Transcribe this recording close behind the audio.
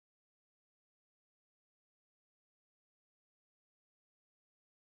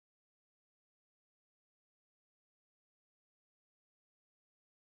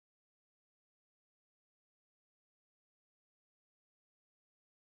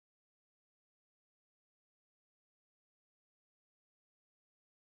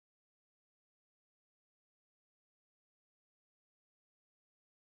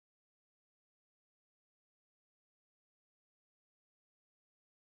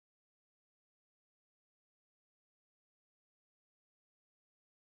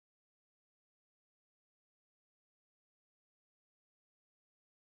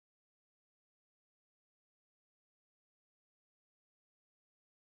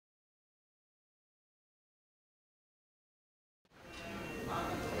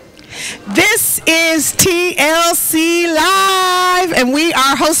This is TLC Live, and we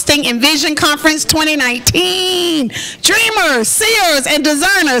are hosting ENVISION Conference 2019. Dreamers, seers, and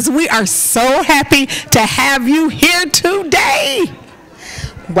discerners, we are so happy to have you here today.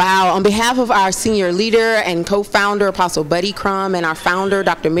 Wow. On behalf of our senior leader and co-founder, Apostle Buddy Crum, and our founder,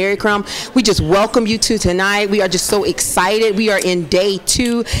 Dr. Mary Crum, we just welcome you to tonight. We are just so excited. We are in day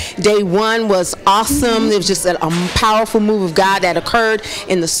 2. Day 1 was awesome. It was just a powerful move of God that occurred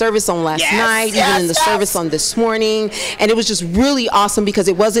in the service on last night, even in the service on this morning. And it was just really awesome because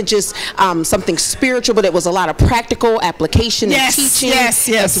it wasn't just something spiritual, but it was a lot of practical application and teaching,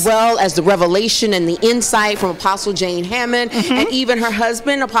 as well as the revelation and the insight from Apostle Jane Hamon, and even her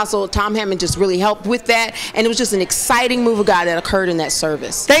husband, Apostle Tom Hamon, just really helped with that, and it was just an exciting move of God that occurred in that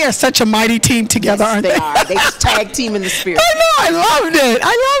service. They are such a mighty team together, aren't they? They are. They tag team in the spirit. I know. I loved it.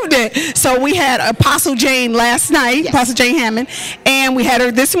 I loved it. So we had Apostle Jane last night, Apostle Jane Hamon, and we had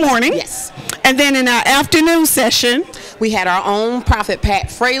her this morning. Yes. And then in our afternoon session, we had our own prophet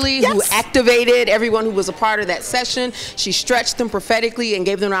Pat Fraley, who activated everyone who was a part of that session. She stretched them prophetically and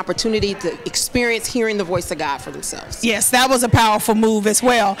gave them an opportunity to experience hearing the voice of God for themselves. Yes, that was a powerful move as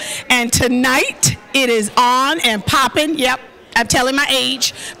well. And tonight it is on and popping. Yep. I'm telling my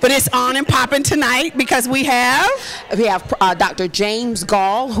age, but it's on and popping tonight because we have Dr. James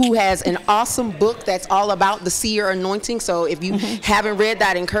Goll, who has an awesome book that's all about the seer anointing. So if you haven't read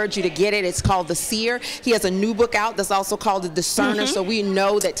that, I encourage you to get it. It's called The Seer. He has a new book out that's also called The DISCERNERS. So we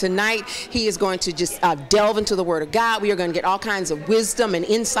know that tonight he is going to just delve into the Word of God. We are going to get all kinds of wisdom and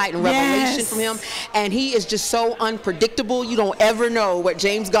insight and revelation from him. And he is just so unpredictable. You don't ever know what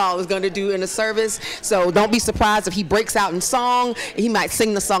James Goll is going to do in a service. So don't be surprised if he breaks out in song. He might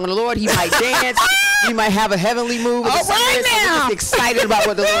sing the song of the Lord. He might dance. He might have a heavenly move. All right now. We're just excited about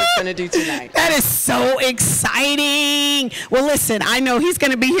what the Lord's going to do tonight. That is so exciting. Well, listen, I know he's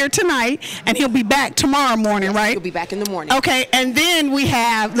going to be here tonight, and he'll be back tomorrow morning, right? He'll be back in the morning. Okay, and then we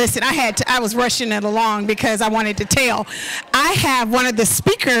have, listen, I was rushing it along because I wanted to tell. I have one of the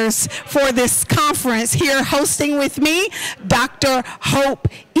speakers for this conference here hosting with me, Dr. Hope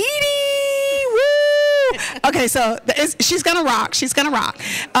Edie. Woo! Okay, so she's gonna rock. She's gonna rock.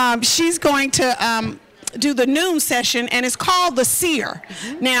 She's going to do the noon session, and it's called The Seer.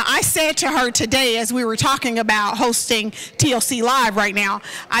 Now, I said to her today, as we were talking about hosting TLC Live right now,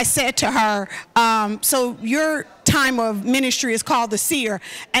 I said to her, so your time of ministry is called The Seer,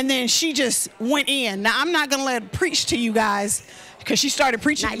 and then she just went in. Now, I'm not gonna let her preach to you guys, because she started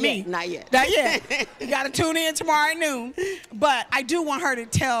preaching to me. Not yet. Not yet. You got to tune in tomorrow at noon. But I do want her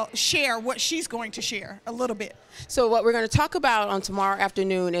to share what she's going to share a little bit. So what we're going to talk about on tomorrow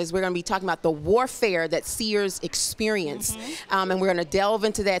afternoon is we're going to be talking about the warfare that seers experience. And we're going to delve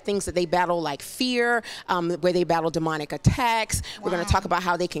into that, things that they battle like fear, where they battle demonic attacks. We're going to talk about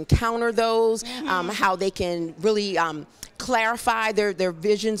how they can counter those, how they can really clarify their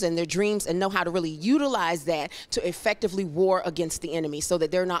visions and their dreams and know how to really utilize that to effectively war against the enemy, so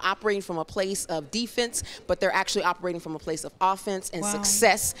that they're not operating from a place of defense, but they're actually operating from a place of offense and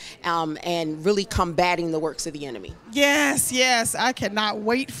success, and really combating the works of the enemy. Yes, yes. I cannot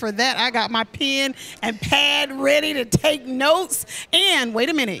wait for that. I got my pen and pad ready to take notes. And wait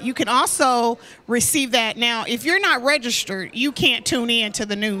a minute, you can also receive that. Now, if you're not registered, you can't tune in to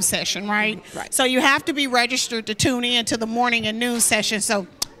the noon session, right? Right. So you have to be registered to tune in to the morning and noon session. So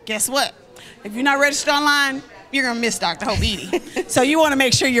guess what? If you're not registered online, you're going to miss Dr. Hope Edie. So you want to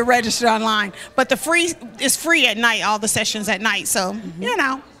make sure you're registered online. But it's free at night, all the sessions at night. So, you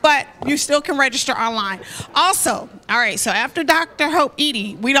know, but you still can register online. Also, all right, so after Dr. Hope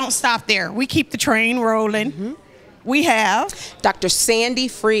Edie, we don't stop there. We keep the train rolling. We have Dr. Sandie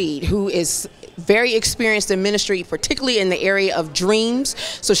Freed, who is very experienced in ministry, particularly in the area of dreams.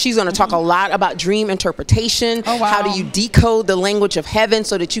 So she's going to talk a lot about dream interpretation. How do you decode the language of heaven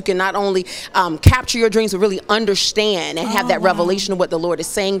so that you can not only capture your dreams, but really understand and have that revelation of what the Lord is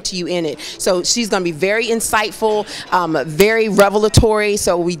saying to you in it. So she's going to be very insightful, very revelatory.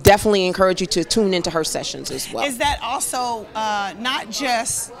 So we definitely encourage you to tune into her sessions as well. Is that also not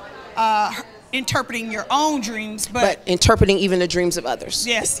just interpreting your own dreams, but interpreting even the dreams of others?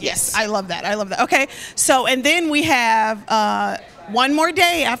 Yes. I love that. I love that. Okay, so and then we have one more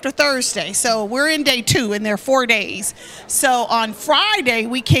day after Thursday. So we're in day 2, and there are 4 days. So on Friday,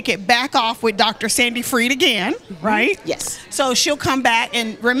 we kick it back off with Dr. Sandie Freed again, right? Yes. So she'll come back,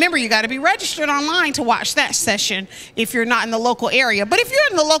 and remember, you got to be registered online to watch that session if you're not in the local area. But if you're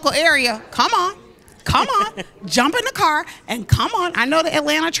in the local area, come on. come on, jump in the car and come on. I know the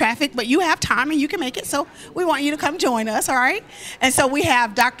Atlanta traffic, but you have time and you can make it. So we want you to come join us, all right? And so we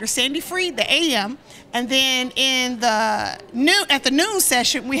have Dr. Sandie Freed, the AM. And then at the noon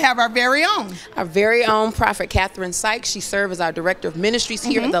session, we have our very own Prophet Catherine Sykes. She serves as our Director of Ministries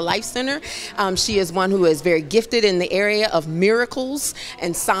here at the Life Center. She is one who is very gifted in the area of miracles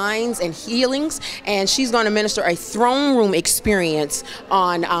and signs and healings. And she's going to minister a throne room experience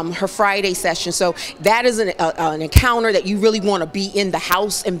on her Friday session. So that is an encounter that you really want to be in the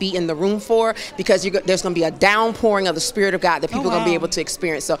house and be in the room for, because there's going to be a downpouring of the Spirit of God that people are going to be able to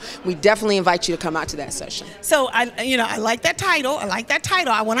experience. So we definitely invite you to come out to that session. So I like that title.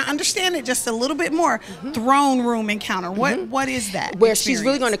 I want to understand it just a little bit more. Throne room encounter. What is that? Where she's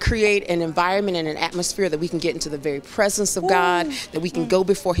really going to create an environment and an atmosphere that we can get into the very presence of God, that we can go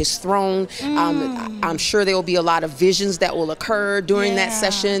before His throne. I'm sure there will be a lot of visions that will occur during that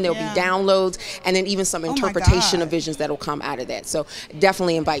session. There will be downloads, and then even some interpretation of visions that will come out of that. So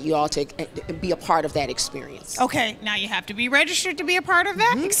definitely invite you all to be a part of that experience. Okay, now you have to be registered to be a part of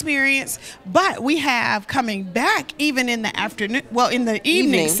that experience, but we have coming back even in the afternoon, in the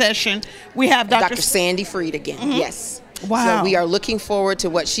evening session, we have Dr. Sandie Freed again. Yes. Wow. So we are looking forward to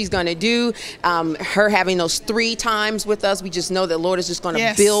what she's going to do. Her having those 3 times with us, we just know that Lord is just going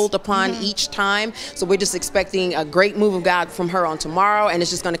to build upon each time. So we're just expecting a great move of God from her on tomorrow, and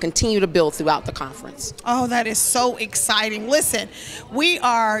it's just going to continue to build throughout the conference. Oh, that is so exciting. Listen, we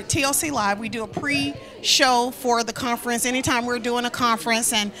are TLC Live. We do a pre-show for the conference anytime we're doing a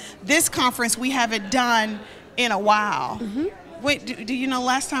conference, and this conference we haven't done in a while. Wait, do you know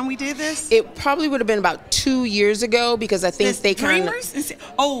last time we did this? It probably would have been about 2 years ago, because I think they kind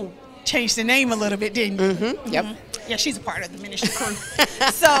of changed the name a little bit, didn't you? Yep. Yeah, she's a part of the ministry crew.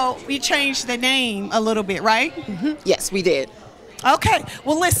 So we changed the name a little bit, right? Yes, we did. Okay.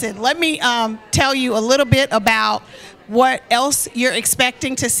 Well, listen, let me tell you a little bit about what else you're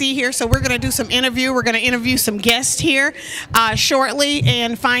expecting to see here. So we're going to do some interview. We're going to interview some guests here shortly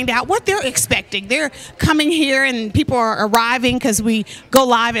and find out what they're expecting. They're coming here and people are arriving because we go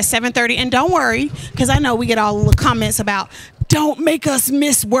live at 7:30. And don't worry, because I know we get all the comments about, don't make us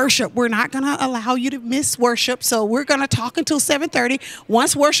miss worship. We're not going to allow you to miss worship. So we're going to talk until 7:30.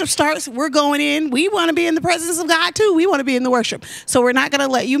 Once worship starts, we're going in. We want to be in the presence of God too. We want to be in the worship. So we're not going to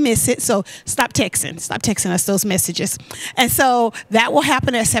let you miss it. So stop texting. Stop texting us those messages. And so that will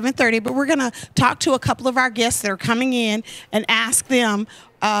happen at 7:30. But we're going to talk to a couple of our guests that are coming in and ask them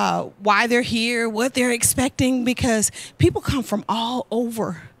why they're here, what they're expecting, because people come from all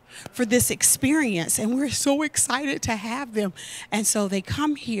over for this experience, and we're so excited to have them. And so they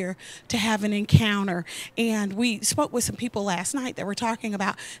come here to have an encounter. And we spoke with some people last night that were talking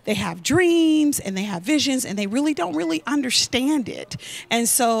about they have dreams and they have visions and they really don't understand it. And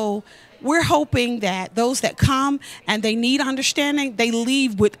so we're hoping that those that come and they need understanding, they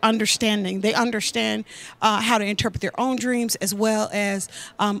leave with understanding. They understand how to interpret their own dreams as well as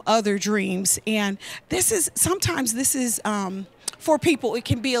other dreams. And sometimes this is for people, it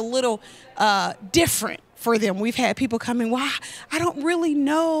can be a little different for them. We've had people come in, well, I don't really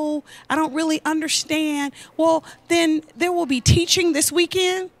know. I don't really understand. Well, then there will be teaching this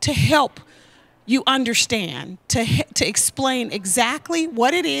weekend to help you understand, to explain exactly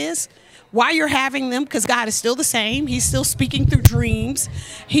what it is, why you're having them, because God is still the same. He's still speaking through dreams.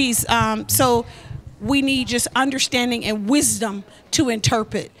 So we need just understanding and wisdom to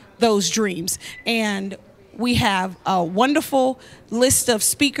interpret those dreams. And we have a wonderful list of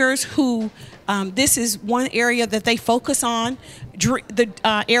speakers who this is one area that they focus on, the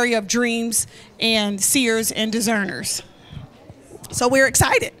area of dreams and seers and discerners. So we're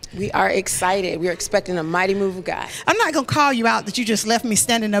excited. We are excited. We're expecting a mighty move of God. I'm not going to call you out that you just left me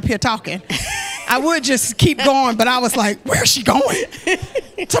standing up here talking. I would just keep going, but I was like, where's she going?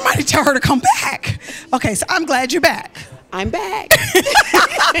 Somebody tell her to come back. Okay, so I'm glad you're back. I'm back.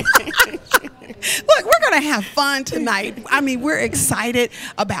 Look, we're going to have fun tonight. I mean, we're excited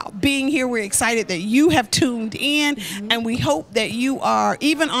about being here. We're excited that you have tuned in, and we hope that you are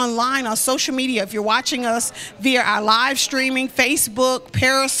even online on social media. If you're watching us via our live streaming, Facebook,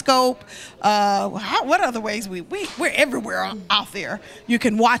 Periscope, what other ways? We're everywhere out there. You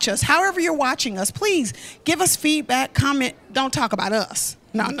can watch us. However you're watching us, please give us feedback, comment. Don't talk about us.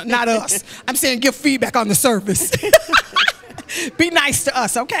 No, not us. I'm saying give feedback on the service. Be nice to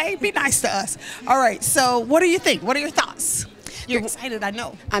us, okay? Be nice to us. All right, so what do you think? What are your thoughts? You're excited, I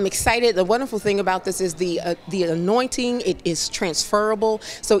know. I'm excited. The wonderful thing about this is the anointing. It is transferable.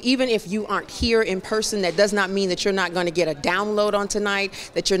 So even if you aren't here in person, that does not mean that you're not going to get a download on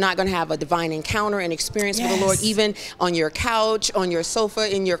tonight, that you're not going to have a divine encounter and experience with the Lord, even on your couch, on your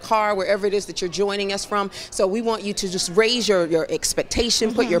sofa, in your car, wherever it is that you're joining us from. So we want you to just raise your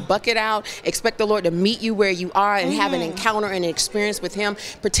expectation, put your bucket out, expect the Lord to meet you where you are and have an encounter and an experience with Him,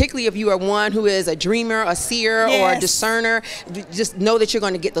 particularly if you are one who is a dreamer, a seer, or a discerner. Just know that you're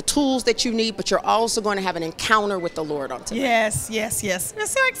going to get the tools that you need, but you're also going to have an encounter with the Lord on tonight. Yes. I'm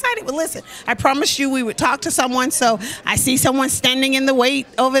so excited. Well, listen, I promised you we would talk to someone, so I see someone standing in the wait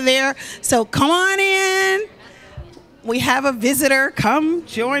over there. So come on in. We have a visitor. Come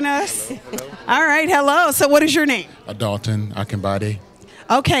join us. Hello. All right, hello. So what is your name? Dalton Akinbade.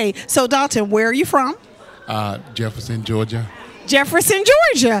 Okay, so Dalton, where are you from? Jefferson, Georgia. Jefferson,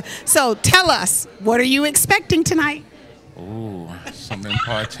 Georgia. So tell us, what are you expecting tonight? Oh, some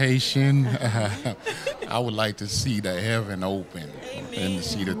impartation. I would like to see the heaven open and to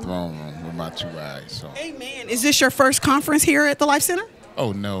see the throne room with my 2 eyes. So. Amen. Is this your first conference here at the Life Center?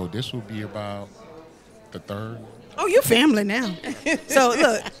 Oh, no. This will be about the 3rd. Oh, you family now. So,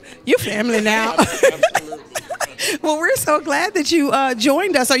 look, you family now. Well, we're so glad that you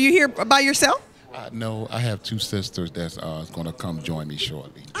joined us. Are you here by yourself? No, I have 2 sisters that's going to come join me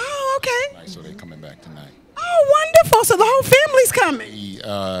shortly. Oh, okay. So they're coming back tonight. Oh, wonderful. So the whole family's coming.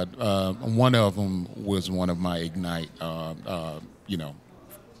 One of them was one of my Ignite,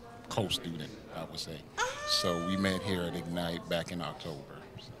 co-student, I would say. So we met here at Ignite back in October.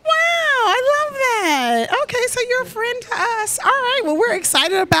 Wow, I love that. Okay, so you're a friend to us. All right, well, we're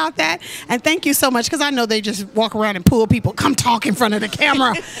excited about that. And thank you so much, because I know they just walk around and pull people, come talk in front of the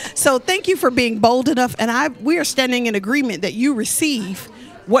camera. So thank you for being bold enough. And we are standing in agreement that you receive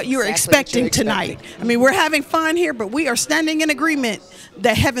what you're expecting tonight. I mean, we're having fun here, but we are standing in agreement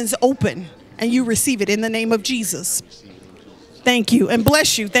that heaven's open and you receive it in the name of Jesus. Thank you, and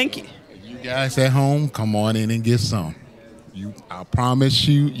bless you. Thank you. You guys at home, come on in and get some. I promise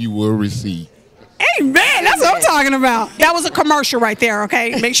you will receive. Amen. That's what I'm talking about. That was a commercial right there,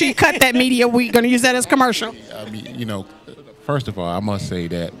 okay? Make sure you cut that media. We're going to use that as commercial. I mean, first of all, I must say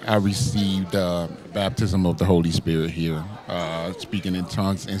that I received baptism of the Holy Spirit here, speaking in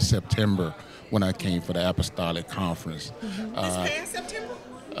tongues in September when I came for the Apostolic Conference. This past September?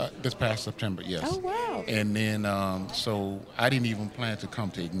 This past September, yes. Oh, wow. And then, so I didn't even plan to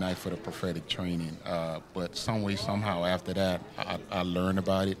come to Ignite for the prophetic training. But some way, somehow, after that, I learned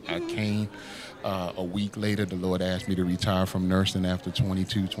about it. I came. A week later, the Lord asked me to retire from nursing after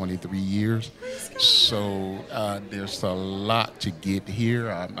 22, 23 years. So there's a lot to get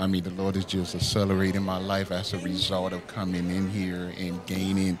here. I mean, the Lord is just accelerating my life as a result of coming in here and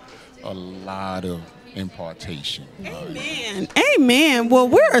gaining a lot of impartation. Amen. Amen. Well,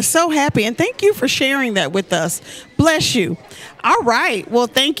 we're so happy, and thank you for sharing that with us. Bless you. All right. Well,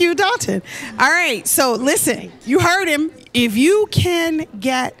 thank you, Dalton. All right. So listen, you heard him. If you can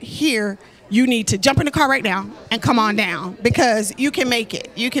get here, you need to jump in the car right now and come on down, because you can make it.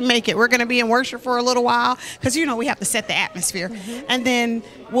 You can make it. We're going to be in worship for a little while because, we have to set the atmosphere. And then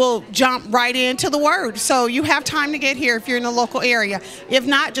we'll jump right into the word. So you have time to get here if you're in the local area. If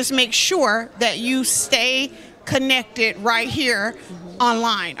not, just make sure that you stay connected right here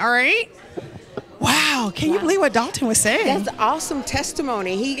online. All right? Wow, can you believe what Dalton was saying? That's an awesome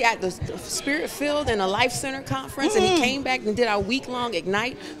testimony. He got the Spirit-filled in a Life Center conference, and he came back and did our week-long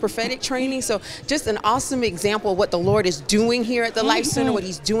Ignite prophetic training. So just an awesome example of what the Lord is doing here at the Life Center, what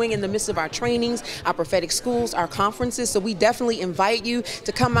He's doing in the midst of our trainings, our prophetic schools, our conferences. So we definitely invite you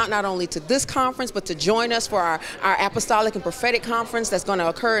to come out not only to this conference, but to join us for our Apostolic and Prophetic Conference that's going to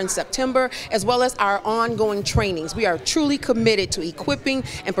occur in September, as well as our ongoing trainings. We are truly committed to equipping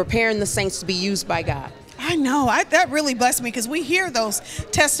and preparing the saints to be used by God. I know. That really blessed me, because we hear those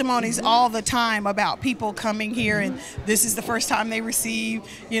testimonies all the time about people coming here and this is the first time they receive,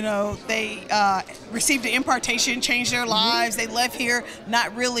 they received an impartation, changed their lives. They left here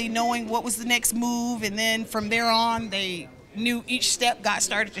not really knowing what was the next move, and then from there on they knew each step God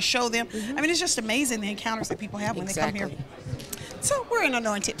started to show them. I mean, it's just amazing the encounters that people have when they come here. So we're in an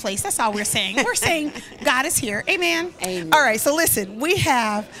anointed place. That's all we're saying. We're saying God is here. Amen. Amen. All right. So listen, we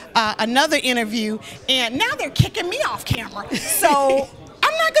have another interview, and now they're kicking me off camera. So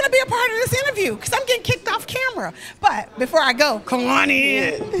I'm not going to be a part of this interview because I'm getting kicked off camera. But before I go, come on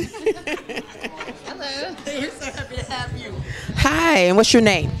in. Hello. We're so happy to have you. Hi, and what's your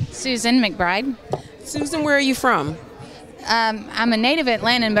name? Susan McBride. Susan, where are you from? I'm a native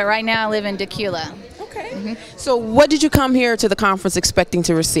Atlantan, but right now I live in Decula. Okay. So what did you come here to the conference expecting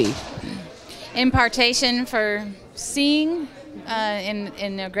to receive? Impartation for seeing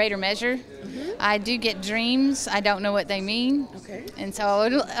in a greater measure. I do get dreams. I don't know what they mean. Okay. And so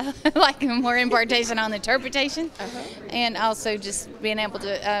I would like more impartation on the interpretation. And also just being able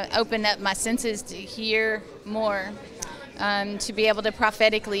to open up my senses to hear more. To be able to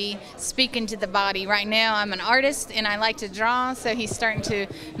prophetically speak into the body. Right now I'm an artist and I like to draw, so he's starting to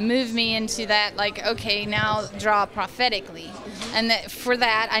move me into that, like, okay, now draw prophetically. And that for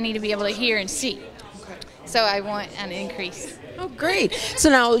that I need to be able to hear and see. So I want an increase. Oh, great.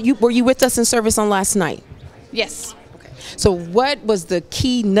 So now, were you with us in service on last night? Yes. Okay. So what was the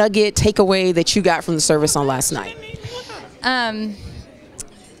key nugget takeaway that you got from the service on last night?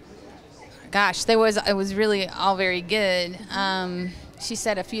 Gosh, it was really all very good. She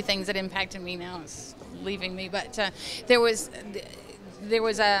said a few things that impacted me. Now it's leaving me, but there was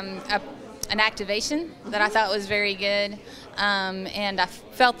an activation that I thought was very good, and I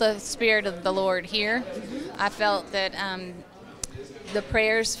felt the Spirit of the Lord here. I felt that the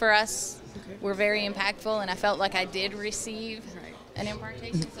prayers for us were very impactful, and I felt like I did receive an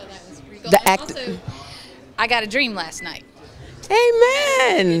impartation. So that was pretty cool. Also, I got a dream last night.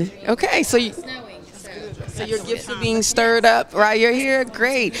 Amen. Okay, so your gifts are being stirred up while you're here.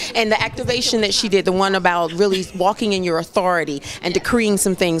 Great. And the activation that she did, the one about really walking in your authority and decreeing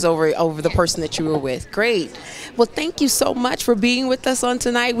some things over the person that you were with. Great. Well, thank you so much for being with us on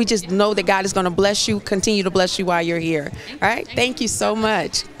tonight. We just know that God is going to bless you, continue to bless you while you're here. All right? Thank you so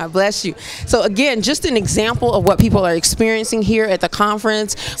much. God bless you. So again, just an example of what people are experiencing here at the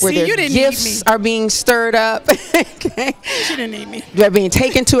conference, where their gifts are being stirred up. Okay. You didn't need me. They're being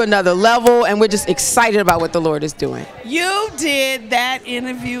taken to another level, and we're just excited about what the Lord is doing. You did that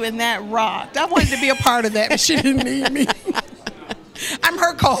interview and that rocked. I wanted to be a part of that, but she didn't need me. I'm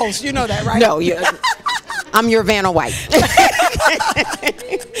her co-host. You know that, right? No, I'm your Vanna White.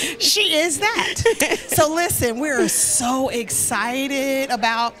 She is that. So listen, we're so excited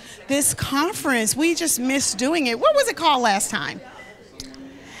about this conference. We just missed doing it. What was it called last time?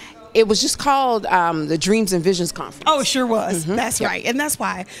 It was just called the Dreams and Visions Conference. Oh, it sure was. That's right. And that's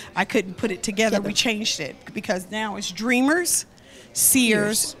why I couldn't put it together. We changed it because now it's Dreamers,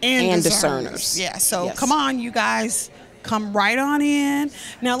 Seers, and Discerners. Yeah, so come on, you guys. Come right on in.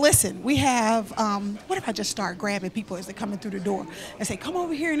 Now listen, we have, what if I just start grabbing people as they're coming through the door and say, come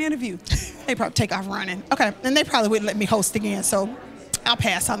over here and interview? They probably take off running. Okay, and they probably wouldn't let me host again, so I'll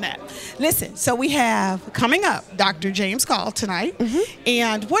pass on that. Listen, so we have coming up Dr. James Goll tonight.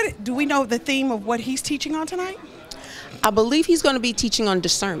 And what do we know the theme of what he's teaching on tonight? I believe he's going to be teaching on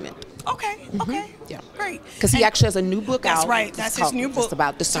discernment. Okay, okay. Yeah. Great. Because he actually has a new book out. That's right. That's his new book. It's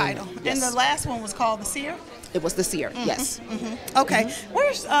about discernment. Title. And the last one was called The Seer? It was The Seer, yes. Okay.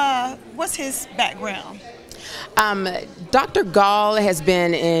 What's his background? Dr. Goll has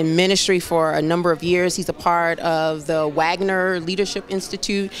been in ministry for a number of years. He's a part of the Wagner Leadership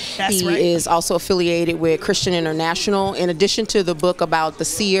Institute. He is also affiliated with Christian International. In addition to the book about the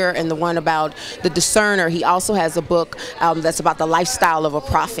seer and the one about the discerner, he also has a book that's about the lifestyle of a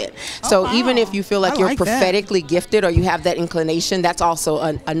prophet. So even if you feel like you're prophetically gifted or you have that inclination, that's also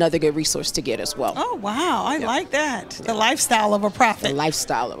another good resource to get as well. Oh, wow. I like that. The lifestyle of a prophet. The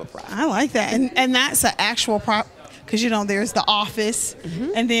lifestyle of a prophet. I like that. And that's an actual prophet. Because, you know, there's the office,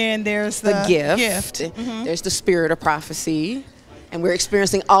 and then there's the gift. There's the spirit of prophecy. And we're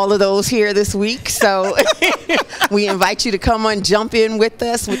experiencing all of those here this week. So we invite you to come on, jump in with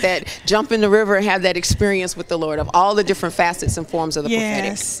us, with that jump in the river and have that experience with the Lord of all the different facets and forms of the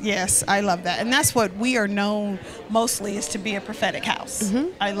prophetic. Yes, I love that. And that's what we are known mostly, is to be a prophetic house.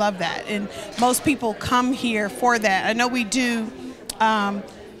 I love that. And most people come here for that. I know we do.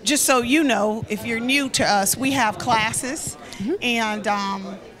 Just so you know, if you're new to us, we have classes. And,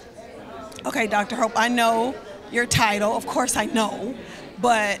 okay, Dr. Hope, I know your title. Of course I know.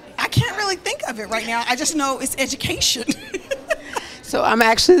 But I can't really think of it right now. I just know it's education. So I'm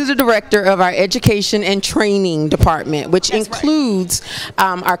actually the director of our education and training department, which includes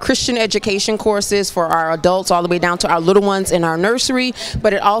our Christian education courses for our adults all the way down to our little ones in our nursery,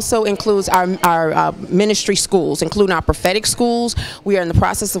 but it also includes our ministry schools, including our prophetic schools. We are in the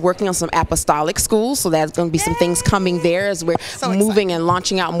process of working on some apostolic schools, so there's going to be some things coming there as we're moving and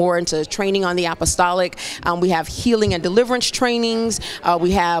launching out more into training on the apostolic. We have healing and deliverance trainings.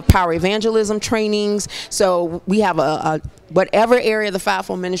 We have power evangelism trainings. So we have whatever area of the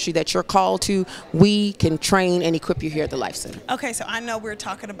fivefold ministry that you're called to, we can train and equip you here at the Life Center. Okay, so I know we're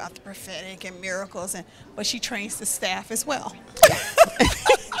talking about the prophetic and miracles, but she trains the staff as well.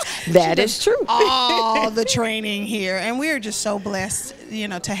 That is true. All the training here, and we are just so blessed,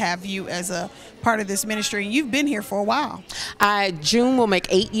 to have you as a part of this ministry. You've been here for a while. June will make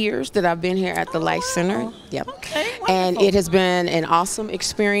 8 years that I've been here at the Life Center. Yep. Okay, and wonderful. it has been an awesome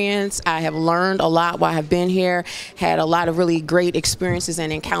experience. I have learned a lot while I've been here, had a lot of really great experiences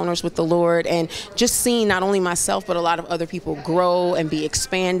and encounters with the Lord, and just seeing not only myself but a lot of other people grow and be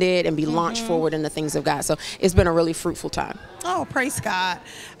expanded and be launched forward in the things of God. So it's been a really fruitful time. Oh, praise God.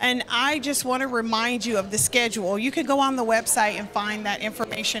 And I just want to remind you of the schedule. You can go on the website and find that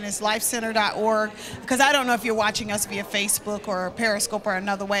information. It's lifecenter.org, because I don't know if you're watching us via Facebook or Periscope or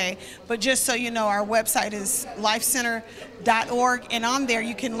another way, but just so you know, our website is lifecenter.org, and on there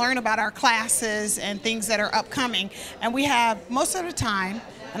you can learn about our classes and things that are upcoming. And we have, most of the time,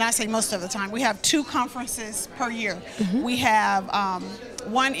 and I say most of the time, we have 2 conferences per year. We have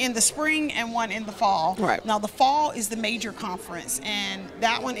one in the spring and one in the fall. Right. Now the fall is the major conference, and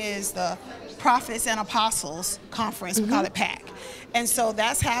that one is the Prophets and Apostles Conference. We call it PAC. And so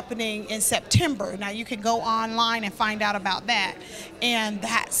that's happening in September. Now you can go online and find out about that. And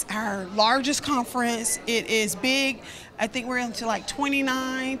that's our largest conference. It is big. I think we're into like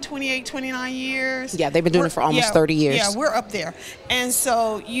 28, 29 years. Yeah, they've been doing it for almost 30 years. Yeah, we're up there. And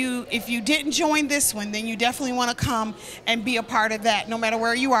so if you didn't join this one, then you definitely want to come and be a part of that. No matter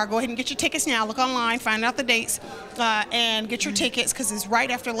where you are, go ahead and get your tickets now. Look online, find out the dates, and get your tickets, because it's right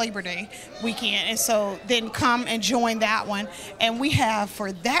after Labor Day weekend. And so then come and join that one. And we have,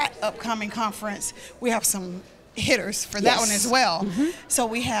 for that upcoming conference, we have some hitters for that one as well. So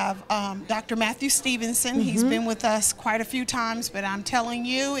we have Dr. Matthew Stevenson. He's been with us quite a few times, but I'm telling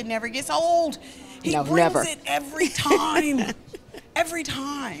you, it never gets old. He brings it every time. Every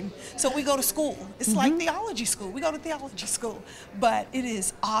time. So we go to school. It's like theology school. We go to theology school. But it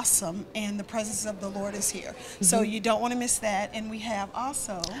is awesome, and the presence of the Lord is here. So you don't want to miss that. And we have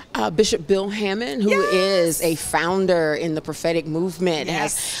also Bishop Bill Hamon, who is a founder in the prophetic movement,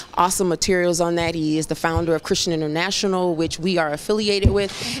 has awesome materials on that. He is the founder of Christian International, which we are affiliated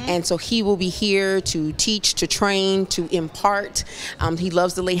with. And so he will be here to teach, to train, to impart. He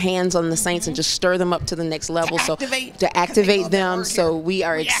loves to lay hands on the saints and just stir them up to the next level. To activate them. So we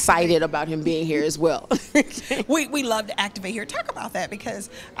are excited about him being here as well. we love to activate here. Talk about that, because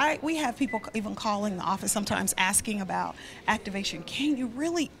we have people even calling the office sometimes asking about activation. Can you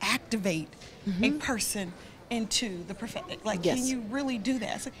really activate a person into the prophetic? Like, can you really do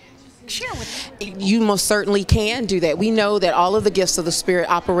that? So share with people. You most certainly can do that. We know that all of the gifts of the Spirit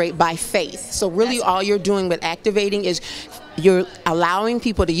operate by faith. So really all you're doing with activating is you're allowing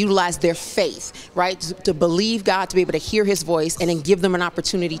people to utilize their faith, right? To believe God, to be able to hear his voice, and then give them an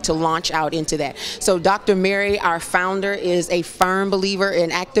opportunity to launch out into that. So Dr. Mary, our founder, is a firm believer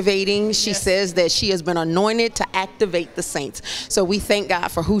in activating. She says that she has been anointed to activate the saints. So we thank God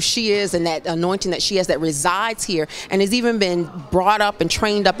for who she is and that anointing that she has that resides here, and has even been brought up and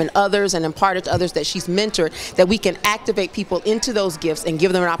trained up in others and imparted to others that she's mentored, that we can activate people into those gifts and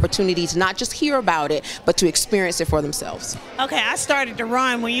give them an opportunity to not just hear about it, but to experience it for themselves. Okay, I started to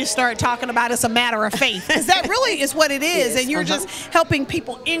run when you start talking about it's a matter of faith, because that really is what it is. And you're just helping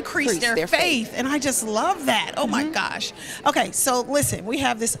people increase their faith. And I just love that. Oh my gosh. Okay, so listen, we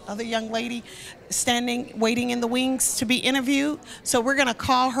have this other young lady standing, waiting in the wings to be interviewed. So we're going to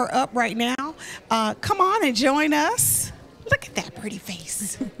call her up right now. Come on and join us. Look at that pretty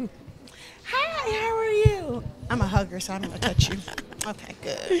face. Hi, how are you? I'm a hugger, so I'm going to touch you. Okay,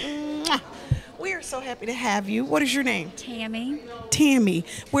 good. Mwah. We are so happy to have you. What is your name? Tammy. Tammy.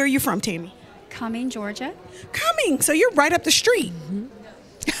 Where are you from, Tammy? Cumming, Georgia. Cumming. So you're right up the street.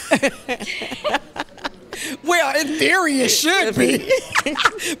 Well, in theory, it should be.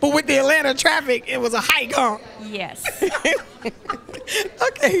 But with the Atlanta traffic, it was a hike, huh? Yes.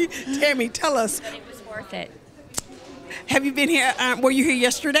 Okay, Tammy, tell us. It was worth it. Have you been here? Were you here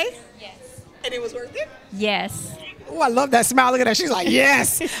yesterday? Yes. And it was worth it? Yes. Oh, I love that smile. Look at that. She's like,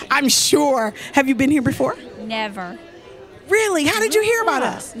 yes, I'm sure. Have you been here before? Never. Really? How did you hear about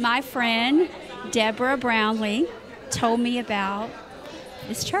us? My friend, Deborah Brownlee, told me about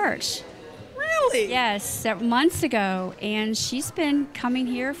this church. Really? Yes, several months ago. And she's been coming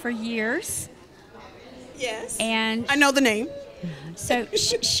here for years. Yes. And I know the name. so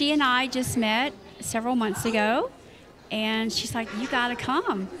she and I just met several months ago. And she's like, you got to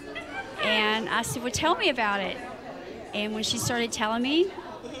come. And I said, well, tell me about it. And when she started telling me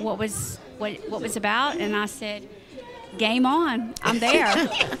what was about, and I said, game on, I'm there.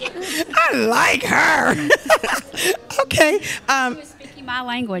 I like her. Okay. She was speaking my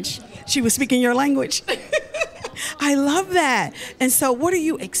language. She was speaking your language. I love that. And so what are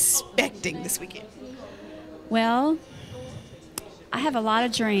you expecting this weekend? Well, I have a lot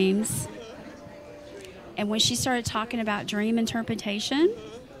of dreams. And when she started talking about dream interpretation,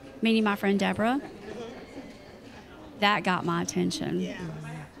 meaning my friend Deborah, that got my attention. Yeah.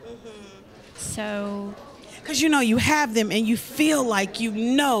 So, because you know you have them and you feel like you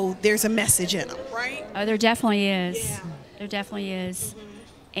know there's a message in them, right? oh, there definitely is. Yeah. There definitely is.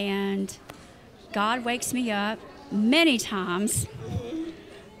 And God wakes me up many times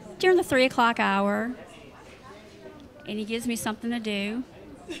during the 3 o'clock hour, and He gives me something to do.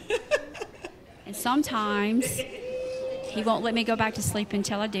 And sometimes He won't let me go back to sleep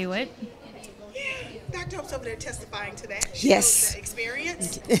until I do it. Dr. Hope's over there testifying to that. Yes. That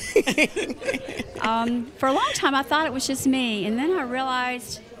experience. For a long time, I thought it was just me, and then I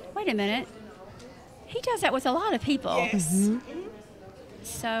realized, wait a minute, He does that with a lot of people. Yes.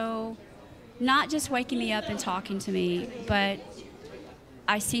 So, not just waking me up and talking to me, but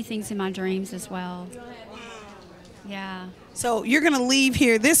I see things in my dreams as well. Yeah. So you're going to leave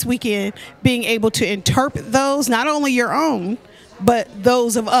here this weekend being able to interpret those, not only your own, but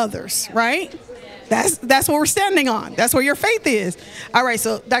those of others, right? That's what we're standing on. That's where your faith is. All right,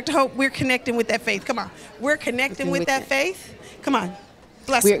 so Dr. Hope, we're connecting with that faith. Come on. We're connecting with that faith. Come on.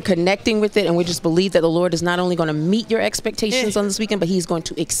 Bless We're you. connecting with it, and we just believe that the Lord is not only going to meet your expectations on this weekend, but He's going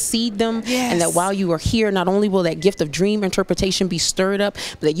to exceed them. Yes. And that while you are here, not only will that gift of dream interpretation be stirred up,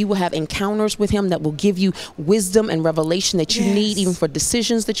 but that you will have encounters with Him that will give you wisdom and revelation that you need, even for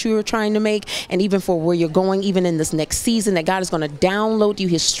decisions that you are trying to make, and even for where you're going, even in this next season, that God is going to download you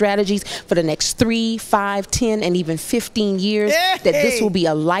His strategies for the next 3, 5, 10, and even 15 years, that this will be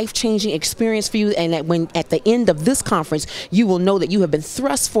a life-changing experience for you, and that when at the end of this conference, you will know that you have been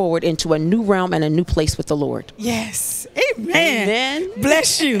thrust forward into a new realm and a new place with the Lord. Yes. Amen. Amen.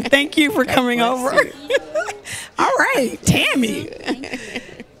 Bless you. Thank you for coming over. All right, Tammy.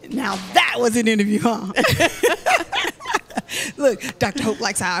 Now that was an interview, huh? Look, Dr. Hope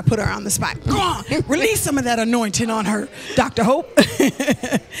likes how I put her on the spot. Go on, release some of that anointing on her, Dr. Hope.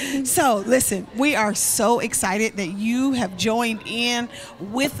 So, listen, we are so excited that you have joined in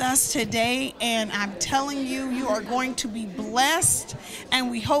with us today, and I'm telling you, you are going to be blessed, and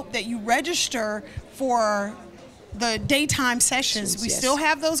we hope that you register for the daytime sessions. We still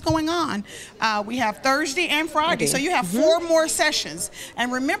have those going on. We have Thursday and Friday, so you have 4 more sessions.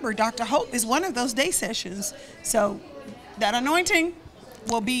 And remember, Dr. Hope is one of those day sessions, so that anointing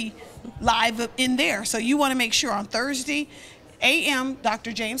will be live in there. So you want to make sure on Thursday a.m.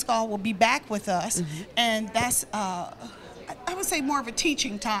 Dr. James Goll will be back with us, and that's I would say more of a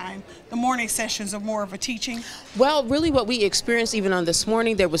teaching time. The morning sessions are more of a teaching. Well, really what we experienced even on this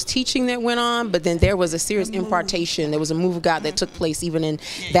morning, there was teaching that went on, but then there was a serious impartation. There was a move of God that took place even in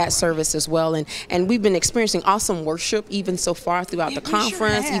that service as well. And we've been experiencing awesome worship even so far throughout the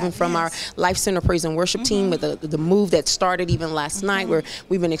conference, even from our Life Center Praise and Worship team, with the move that started even last night, where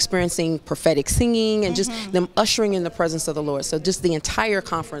we've been experiencing prophetic singing and just them ushering in the presence of the Lord. So just the entire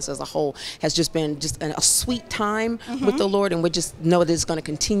conference as a whole has just been just a sweet time with the Lord, and we just know that it's going to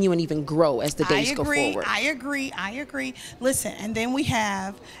continue and even grow as the days go forward. I agree. Listen, and then we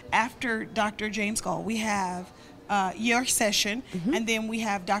have, after Dr. James Goll, we have your session, and then we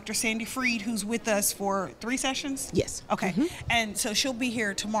have Dr. Sandie Freed, who's with us for 3 sessions? Yes. Okay. And so she'll be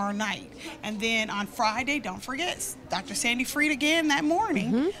here tomorrow night. And then on Friday, don't forget, Dr. Sandie Freed again that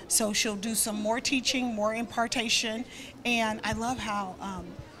morning. So she'll do some more teaching, more impartation. And I love how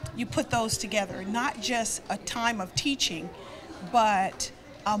you put those together, not just a time of teaching, but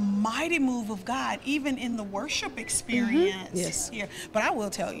a mighty move of God, even in the worship experience here. But I will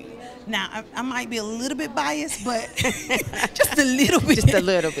tell you, now I might be a little bit biased, but just a little bit. Just a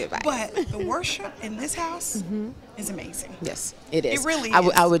little bit biased. But the worship in this house is amazing. Yes, it is. It really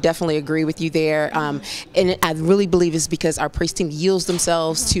is. I would definitely agree with you there. And I really believe it's because our praise team yields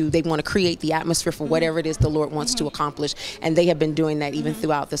themselves to, they want to create the atmosphere for whatever it is the Lord wants to accomplish. And they have been doing that even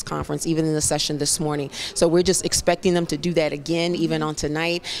throughout this conference, even in the session this morning. So we're just expecting them to do that again, even on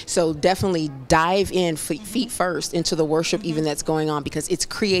tonight. So definitely dive in feet first into the worship even that's going on, because it's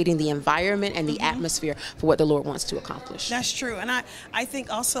creating the environment and the atmosphere for what the Lord wants to accomplish. That's true. And I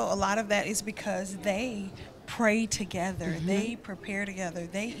think also a lot of that is because they pray together, they prepare together,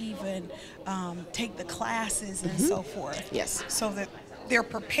 they even take the classes and so forth. Yes. So that they're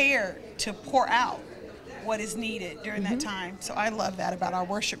prepared to pour out what is needed during that time. So I love that about our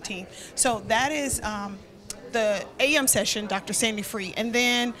worship team. So that is the AM session, Dr. Sandie Freed. And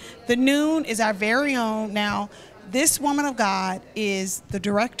then the noon is our very own. Now, this woman of God is the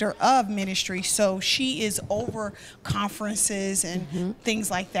director of ministry, so she is over conferences and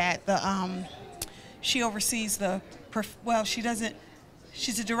things like that. She oversees the, well, she doesn't,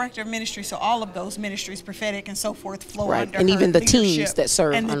 She's a director of ministry, so all of those ministries, prophetic and so forth, flow Right. under and her even the leadership. teams that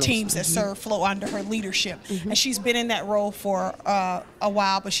serve. And the on teams those. that serve flow under her leadership. And she's been in that role for a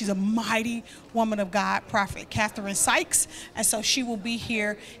while, but she's a mighty woman of God, Prophet Catherine Sykes. And so she will be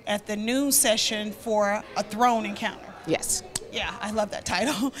here at the noon session for a throne encounter. Yes. Yeah, I love that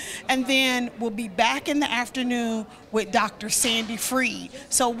title. And then we'll be back in the afternoon with Dr. Sandie Freed.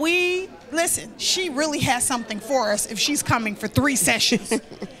 So listen, she really has something for us if she's coming for 3 sessions.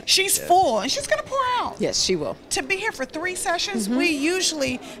 She's full, and she's going to pour out. Yes, she will. To be here for 3 sessions, we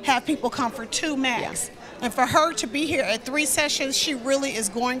usually have people come for 2 max. Yeah. And for her to be here at 3 sessions, she really is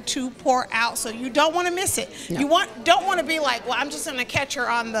going to pour out. So you don't want to miss it. No. You don't want to be like, well, I'm just going to catch her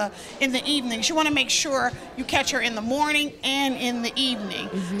in the evenings. You want to make sure you catch her in the morning and in the evening.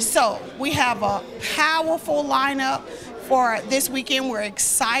 So we have a powerful lineup for this weekend. We're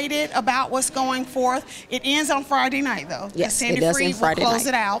excited about what's going forth. It ends on Friday night, though. Yes, Sandie it does Freed end Friday will close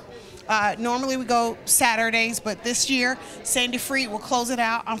night. it out. Normally we go Saturdays, but this year Sandie Freed will close it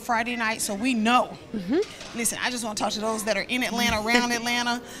out on Friday night, so we know. Listen, I just want to talk to those that are in Atlanta, around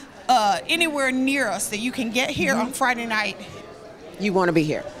Atlanta, anywhere near us that you can get here on Friday night. You want to be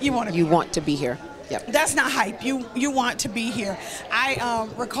here. You want to. You want to be here. Yep. That's not hype. You want to be here. I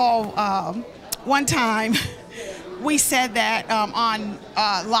recall one time we said that on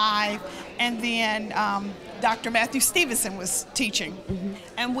live, and then Dr. Matthew Stevenson was teaching,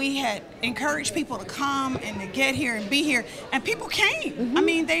 and we had encouraged people to come and to get here and be here, and people came. I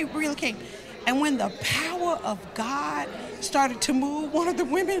mean, they really came. And when the power of God started to move, one of the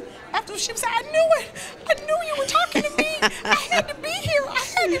women, after she said, I knew it. I knew you were talking to me. I had to be here. I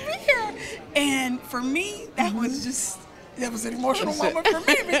had to be here. And for me, that was an emotional moment for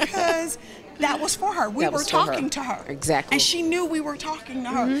me, because that was for her. We were talking to her. Exactly. And she knew we were talking to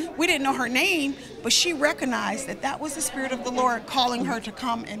her. We didn't know her name, but she recognized that was the Spirit of the Lord calling her to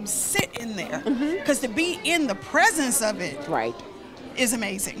come and sit in there. Because to be in the presence of it is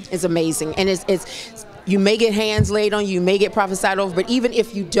amazing. It's amazing. And it's you may get hands laid on you, may get prophesied over, but even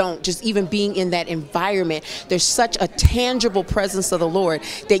if you don't, just even being in that environment, there's such a tangible presence of the Lord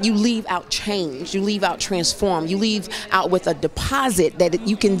that you leave out changed, you leave out transformed, you leave out with a deposit that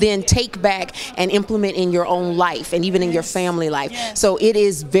you can then take back and implement in your own life and even in your family life. So it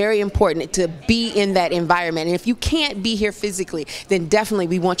is very important to be in that environment. And if you can't be here physically, then definitely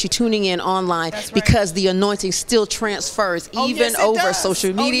we want you tuning in online, because the anointing still transfers even over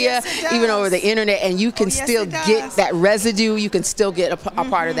social media, even over the internet, and you can still get that residue. You can still get a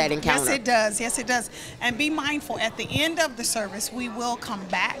part of that encounter. Yes, it does. Yes, it does. And be mindful, at the end of the service, we will come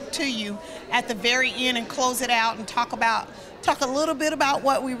back to you at the very end and close it out and talk a little bit about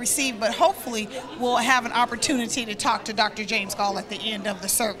what we received, but hopefully we'll have an opportunity to talk to Dr. James Goll at the end of the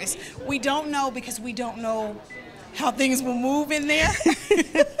service. We don't know, because we don't know how things will move in there.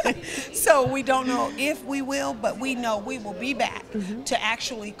 So we don't know if we will, but we know we will be back to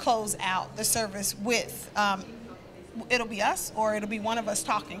actually close out the service with, it'll be us or it'll be one of us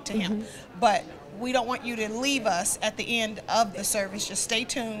talking to him. But we don't want you to leave us at the end of the service. Just stay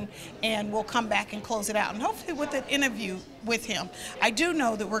tuned, and we'll come back and close it out, and hopefully with an interview with him. I do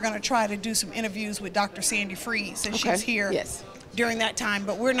know that we're going to try to do some interviews with Dr. Sandie Freed, since she's here during that time,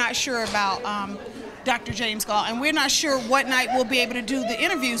 but we're not sure about Dr. James Goll, and we're not sure what night we'll be able to do the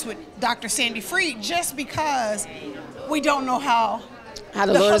interviews with Dr. Sandie Freed, just because we don't know how the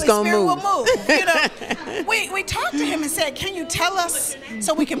Lord is Holy going Spirit to move. will move. You know, we talked to him and said, "Can you tell us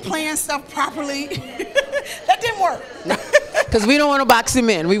so we can plan stuff properly?" That didn't work. Because we don't want to box him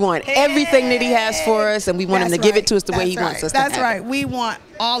in. We want everything that he has for us, and we want him to give it to us the way he wants us to have it. That's right. We want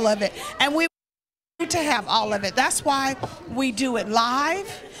all of it, and we want to have all of it. That's why we do it live.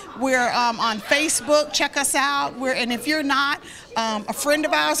 We're on Facebook. Check us out. And if you're not a friend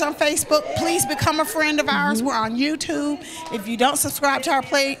of ours on Facebook, please become a friend of ours. We're on YouTube. If you don't subscribe to our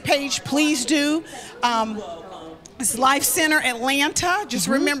page, please do. It's Life Center Atlanta. Just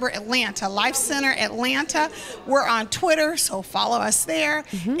remember Atlanta, Life Center Atlanta. We're on Twitter, so follow us there,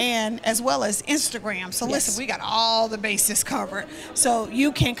 and as well as Instagram. So listen, we got all the bases covered. So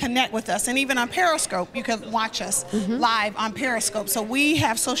you can connect with us, and even on Periscope, you can watch us live on Periscope. So we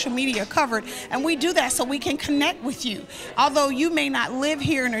have social media covered, and we do that so we can connect with you. Although you may not live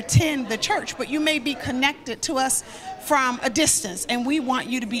here and attend the church, but you may be connected to us from a distance, and we want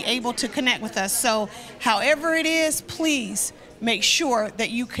you to be able to connect with us. So however it is, please make sure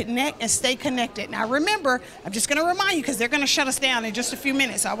that you connect and stay connected. Now remember, I'm just going to remind you, because they're going to shut us down in just a few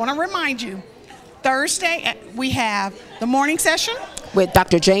minutes. So I want to remind you, Thursday we have the morning session with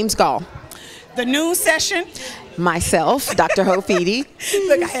Dr. James Goll. The noon session, myself, Dr. Hope Edie.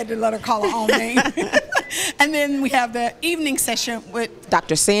 Look, I had to let her call her own name. And then we have the evening session with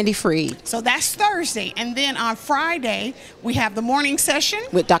Dr. Sandie Freed. So that's Thursday. And then on Friday, we have the morning session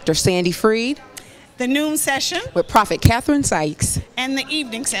With Dr. Sandie Freed. The noon session. With Prophet Catherine Sykes. And the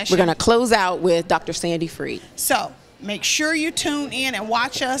evening session. We're going to close out with Dr. Sandie Freed. So make sure you tune in and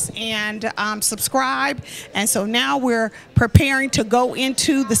watch us and subscribe. And so now we're preparing to go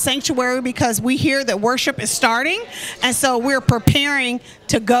into the sanctuary because we hear that worship is starting. And so we're preparing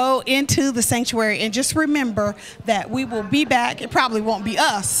to go into the sanctuary. And just remember that we will be back. It probably won't be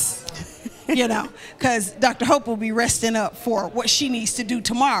us. Because Dr. Hope will be resting up for what she needs to do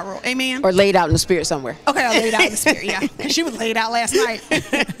tomorrow. Amen? Or laid out in the spirit somewhere. Okay, I laid out in the spirit, yeah. She was laid out last night.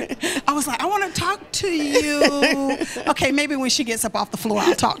 I was like, I want to talk to you. Okay, maybe when she gets up off the floor,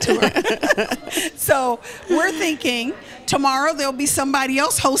 I'll talk to her. So we're thinking tomorrow there'll be somebody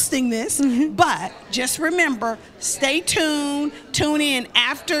else hosting this. But just remember, stay tuned. Tune in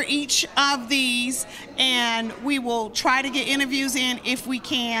after each of these. And we will try to get interviews in if we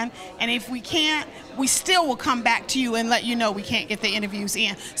can. And if we can't, we still will come back to you and let you know we can't get the interviews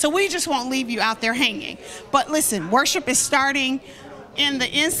in. So we just won't leave you out there hanging. But listen, worship is starting in the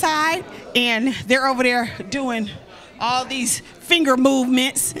inside, and they're over there doing all these finger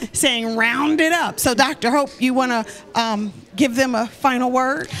movements saying round it up. So Dr. Hope, you want to give them a final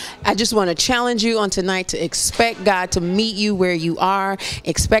word? I just want to challenge you on tonight to expect God to meet you where you are.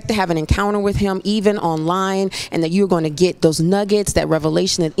 Expect to have an encounter with him even online, and that you're going to get those nuggets, that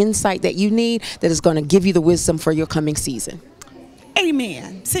revelation and insight that you need, that is going to give you the wisdom for your coming season.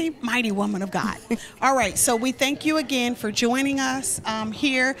 Amen. See, mighty woman of God. All right, so we thank you again for joining us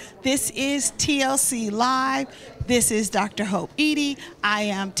here. This is TLC Live. This is Dr. Hope Edie. I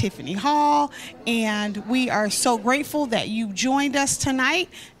am Tiffany Hall, and we are so grateful that you joined us tonight.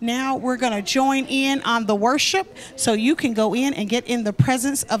 Now we're going to join in on the worship so you can go in and get in the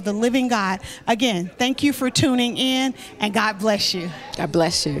presence of the living God. Again, thank you for tuning in, and God bless you. God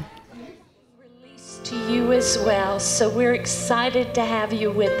bless you. To you as well. So we're excited to have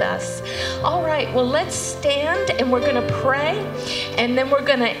you with us. All right, well, let's stand and we're going to pray, and then we're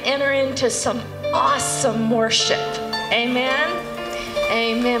going to enter into some awesome worship. Amen.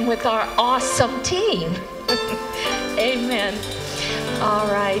 Amen. With our awesome team. Amen. All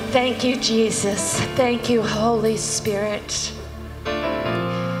right. Thank you, Jesus. Thank you, Holy Spirit.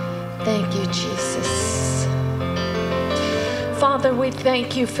 Thank you, Jesus. Father, we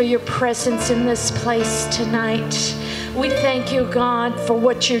thank you for your presence in this place tonight. We thank you, God, for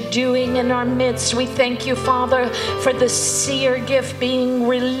what you're doing in our midst. We thank you, Father, for the seer gift being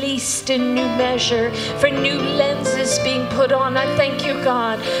released in new measure, for new lenses being put on. I thank you,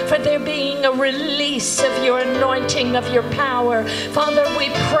 God, for there being a release of your anointing, of your power. Father, we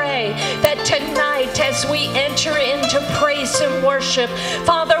pray that tonight as we enter into praise and worship,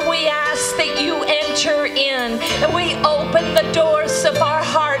 Father, we ask that you enter in, and we open the doors of our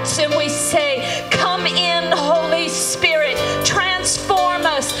hearts and we say, come in, Holy Spirit, transform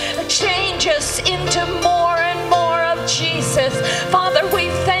us, change us into more and more of Jesus. Father, we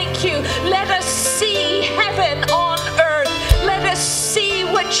thank you. Let us see heaven on earth. Let us see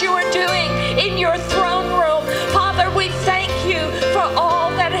what you are doing in your throne room. Father, we thank you for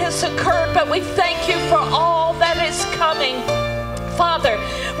all that has occurred, but we thank you for all that is coming. Father,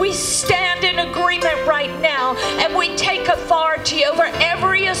 we stand in agreement right now, and we take authority over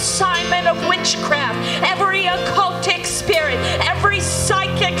every assignment of witchcraft, every occultic spirit, every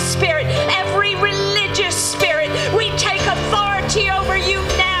psychic spirit, every religious spirit. We take authority over you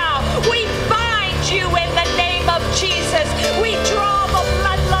now. We bind you in the name of Jesus. We draw the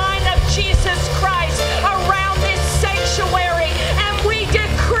bloodline of Jesus Christ around this sanctuary, and we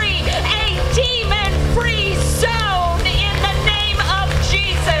decree a demon-free zone in the name of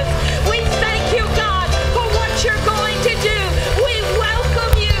Jesus. We thank you, God, for what you're going to do. We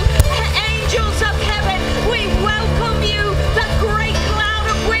welcome you, angels of heaven.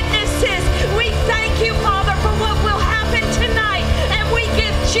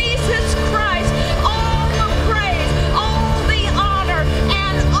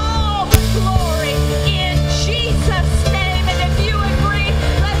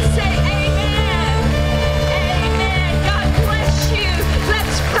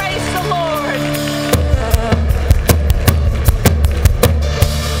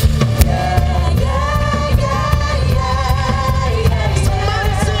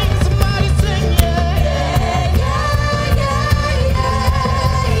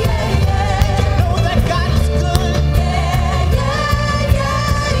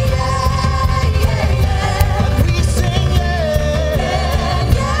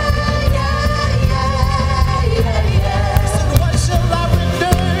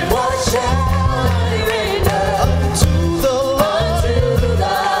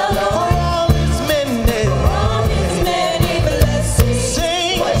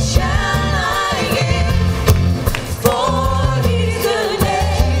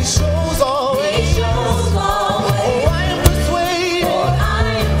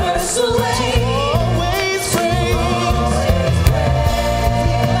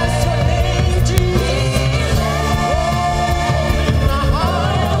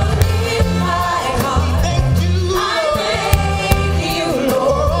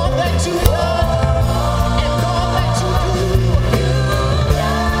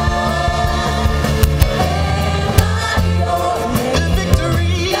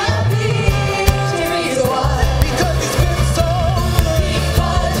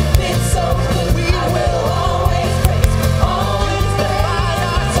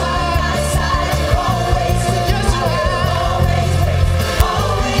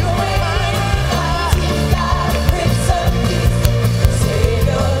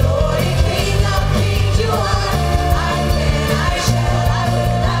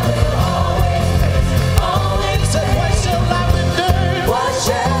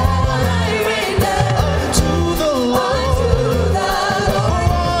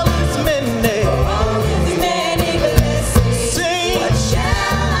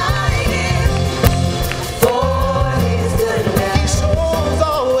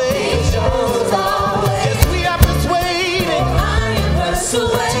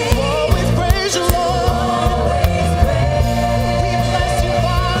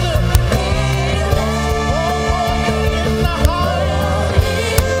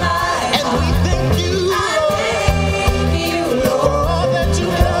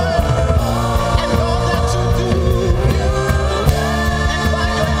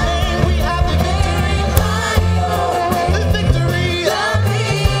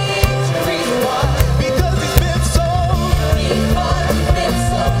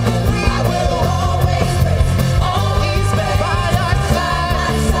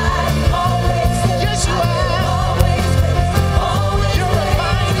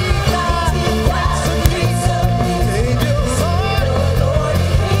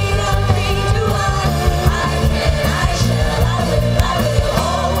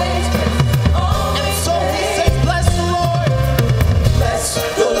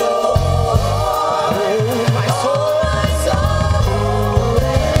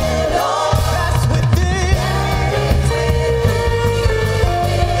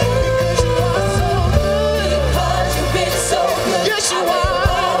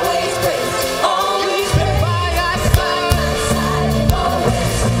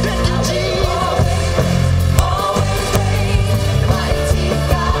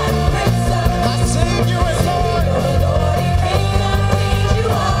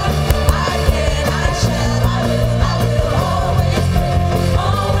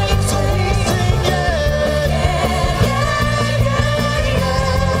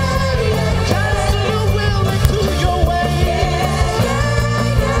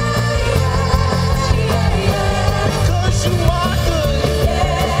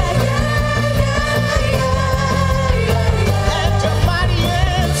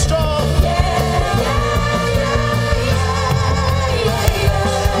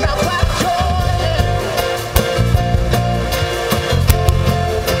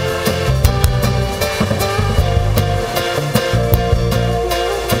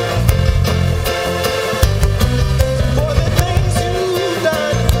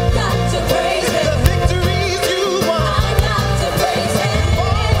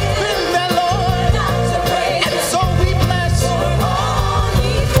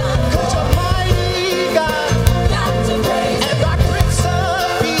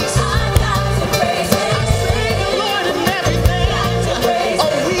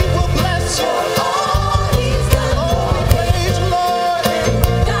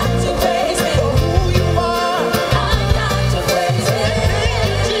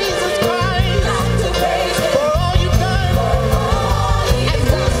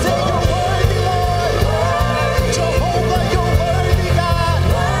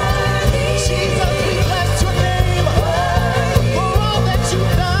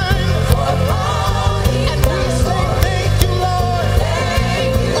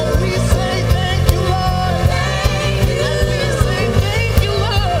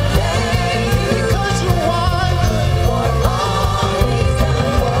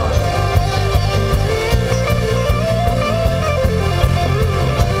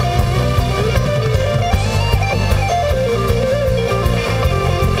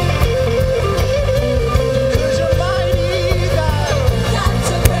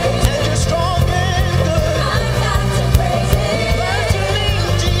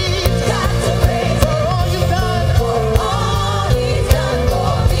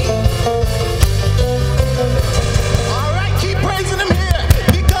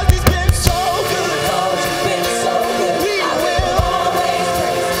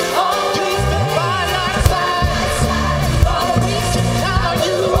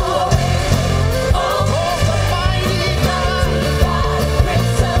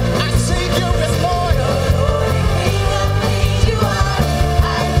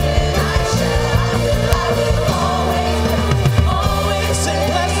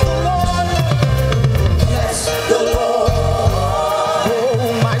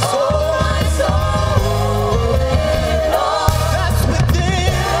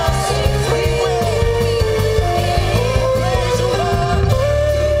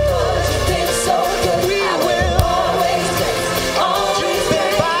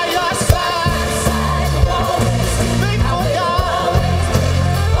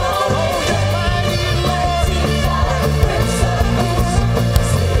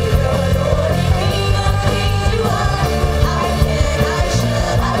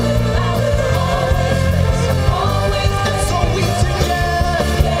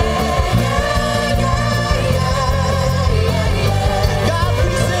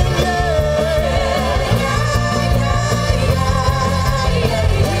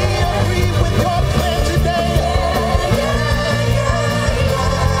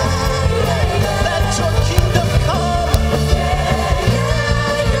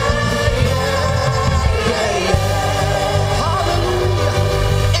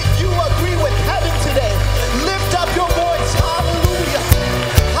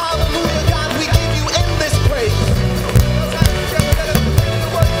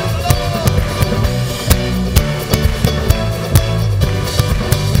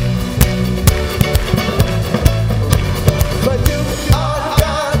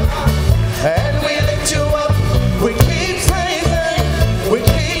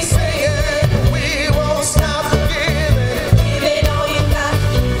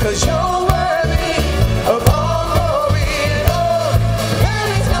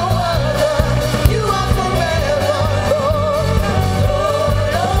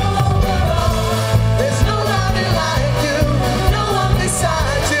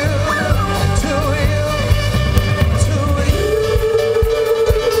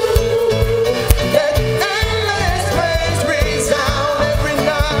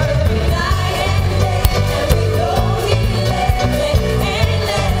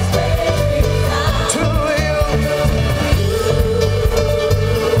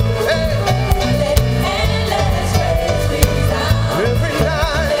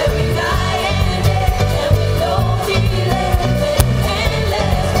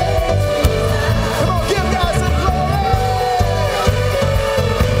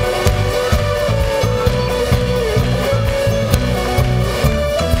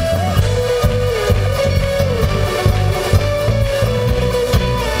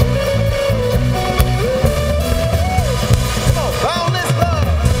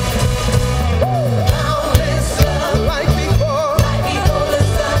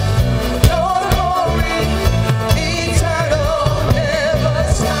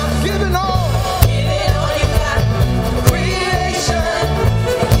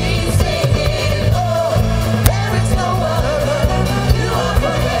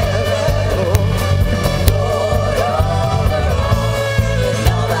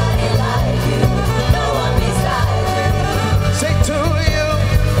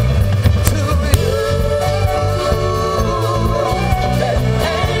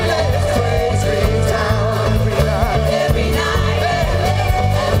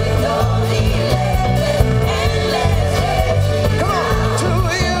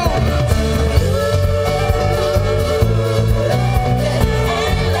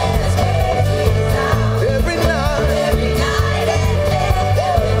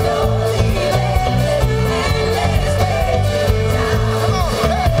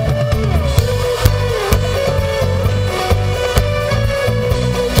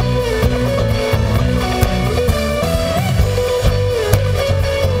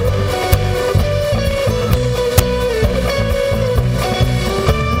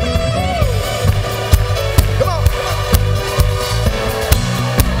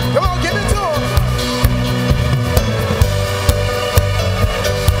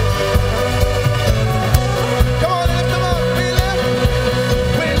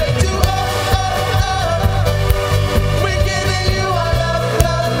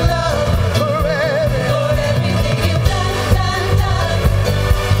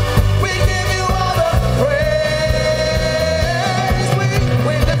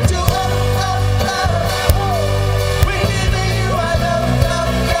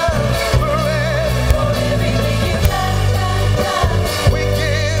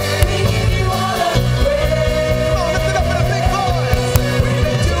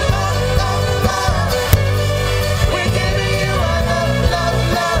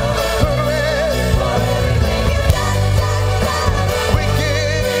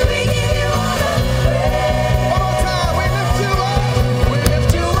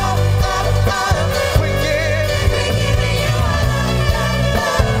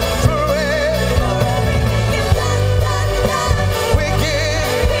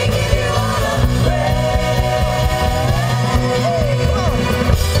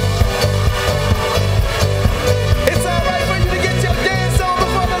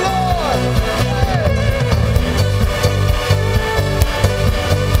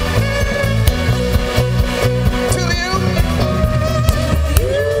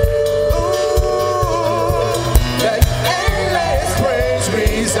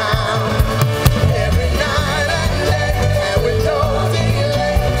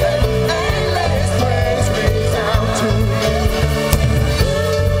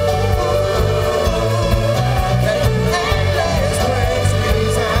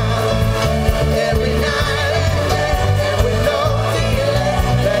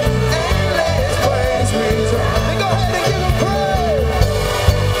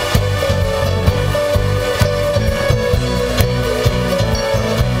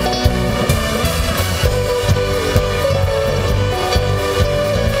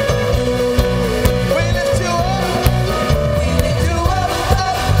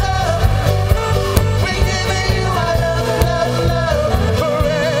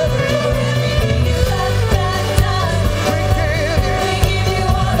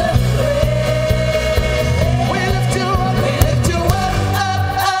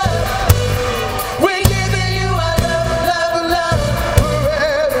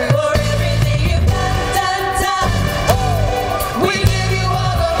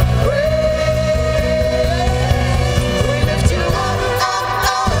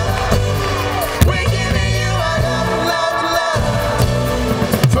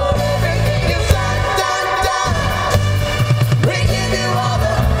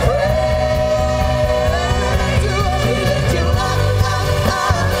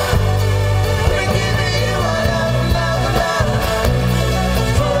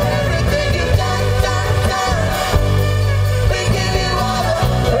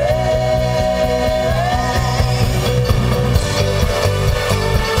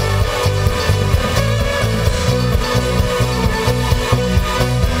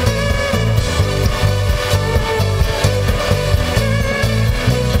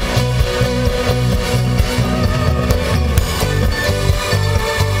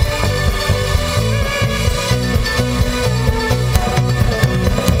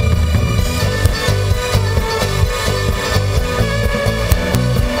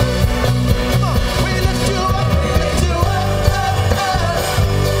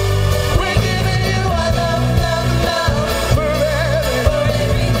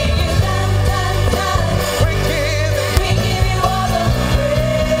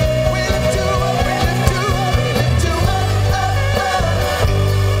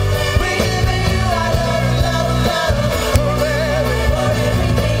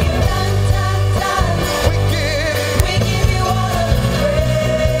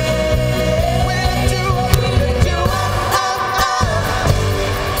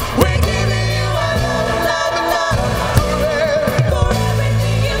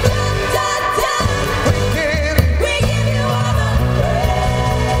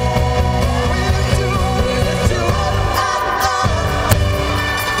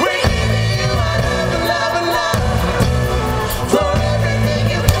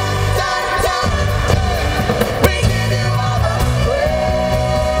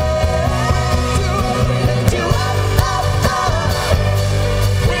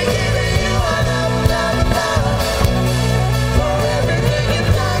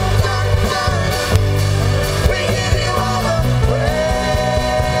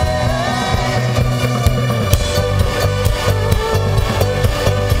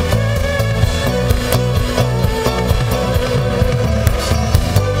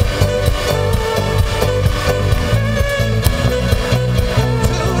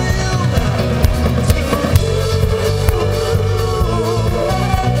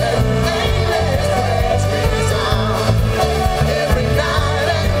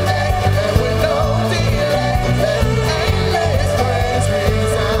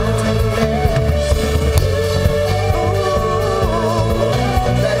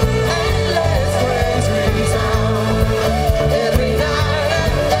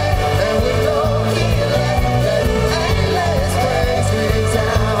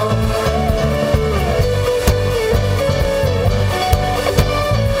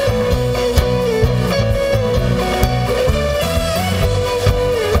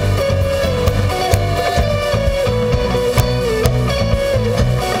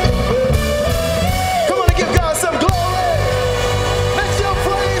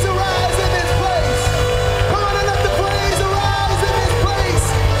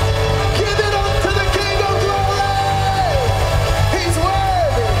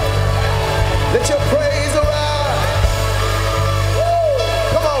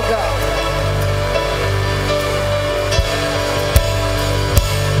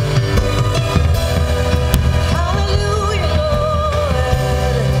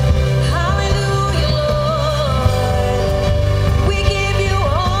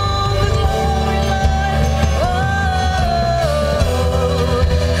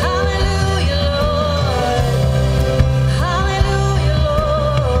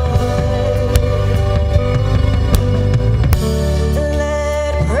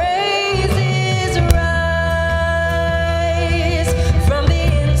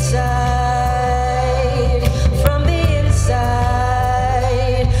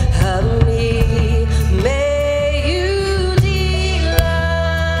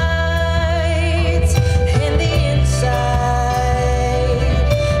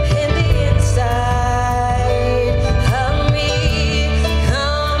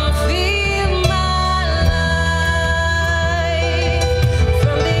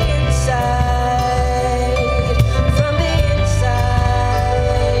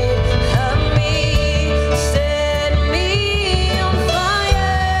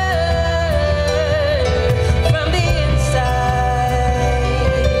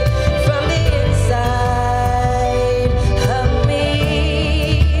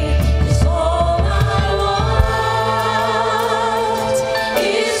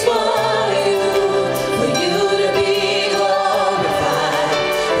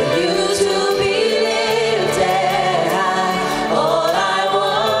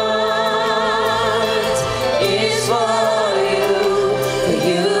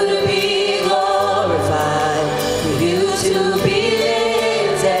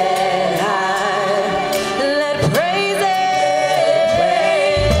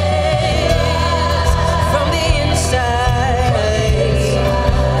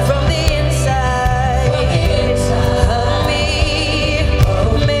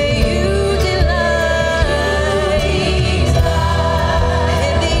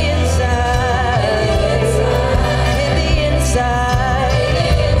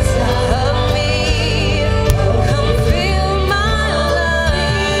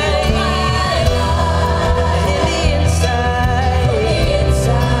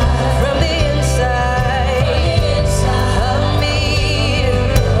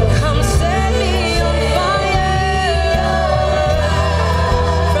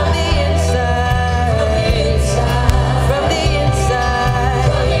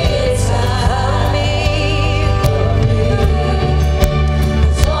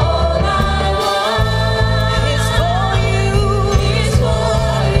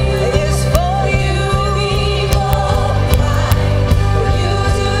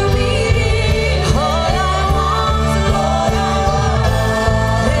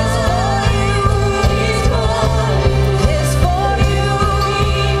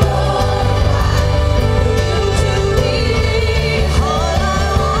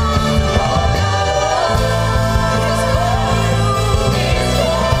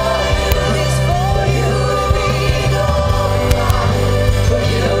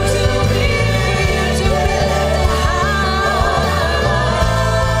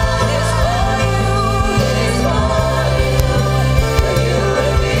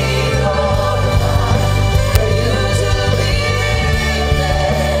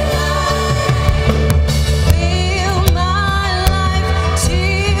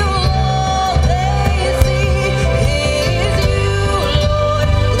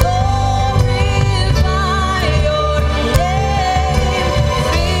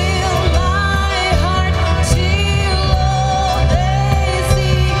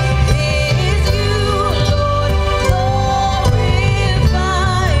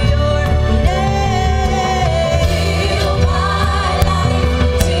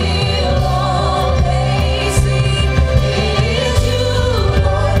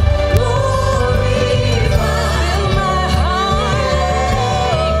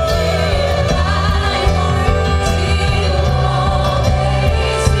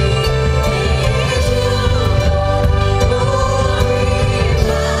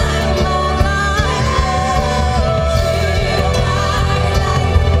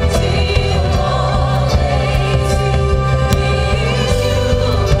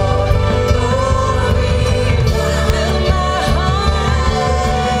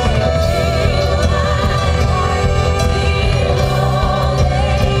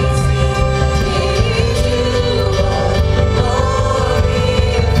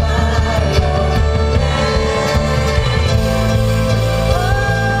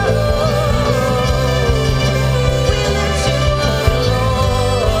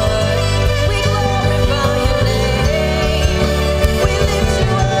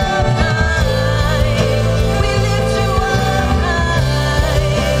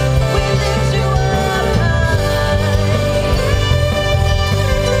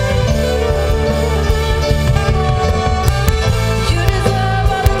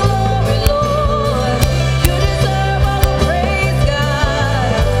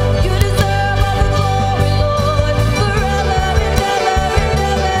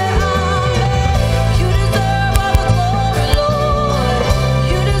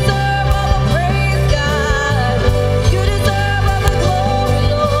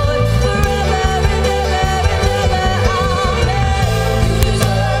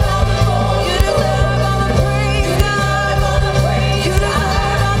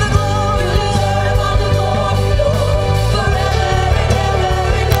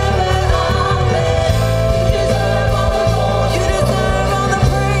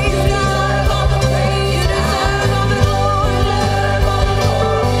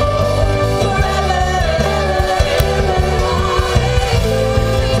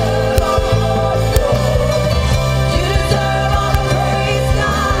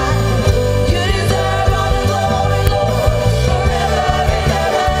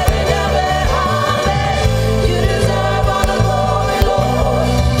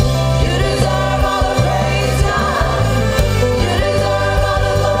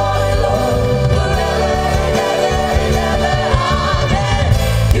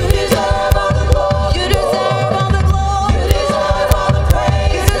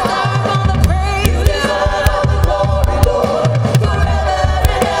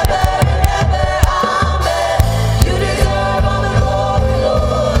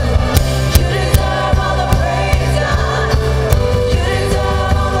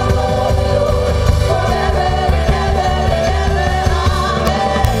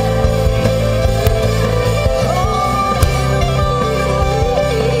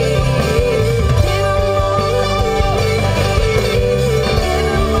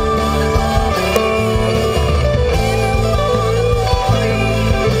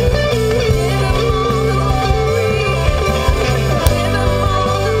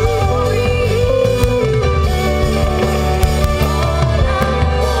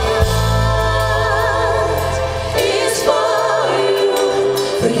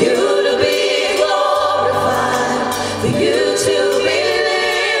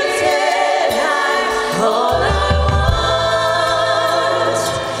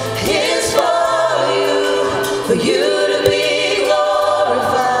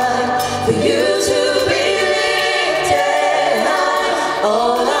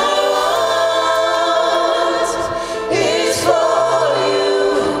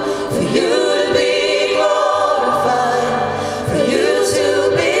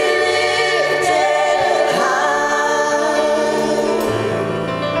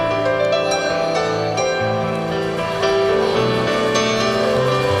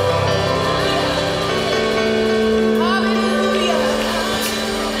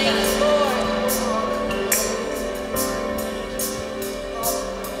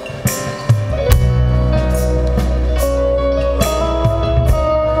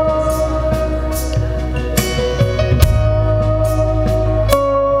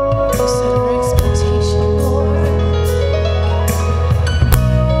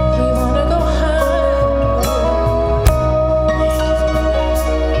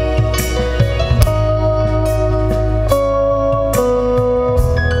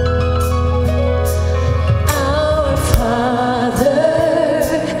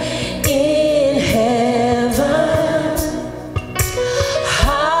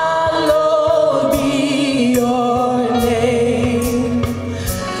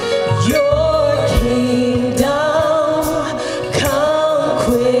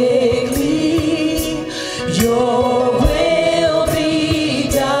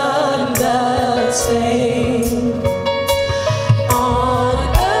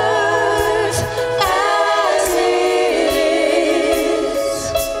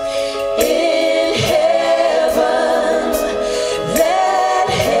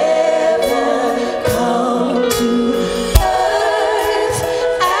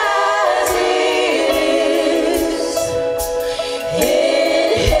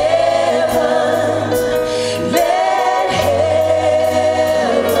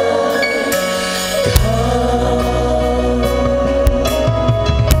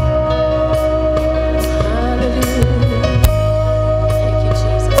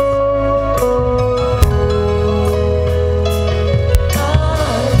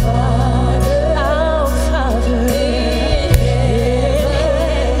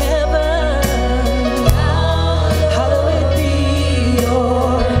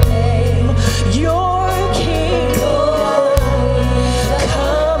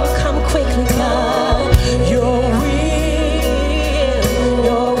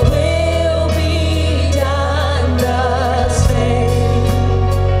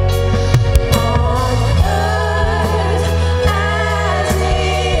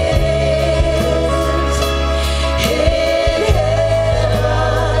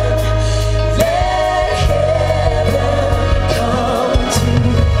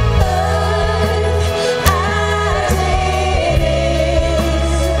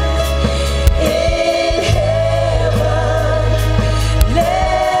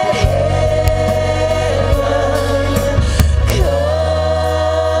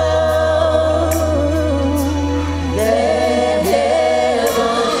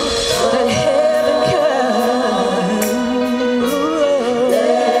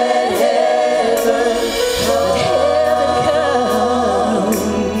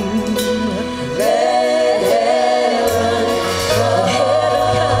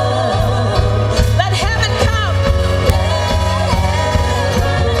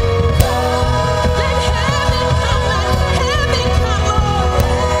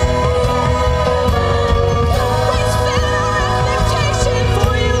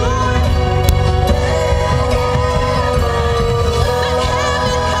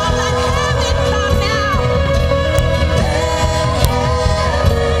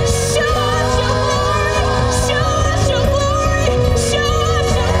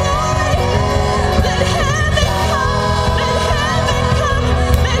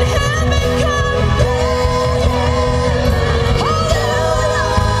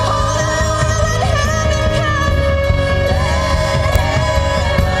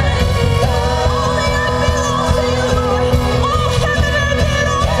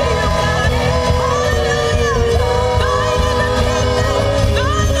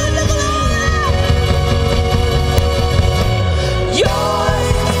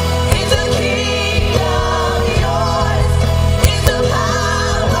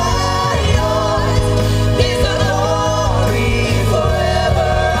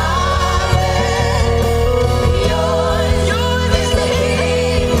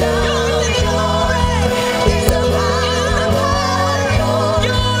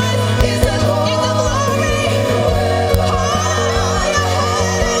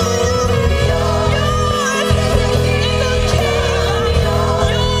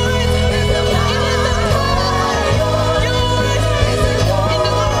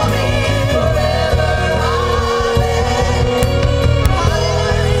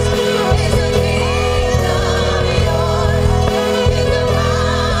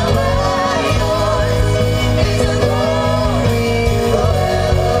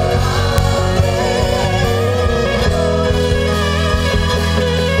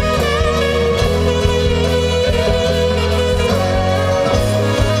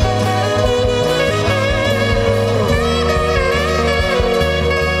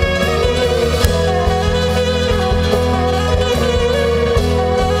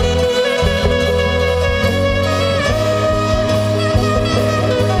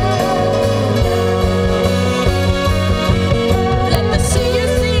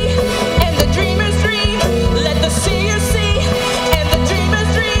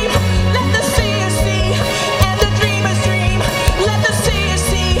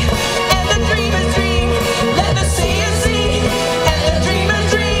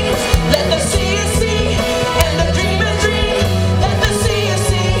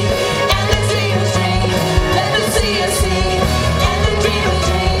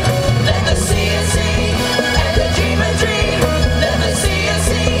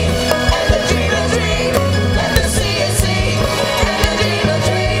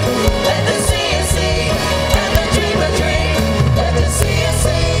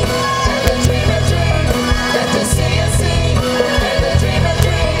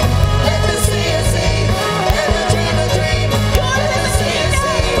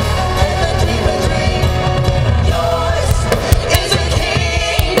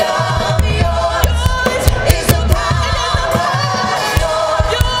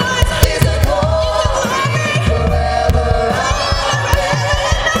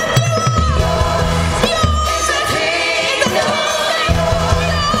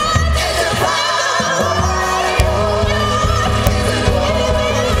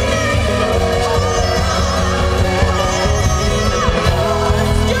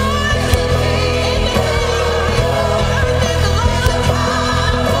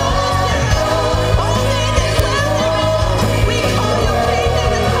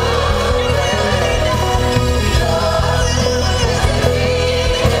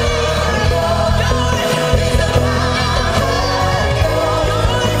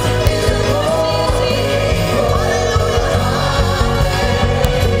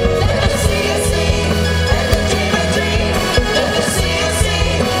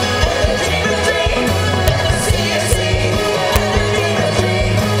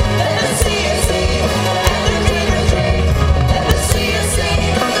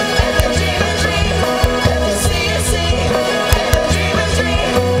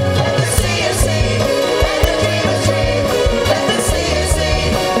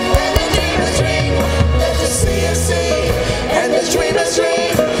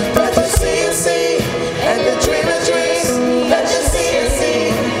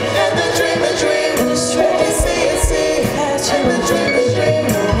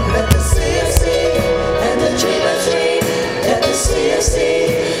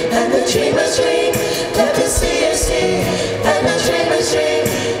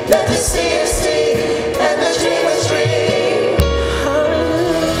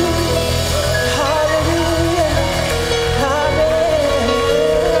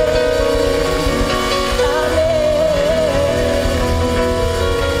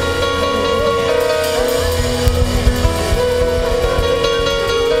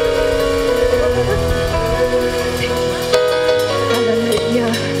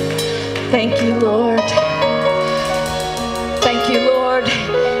 Lord.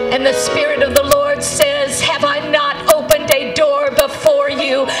 And the Spirit of the Lord says, have I not opened a door before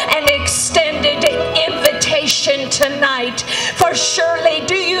you and extended an invitation tonight? For surely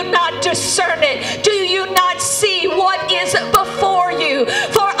do you not discern it? Do you not see what is before you?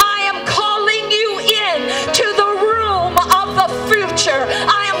 For I am calling you in to the room of the future.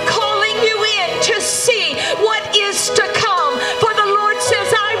 I am calling you in to see what is to come. For the Lord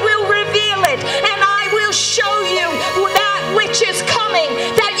says, I will reveal it, and I will show you that which is coming,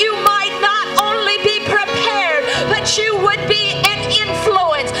 that you might not only be prepared, but you would be an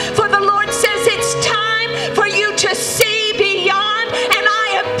influence. For the Lord says it's time for you to see beyond, and I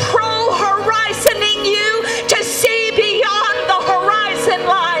am pro-horizoning you to see beyond the horizon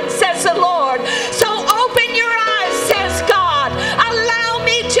line, says the Lord. So open your eyes, says God. Allow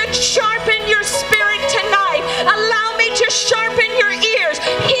me to sharpen your spirit tonight. Allow me to sharpen your ears.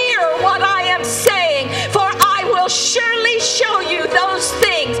 Hear what I am saying, for I will surely show you those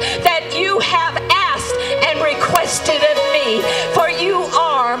things that you have asked and requested of me, for you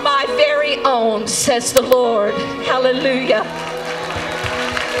are my very own, says the Lord. Hallelujah.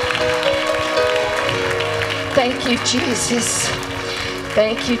 Thank you, Jesus.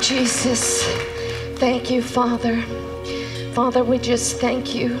 Thank you, Jesus. Thank you, Father. Father, we just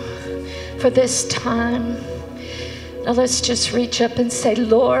thank you for this time. Now let's just reach up and say,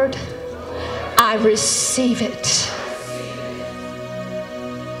 Lord, I receive it.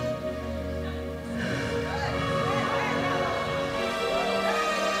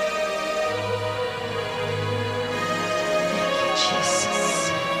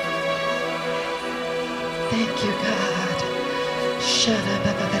 Thank you, God.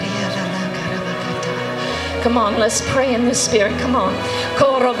 Come on, let's pray in the Spirit. Come on.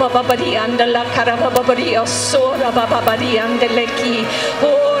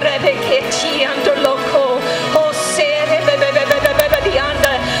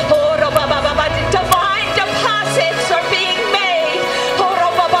 Divine deposits are being made.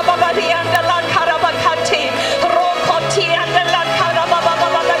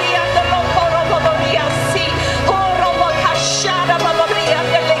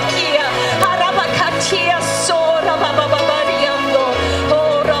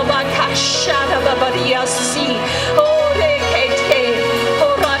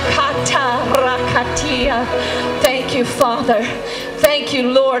 Thank you, Father. Thank you,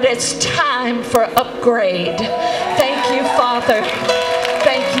 Lord. It's time for upgrade. Thank you, Father.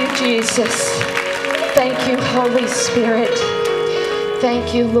 Thank you, Jesus. Thank you, Holy Spirit.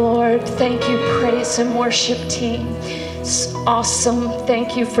 Thank you, Lord. Thank you, praise and worship team. It's awesome.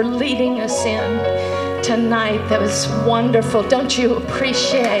 Thank you for leading us in tonight. That was wonderful. Don't you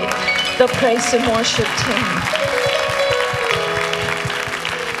appreciate the praise and worship team?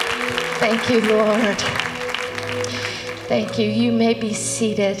 Thank you, Lord. Thank you. You may be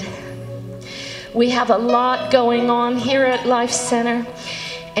seated. We have a lot going on here at Life Center,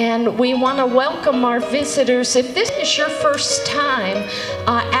 and we want to welcome our visitors. If this is your first time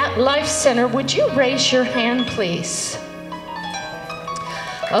at Life Center, would you raise your hand, please?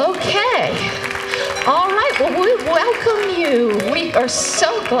 Okay. All right, well, we welcome you. We are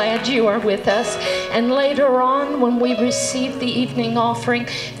so glad you are with us. And later on, when we receive the evening offering,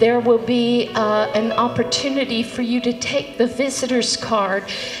 there will be an opportunity for you to take the visitor's card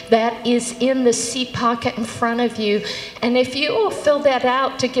that is in the seat pocket in front of you. And if you will fill that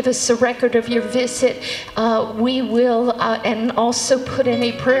out to give us a record of your visit, we will, and also put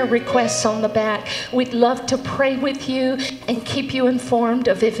any prayer requests on the back. We'd love to pray with you and keep you informed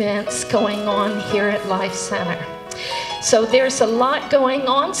of events going on here at Life Center. So there's a lot going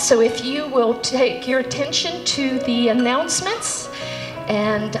on, so if you will take your attention to the announcements,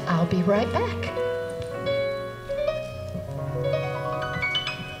 and I'll be right back.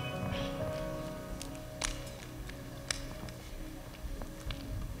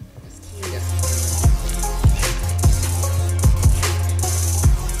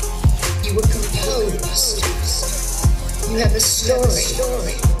 You were composed. You have a story.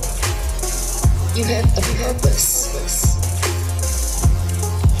 You have a purpose.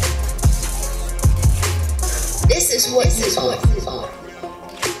 This is what you are.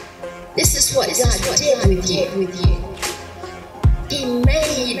 This is what God did with you. He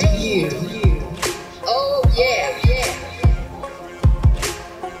made you. Oh yeah.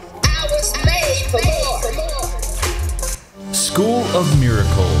 I was made for more. School of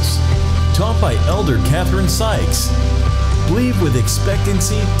Miracles, taught by Elder Catherine Sykes. Believe with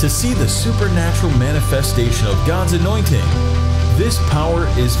expectancy to see the supernatural manifestation of God's anointing. This power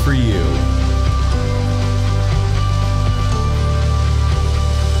is for you.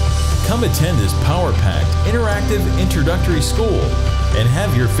 Come attend this power-packed, interactive introductory school and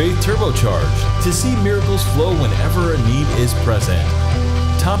have your faith turbocharged to see miracles flow whenever a need is present.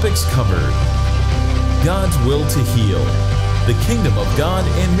 Topics covered: God's will to heal, the kingdom of God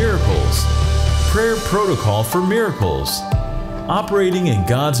and miracles, prayer protocol for miracles, operating in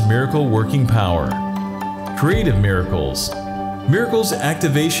God's miracle working power, creative miracles, miracles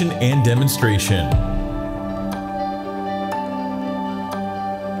activation and demonstration.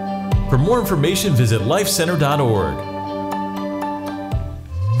 For more information, visit lifecenter.org.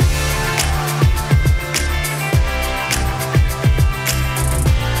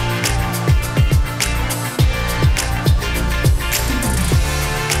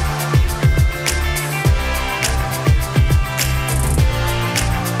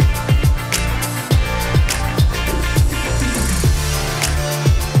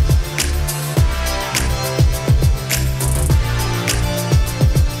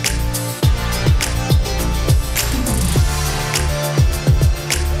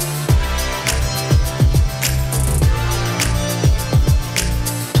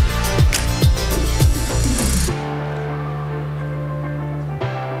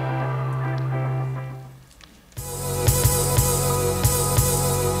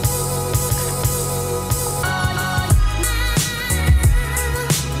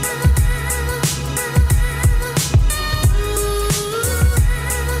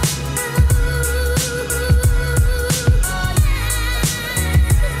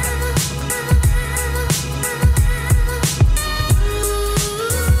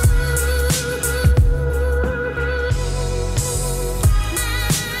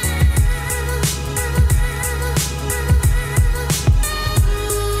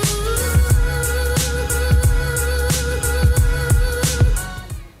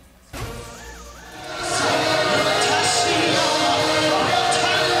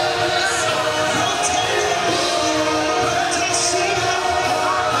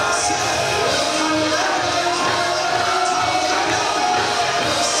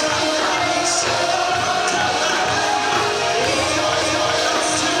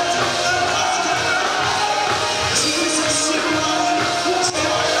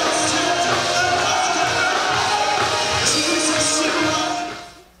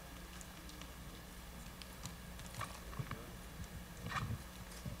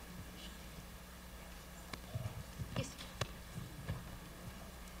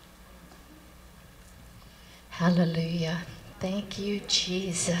 Hallelujah. Thank you,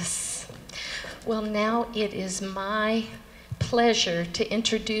 Jesus. Well, now it is my pleasure to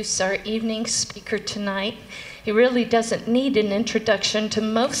introduce our evening speaker tonight. He really doesn't need an introduction to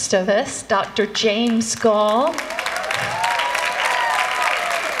most of us, Dr. James Goll.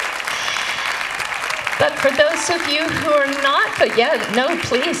 But for those of you who are not,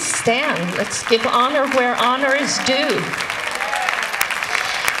 please stand. Let's give honor where honor is due.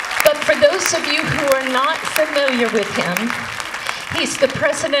 But for those of you who are not familiar with him, he's the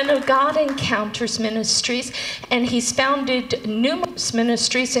president of God Encounters Ministries, and he's founded numerous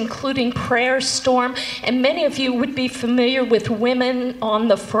ministries, including Prayer Storm, and many of you would be familiar with Women on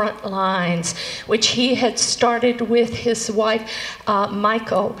the Front Lines, which he had started with his wife,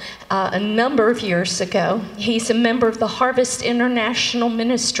 Michael, a number of years ago. He's a member of the Harvest International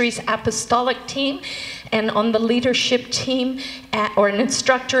Ministries Apostolic Team, and on the leadership team or an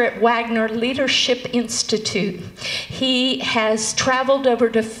instructor at Wagner Leadership Institute. He has traveled over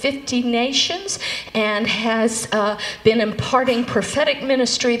to 50 nations and has been imparting prophetic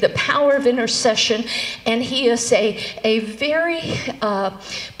ministry, the power of intercession, and he is a very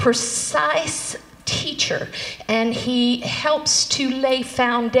precise teacher, and he helps to lay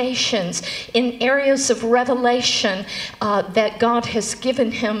foundations in areas of revelation that God has given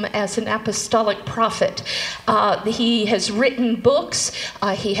him as an apostolic prophet. He has written books.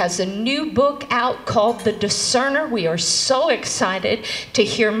 He has a new book out called The Discerner. We are so excited to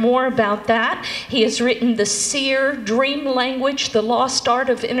hear more about that. He has written The Seer, Dream Language, The Lost Art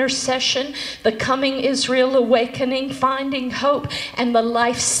of Intercession, The Coming Israel Awakening, Finding Hope, and The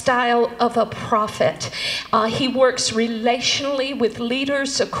Lifestyle of a Prophet. He works relationally with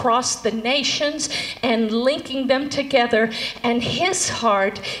leaders across the nations and linking them together, and his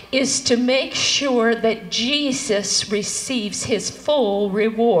heart is to make sure that Jesus receives his full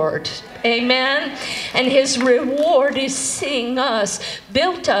reward. Amen. And his reward is seeing us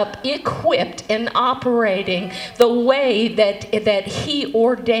built up, equipped, and operating the way that he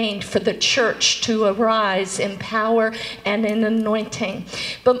ordained for the church to arise in power and in anointing.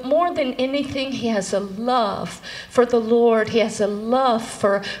 But more than anything, he has a love for the Lord. He has a love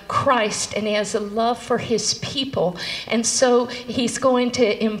for Christ, and he has a love for his people. And so he's going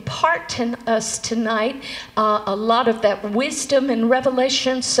to impart to us tonight a lot of that wisdom and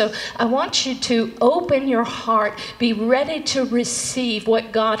revelation. So I want you to open your heart, be ready to receive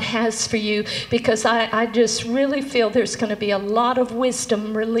what God has for you, because I just really feel there's going to be a lot of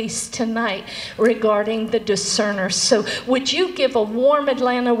wisdom released tonight regarding the discerners. So would you give a warm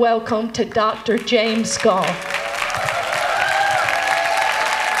Atlanta welcome to Dr. James Goll.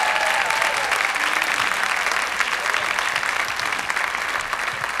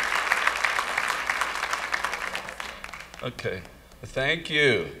 Okay, thank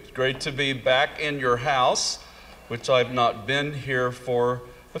you. It's great to be back in your house, which I've not been here for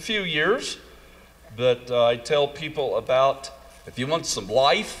a few years, but I tell people about, if you want some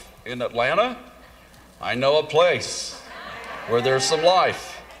life in Atlanta, I know a place where there's some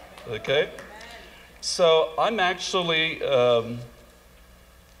life, okay? So I'm actually,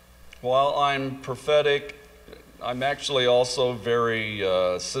 while I'm prophetic, I'm actually also very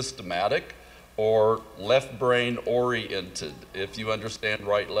systematic, or left brain oriented, if you understand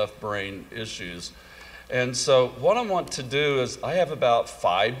right left brain issues. And so what I want to do is, I have about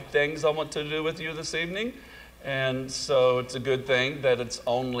 5 things I want to do with you this evening. And so it's a good thing that it's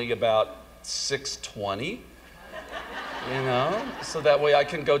only about 6:20, you know, so that way I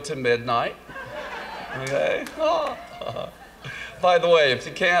can go to midnight, okay? By the way, if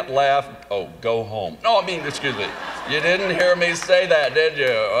you can't laugh, go home. No, I mean, excuse me. You didn't hear me say that, did you?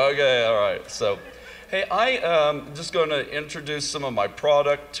 Okay, all right. So, hey, I'm just going to introduce some of my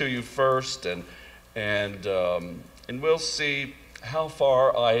product to you first, and we'll see how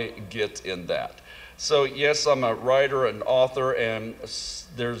far I get in that. So, yes, I'm a writer and author, and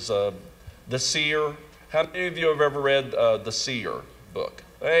there's the Seer. How many of you have ever read the Seer book?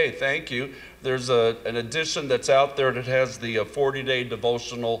 Hey, thank you. There's an edition that's out there that has the 40-day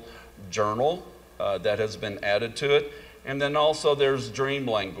devotional journal that has been added to it. And then also there's dream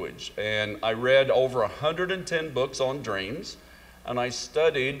language. And I read over 110 books on dreams, and I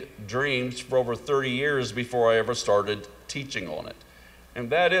studied dreams for over 30 years before I ever started teaching on it.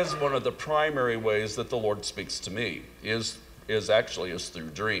 And that is one of the primary ways that the Lord speaks to me, is through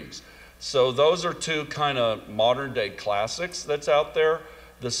dreams. So those are 2 kind of modern day classics that's out there,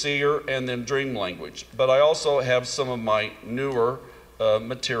 the Seer and then dream language. But I also have some of my newer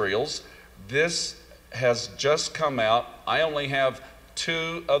materials. This has just come out. I only have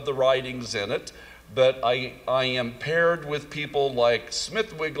 2 of the writings in it, but I am paired with people like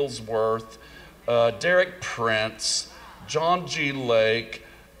Smith Wigglesworth, Derek Prince, John G. Lake,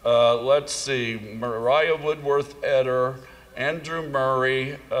 let's see, Mariah Woodworth-Eder, Andrew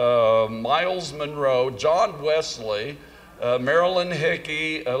Murray, Miles Monroe, John Wesley, Marilyn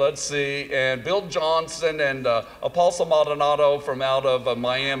Hickey, let's see, and Bill Johnson, and Apostle Maldonado from out of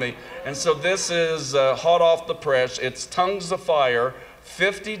Miami. And so this is hot off the press. It's Tongues of Fire,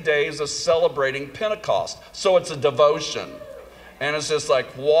 50 days of celebrating Pentecost. So it's a devotion. And it's just like,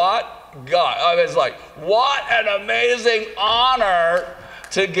 what God? I mean, it's like, what an amazing honor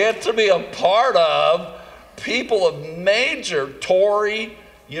to get to be a part of. People of major, Tory,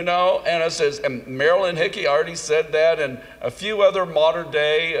 you know, and it says, and Marilyn Hickey, I already said that, and a few other modern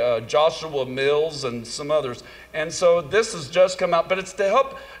day, Joshua Mills and some others. And so this has just come out, but it's to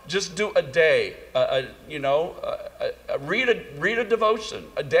help just do a day, read a devotion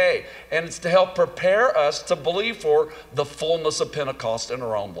a day. And it's to help prepare us to believe for the fullness of Pentecost in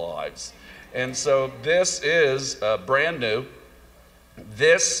our own lives. And so this is brand new.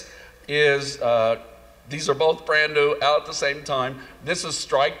 This is, these are both brand new, out at the same time. This is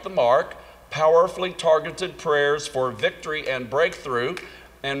Strike the Mark, Powerfully Targeted Prayers for Victory and Breakthrough.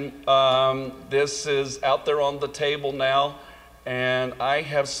 And this is out there on the table now. And I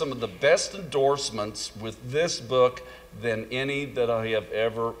have some of the best endorsements with this book than any that I have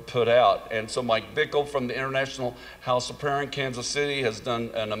ever put out. And so Mike Bickle from the International House of Prayer in Kansas City has done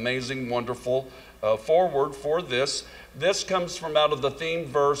an amazing, wonderful foreword for this. This comes from out of the theme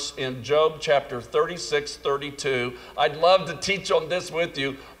verse in Job chapter 36-32. I'd love to teach on this with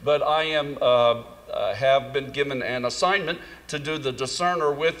you, but I have been given an assignment to do the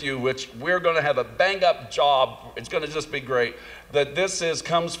discerner with you, which we're going to have a bang-up job. It's going to just be great. That this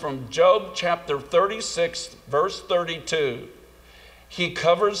comes from Job chapter 36, verse 32. He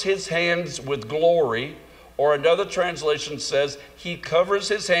covers his hands with glory, or another translation says, he covers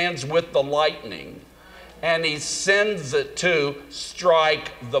his hands with the lightning, and he sends it to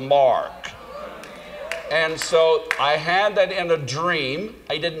strike the mark. And so I had that in a dream.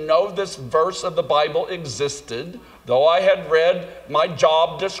 I didn't know this verse of the Bible existed, though I had read my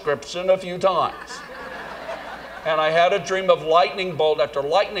job description a few times. And I had a dream of lightning bolt after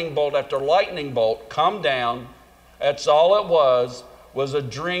lightning bolt after lightning bolt come down. That's all it was a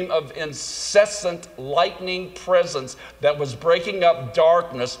dream of incessant lightning presence that was breaking up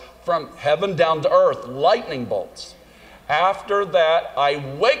darkness from heaven down to earth, lightning bolts. After that, I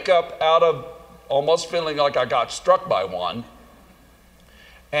wake up out of almost feeling like I got struck by one.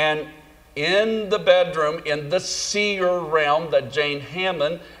 And in the bedroom, in the seer realm that Jane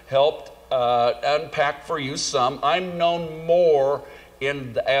Hamon helped unpack for you some, I'm known more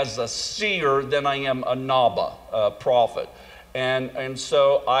as a seer than I am a Naba, prophet. And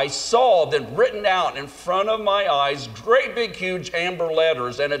so I saw them written out in front of my eyes, great big huge amber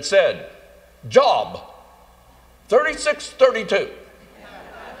letters, and it said, job 3632.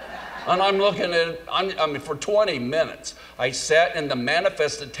 And I'm looking at it, I mean, for 20 minutes, I sat in the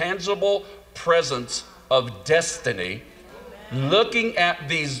manifested, tangible presence of destiny, looking at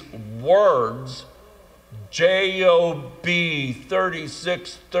these words, J-O-B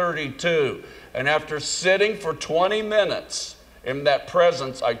 3632. And after sitting for 20 minutes in that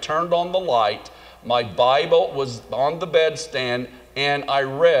presence, I turned on the light. My Bible was on the bedstand, and I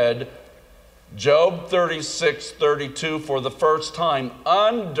read Job 36:32 for the first time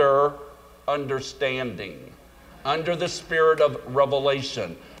under understanding, under the spirit of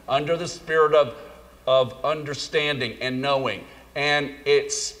revelation, under the spirit of understanding and knowing. And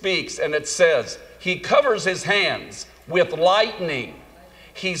it speaks and it says, he covers his hands with lightning.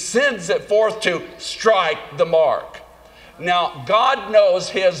 He sends it forth to strike the mark. Now, God knows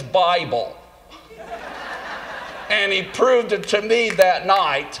his Bible. And he proved it to me that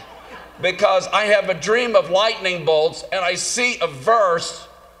night, because I have a dream of lightning bolts and I see a verse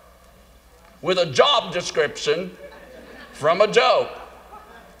with a job description from a Job.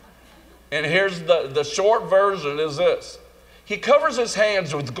 And here's the short version is this. He covers his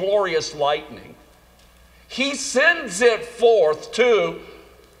hands with glorious lightning. He sends it forth to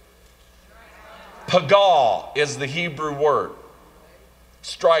Goll is the Hebrew word.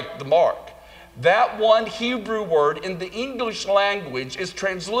 Strike the mark. That one Hebrew word in the English language is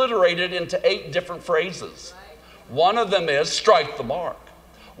transliterated into 8 different phrases. One of them is strike the mark.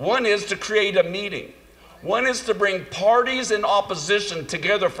 One is to create a meeting. One is to bring parties in opposition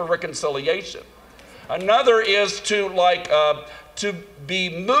together for reconciliation. Another is to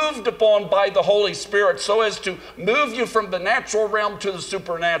be moved upon by the Holy Spirit so as to move you from the natural realm to the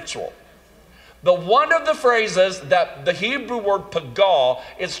supernatural. But one of the phrases that the Hebrew word Goll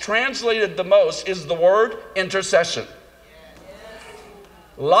is translated the most is the word intercession.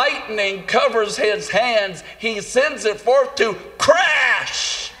 Lightning covers his hands. He sends it forth to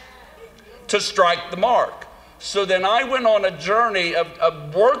crash, to strike the mark. So then I went on a journey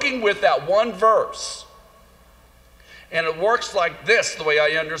of working with that one verse. And it works like this, the way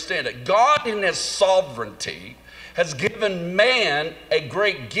I understand it. God in his sovereignty has given man a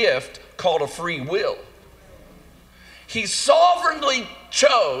great gift called a free will. He sovereignly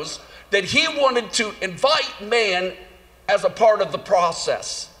chose that he wanted to invite man as a part of the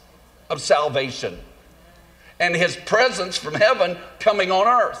process of salvation and his presence from heaven coming on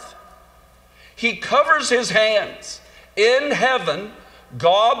earth. He covers his hands in heaven.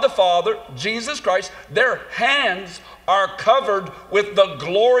 God the Father, Jesus Christ, their hands are covered with the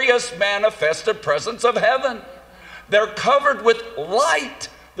glorious manifested presence of heaven. They're covered with light.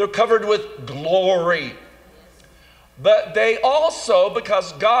 They're covered with glory. But they also,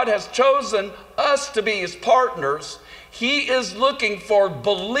 because God has chosen us to be his partners, he is looking for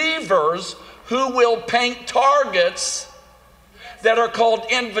believers who will paint targets that are called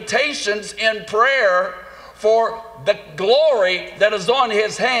invitations in prayer for the glory that is on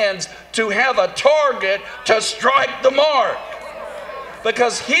his hands to have a target to strike the mark.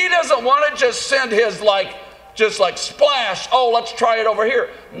 Because he doesn't want to just send his just like splash, oh, let's try it over here.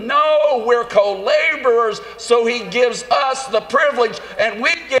 No, we're co-laborers, so he gives us the privilege, and we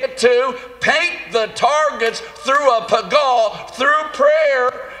get to paint the targets through a Goll, through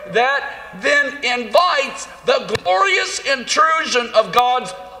prayer, that then invites the glorious intrusion of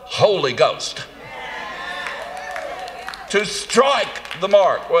God's Holy Ghost to strike the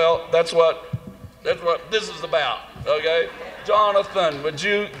mark. Well, that's what this is about, okay? Jonathan, would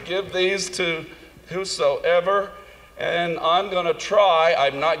you give these to whosoever? And I'm going to try,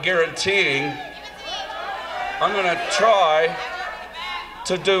 I'm not guaranteeing, I'm going to try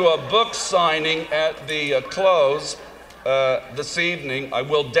to do a book signing at the close this evening. I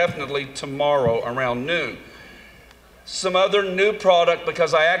will definitely tomorrow around noon. Some other new product,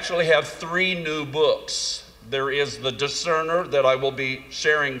 because I actually have 3 new books. There is the Discerner that I will be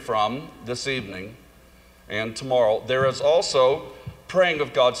sharing from this evening and tomorrow. There is also Praying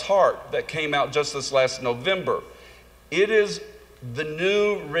of God's Heart that came out just this last November. It is the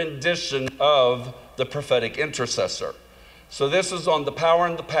new rendition of the prophetic intercessor. So this is on the power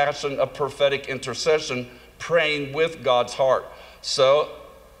and the passion of prophetic intercession, praying with God's heart. So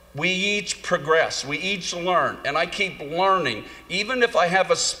we each progress, we each learn, and I keep learning. Even if I have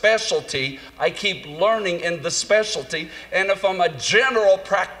a specialty, I keep learning in the specialty. And if I'm a general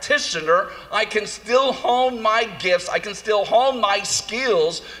practitioner, I can still hone my gifts, I can still hone my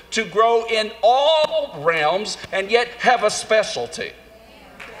skills to grow in all realms and yet have a specialty.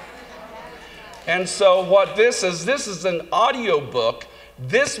 And so what this is an audio book.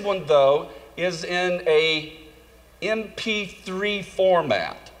 This one, though, is in a MP3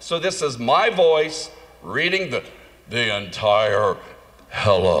 format. So this is my voice reading the entire,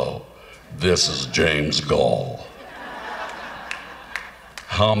 hello, this is James Goll.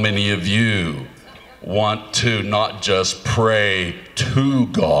 How many of you want to not just pray to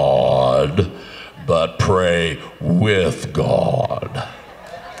God, but pray with God?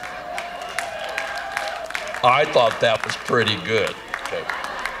 I thought that was pretty good. Okay.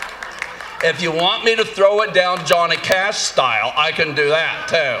 If you want me to throw it down Johnny Cash style, I can do that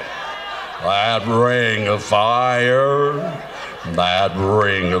too. That ring of fire, that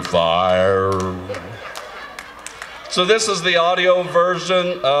ring of fire. So this is the audio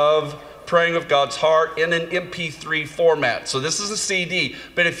version of Praying of God's Heart in an MP3 format. So this is a CD,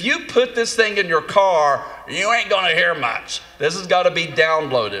 but if you put this thing in your car, you ain't gonna hear much. This has gotta be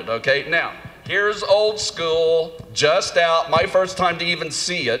downloaded, okay? Now, here's old school, just out, my first time to even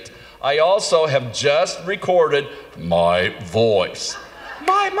see it. I also have just recorded my voice.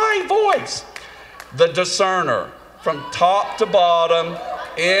 My voice. The Discerner, from top to bottom,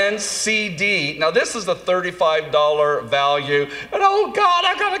 in CD. Now this is a $35 value, and oh God,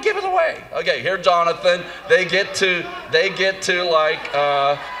 I gotta give it away. Okay, here, Jonathan. They get to like,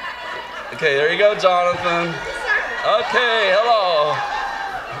 okay, there you go, Jonathan. Okay, hello.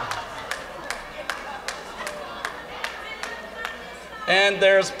 And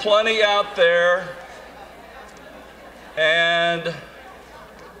there's plenty out there. And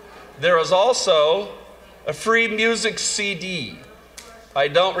there is also a free music CD. I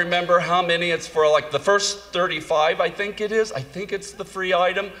don't remember how many. It's for like the first 35, I think it is. I think it's the free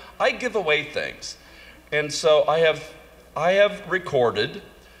item. I give away things. And so I have recorded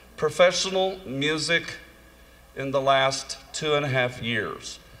professional music in the last 2.5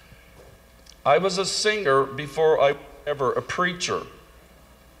 years. I was a singer before I was ever a preacher.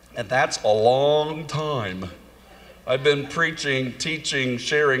 And that's a long time. I've been preaching, teaching,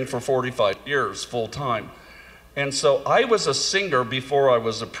 sharing for 45 years full time. And so I was a singer before I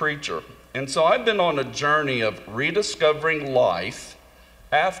was a preacher. And so I've been on a journey of rediscovering life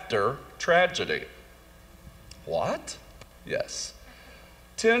after tragedy. What? Yes.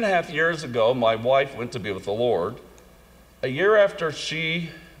 2.5 years ago, my wife went to be with the Lord. A year after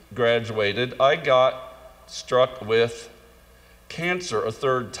she graduated, I got struck with cancer a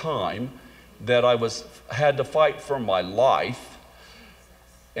 3rd time, that I had to fight for my life.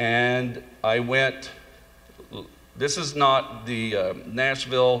 And I went, this is not the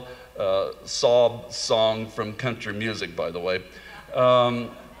Nashville sob song from country music, by the way.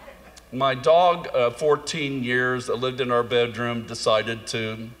 My dog, 14 years, that lived in our bedroom, decided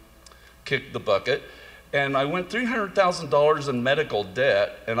to kick the bucket. And I went $300,000 in medical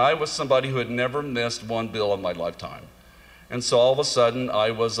debt, and I was somebody who had never missed one bill in my lifetime. And so all of a sudden,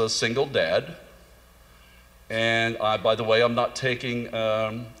 I was a single dad. And by the way, I'm not taking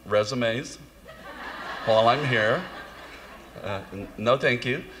resumes while I'm here. No, thank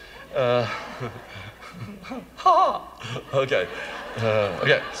you. Okay.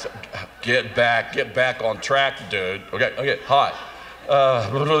 Okay. So get back on track, dude. Okay. Hi.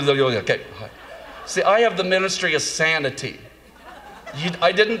 Okay. Hi. See, I have the ministry of sanity.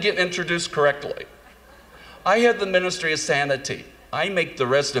 I didn't get introduced correctly. I have the ministry of sanity. I make the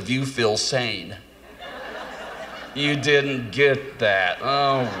rest of you feel sane. You didn't get that.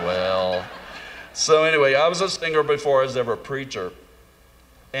 Oh, well. So anyway, I was a singer before I was ever a preacher.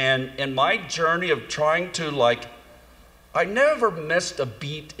 And in my journey of trying to I never missed a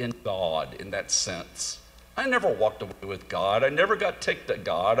beat in God in that sense. I never walked away with God. I never got ticked at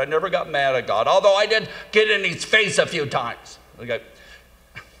God. I never got mad at God, although I did get in his face a few times. Okay.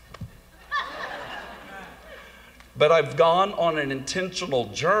 but I've gone on an intentional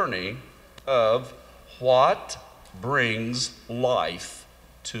journey of what brings life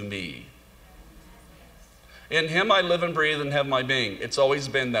to me. In him I live and breathe and have my being. It's always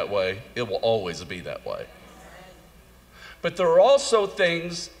been that way. It will always be that way. But there are also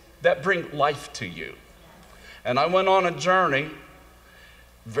things that bring life to you. And I went on a journey,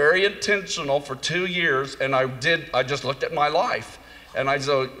 very intentional, for 2 years, and I just looked at my life. And I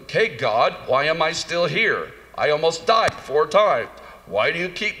said, okay, God, why am I still here? I almost died 4 times. Why do you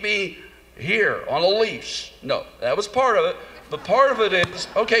keep me here on a leash? No, that was part of it. But part of it is,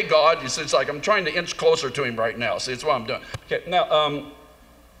 okay, God, it's like I'm trying to inch closer to him right now. See, it's what I'm doing. Okay, now,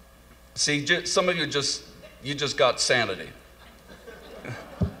 see, some of you just got sanity.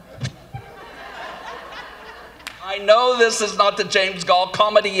 I know this is not the James Goll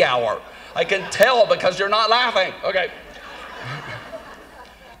comedy hour. I can tell because you're not laughing. Okay.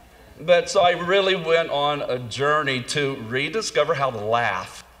 But so I really went on a journey to rediscover how to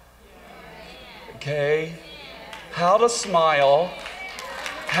laugh. Okay? How to smile.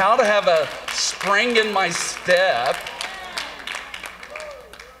 How to have a spring in my step.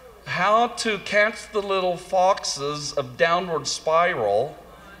 How to catch the little foxes of downward spiral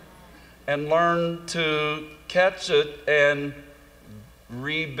and learn to catch it and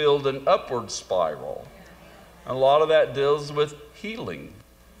rebuild an upward spiral. A lot of that deals with healing.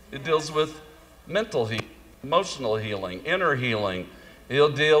 It deals with mental healing, emotional healing, inner healing.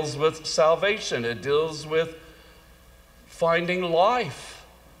 It deals with salvation. It deals with finding life.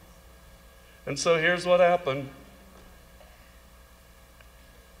 And so here's what happened.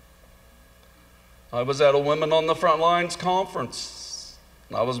 I was at a Women on the Front Lines conference.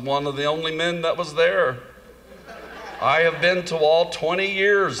 I was one of the only men that was there. I have been to all 20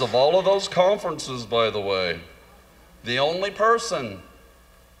 years of all of those conferences, by the way. The only person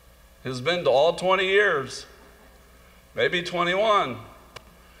who's been to all 20 years, maybe 21.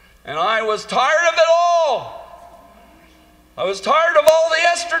 And I was tired of it all. I was tired of all the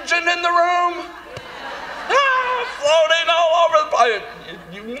estrogen in the room. Floating all over the place.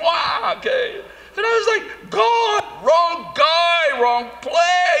 Okay. And I was like, God, wrong guy, wrong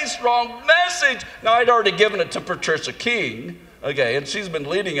place, wrong message. Now, I'd already given it to Patricia King, okay, and she's been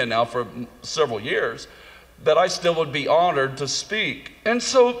leading it now for several years, but I still would be honored to speak. And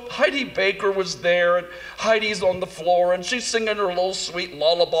so Heidi Baker was there, and Heidi's on the floor, and she's singing her little sweet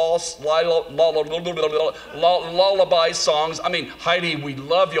lullaby songs. I mean, Heidi, we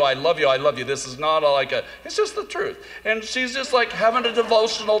love you, I love you, I love you. This is not it's just the truth. And she's just like having a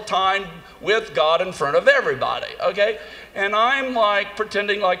devotional time with God in front of everybody, okay? And I'm like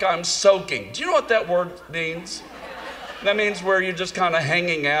pretending like I'm soaking. Do you know what that word means? That means where you're just kind of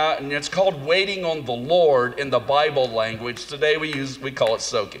hanging out, and it's called waiting on the Lord in the Bible language. Today we call it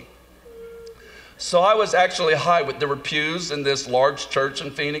soaking. So I was actually there were pews in this large church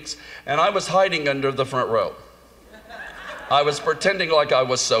in Phoenix, and I was hiding under the front row. I was pretending like I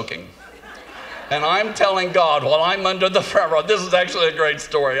was soaking. And I'm telling God, while I'm under the front row, this is actually a great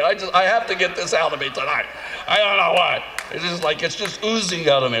story. I have to get this out of me tonight. I don't know why. It's just oozing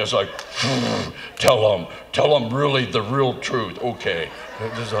out of me. It's like, tell them really the real truth. Okay.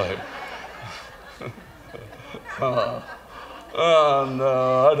 It's like, oh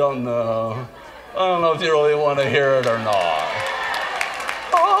no, I don't know. I don't know if you really want to hear it or not.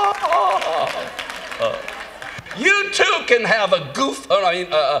 You too can have a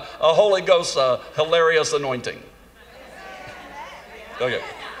Holy Ghost hilarious anointing. Okay.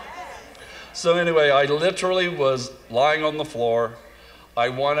 So anyway, I literally was lying on the floor. I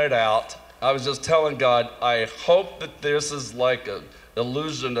wanted out. I was just telling God, I hope that this is like an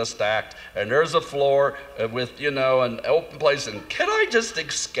illusionist act, and there's a floor with, an open place, and can I just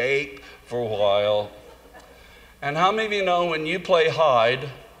escape for a while? And how many of you know when you play hide,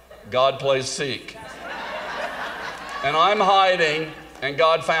 God plays seek? And I'm hiding, and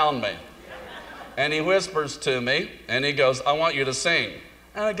God found me. And he whispers to me, and he goes, I want you to sing.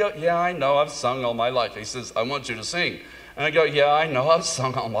 And I go, yeah, I know, I've sung all my life. He says, I want you to sing. And I go, yeah, I know, I've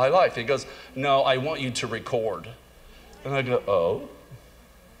sung all my life. He goes, no, I want you to record. And I go, oh.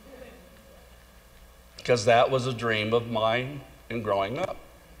 Because that was a dream of mine in growing up.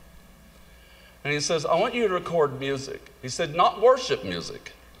 And he says, I want you to record music. He said, not worship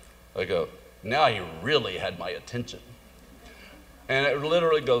music. I go, now you really had my attention. And it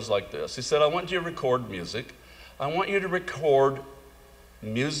literally goes like this. He said, I want you to record music. I want you to record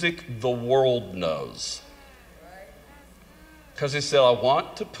music the world knows. Because he said, I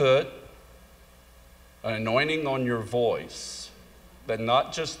want to put an anointing on your voice that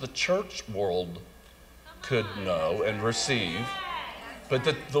not just the church world could know and receive, but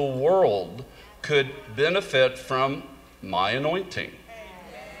that the world could benefit from my anointing.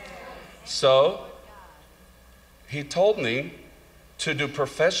 So he told me to do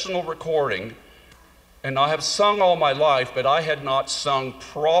professional recording, and I have sung all my life, but I had not sung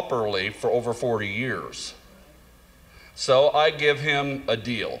properly for over 40 years. So I give him a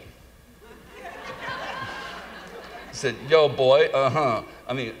deal. He said, yo, boy, I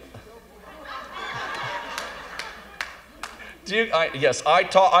mean, yes, I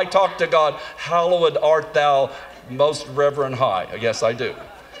talk to God, hallowed art thou, most reverend high. Yes, I do.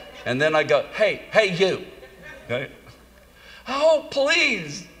 And then I go, hey, you. Okay? Oh,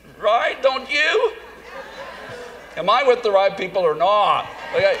 please, right? Don't you? Am I with the right people or not?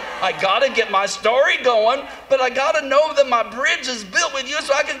 Okay, I got to get my story going, but I got to know that my bridge is built with you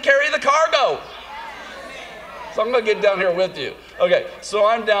so I can carry the cargo. So I'm going to get down here with you. Okay, so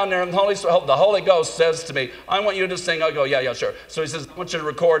I'm down there, and the Holy Ghost says to me, I want you to sing. I go, yeah, sure. So he says, I want you to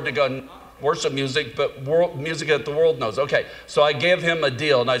record, and go, worship music, but music that the world knows. Okay, so I gave him a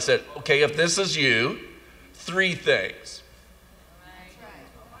deal, and I said, okay, if this is you, 3 things.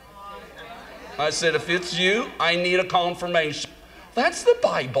 I said, if it's you, I need a confirmation. That's the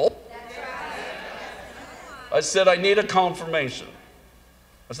Bible. I said, I need a confirmation.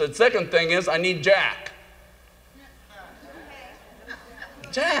 I said, second thing is, I need Jack.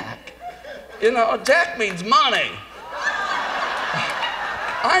 Jack? You know, Jack means money.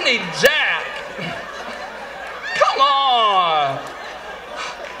 I need Jack. Come on.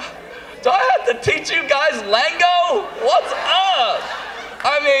 Do I have to teach you guys lingo? What's up?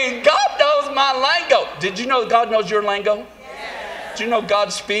 I mean, God knows my lingo. Did you know God knows your lingo? Yes. Did you know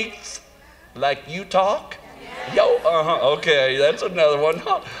God speaks like you talk? Yes. Yo, okay, that's another one.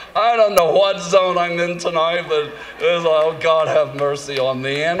 I don't know what zone I'm in tonight, but it's like, oh, God have mercy on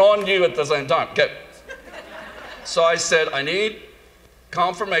me and on you at the same time. Okay. So I said, I need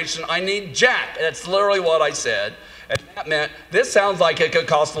confirmation. I need Jack. That's literally what I said. And that meant, this sounds like it could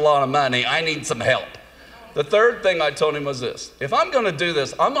cost a lot of money. I need some help. The third thing I told him was this. If I'm going to do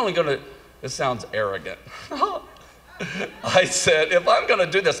this, I'm only going to, this sounds arrogant. I said, if I'm going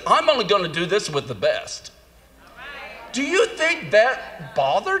to do this, I'm only going to do this with the best. Do you think that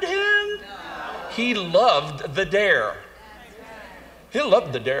bothered him? He loved the dare. He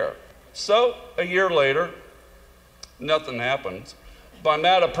loved the dare. So a year later, nothing happens. But I'm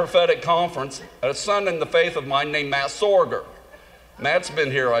at a prophetic conference at a son in the faith of mine named Matt Sorger. Matt's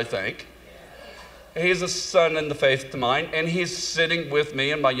been here, I think. He's a son in the faith to mine, and he's sitting with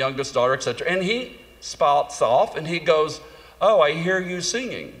me and my youngest daughter, etc. And he spouts off, and he goes, oh, I hear you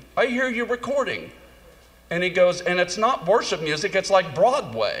singing. I hear you recording. And he goes, and it's not worship music, it's like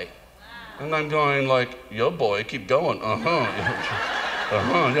Broadway. Wow. And I'm going like, yo, boy, keep going.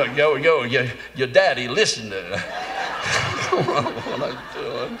 Yo, your daddy, listen to it. What I'm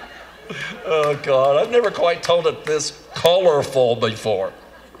doing. Oh, God, I've never quite told it this colorful before.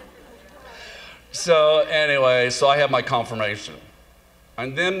 So anyway, so I have my confirmation.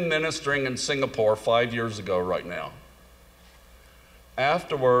 I'm then ministering in Singapore 5 years ago right now.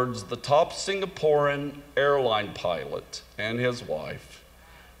 Afterwards, the top Singaporean airline pilot and his wife,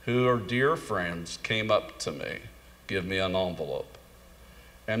 who are dear friends, came up to me, give me an envelope,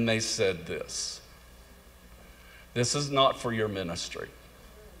 and they said this is not for your ministry.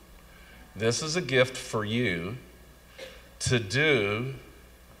 This is a gift for you to do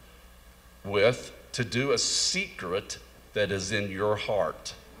a secret that is in your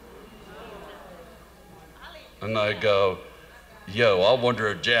heart. And I go, yo, I wonder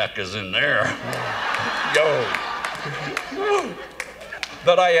if Jack is in there. Yo.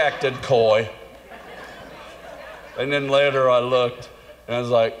 But I acted coy. And then later I looked and I was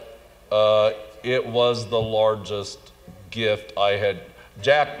like, it was the largest gift I had.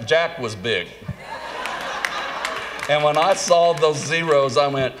 Jack was big. And when I saw those zeros, I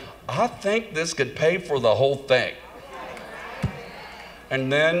went, I think this could pay for the whole thing.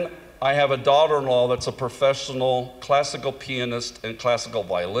 And then I have a daughter-in-law that's a professional classical pianist and classical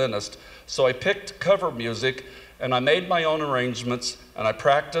violinist. So I picked cover music and I made my own arrangements and I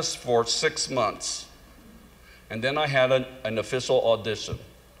practiced for 6 months. And then I had an official audition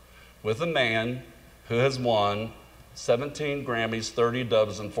with a man who has won 17 Grammys, 30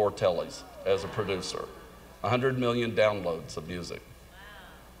 Dubs, and 4 Tellys as a producer. 100 million downloads of music.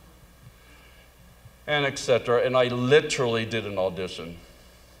 And etc. And I literally did an audition.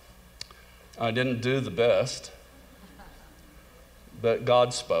 I didn't do the best, but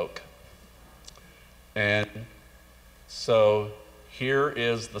God spoke. And so here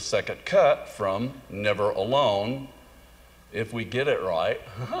is the second cut from Never Alone. If we get it right,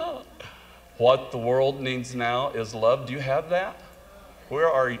 what the world needs now is love. Do you have that?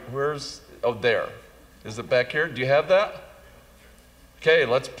 Where's Oh, there. Is it back here? Do you have that? Okay,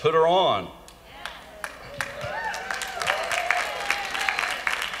 let's put her on.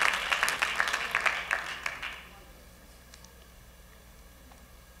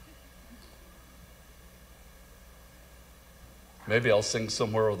 Maybe I'll sing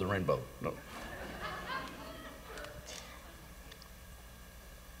Somewhere Over the Rainbow. No.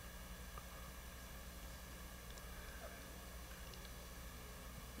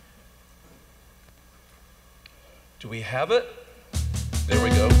 Do we have it? There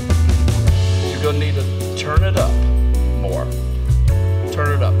we go. You're going to need to turn it up more.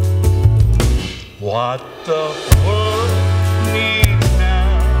 Turn it up. What the world needs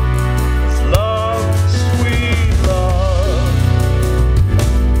now is love, sweet love.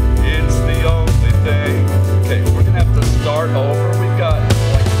 It's the only thing. Okay, we're going to have to start over. We've got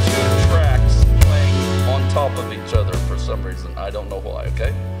like 2 tracks playing on top of each other for some reason. I don't know why,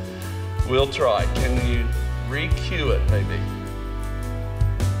 okay? We'll try. Can you re-cue it, maybe?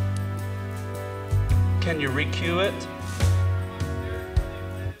 Can you re-cue it?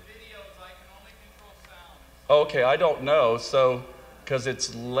 Okay, I don't know, so, because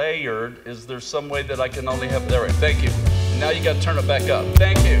it's layered, is there some way that I can only have, there we go, thank you. Now you got to turn it back up.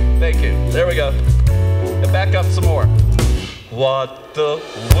 Thank you, there we go. And back up some more. What the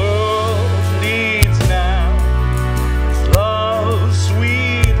world needs now is love,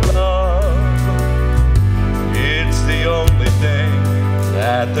 sweet love. It's the only thing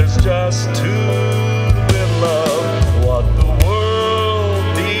that there's just too little of. What the world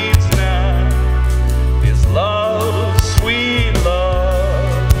needs now is love, sweet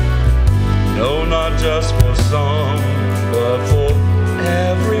love. No, not just for some, but for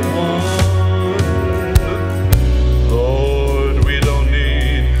everyone. Lord, we don't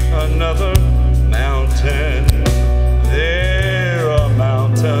need another mountain. There are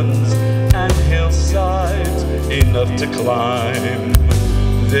mountains and hillsides enough to climb.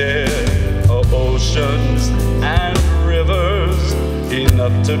 There are oceans and rivers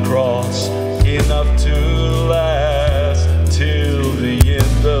enough to cross, enough to last till the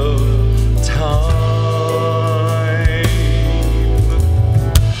end of time.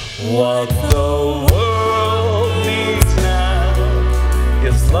 What the world needs now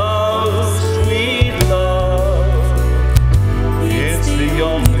is love, sweet love. It's the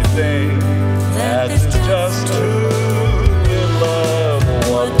only thing that's just too little love.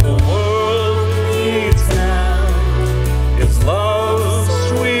 What the world needs now is love,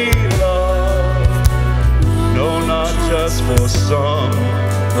 sweet love. No, not just for some,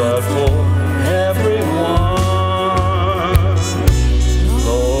 but for everyone.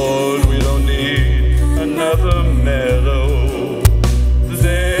 Lord, we don't need another meadow.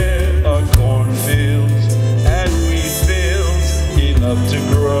 There are cornfields and wheat fields enough to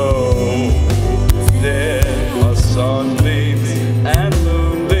grow. There are sunbeams and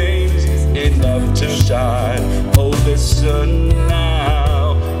moonbeams enough to shine. Oh, listen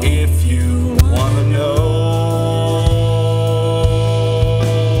now, if you want to know.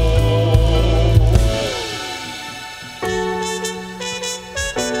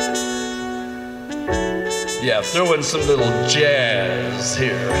 Yeah, throw in some little jazz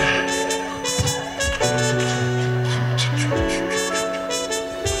here.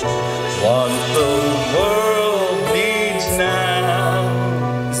 What the world needs now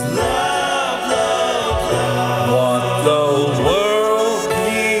is love, love, love. What the world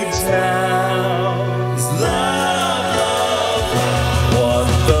needs now is love, love, love. What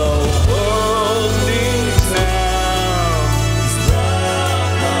the world needs now is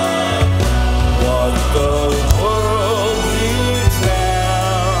love, love, love. What the world needs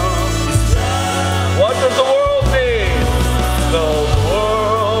now is love. What does the world need? The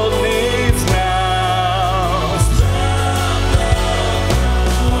world needs now is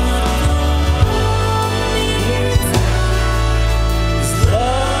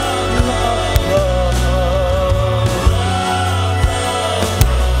love, love,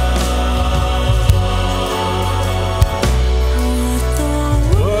 What the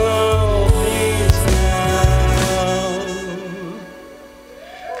world needs now,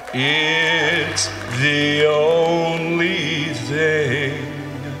 it's the only thing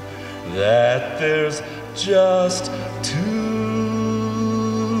that there's just too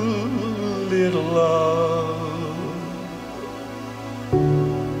little of.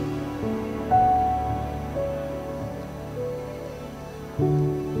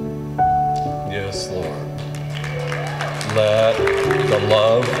 Yes, Lord. Let the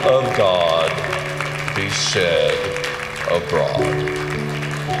love of God be shed abroad.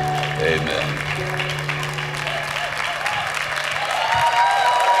 Amen.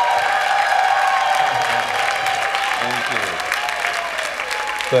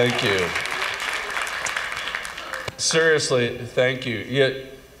 Thank you. Seriously, thank you. Yet,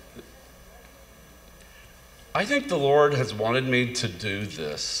 I think the Lord has wanted me to do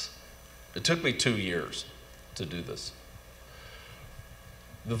this. It took me 2 years to do this.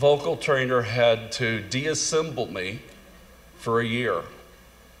 The vocal trainer had to deassemble me for a year,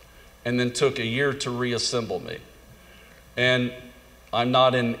 and then took a year to reassemble me. And I'm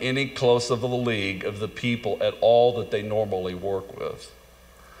not in any close of a league of the people at all that they normally work with.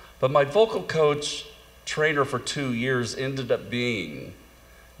 But my vocal coach trainer for 2 years ended up being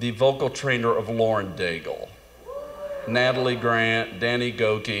the vocal trainer of Lauren Daigle, Natalie Grant, Danny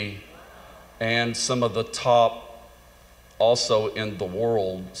Goki, and some of the top also in the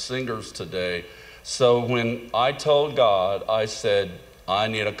world singers today. So when I told God, I said, I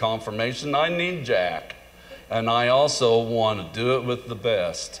need a confirmation, I need Jack, and I also want to do it with the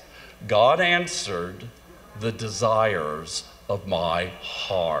best. God answered the desires of my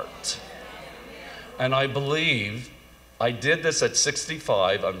heart. And I believe I did this at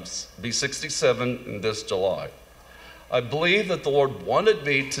 65, I'll be 67 in this July. I believe that the Lord wanted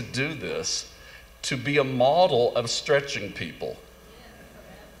me to do this to be a model of stretching people.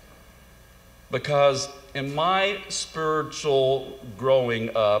 Because in my spiritual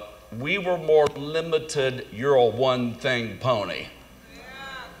growing up, we were more limited, you're a one-thing pony.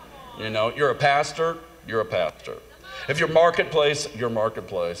 You know, you're a pastor, you're a pastor. If you're marketplace, you're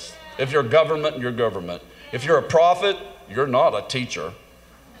marketplace. If you're government, you're government. If you're a prophet, you're not a teacher.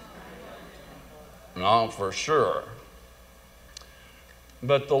 No, for sure.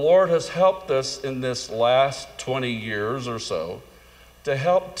 But the Lord has helped us in this last 20 years or so to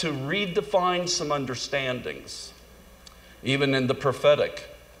help to redefine some understandings, even in the prophetic,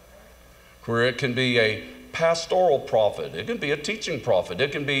 where it can be a pastoral prophet, it can be a teaching prophet,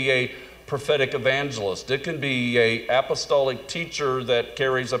 it can be a prophetic evangelist, it can be an apostolic teacher that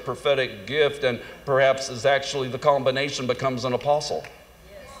carries a prophetic gift and perhaps is actually the combination becomes an apostle.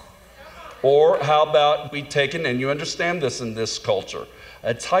 Or how about we take it, and you understand this in this culture,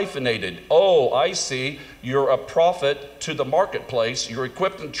 it's hyphenated. Oh, I see, you're a prophet to the marketplace, you're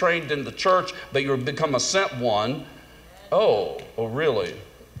equipped and trained in the church, but you've become a sent one. Oh, really?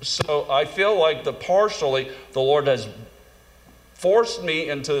 So I feel like partially the Lord has forced me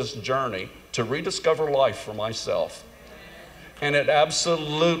into this journey to rediscover life for myself. And it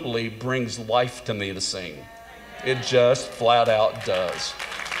absolutely brings life to me to sing. It just flat out does.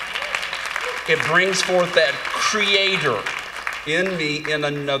 It brings forth that creator in me in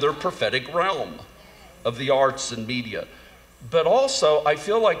another prophetic realm of the arts and media. But also, I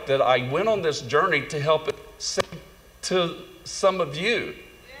feel like that I went on this journey to help it say to some of you,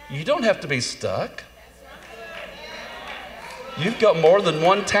 you don't have to be stuck. You've got more than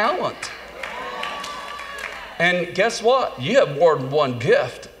one talent. And guess what? You have more than one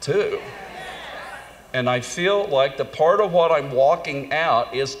gift, too. And I feel like the part of what I'm walking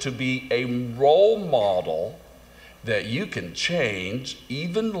out is to be a role model that you can change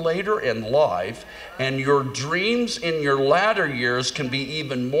even later in life, and your dreams in your latter years can be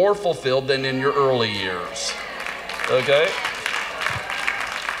even more fulfilled than in your early years. Okay?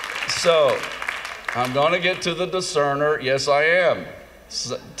 So, I'm going to get to the discerner. Yes, I am.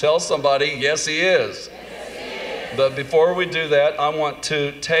 Tell somebody, yes, he is. Yes, he is. But before we do that, I want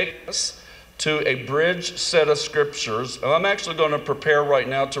to take us to a bridge set of scriptures. And I'm actually going to prepare right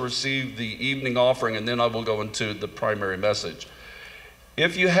now to receive the evening offering, and then I will go into the primary message.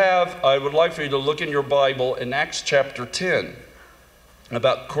 If you have, I would like for you to look in your Bible in Acts chapter 10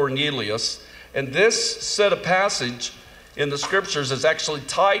 about Cornelius. And this set of passage in the scriptures is actually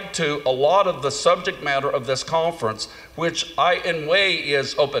tied to a lot of the subject matter of this conference, which in way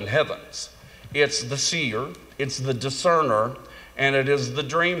is open heavens. It's the seer, it's the discerner, and it is the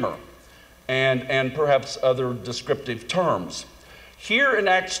dreamer, and perhaps other descriptive terms. Here in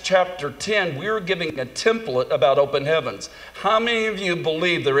Acts chapter 10, we're giving a template about open heavens. How many of you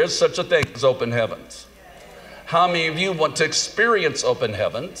believe there is such a thing as open heavens? How many of you want to experience open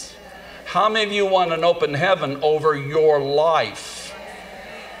heavens? How many of you want an open heaven over your life?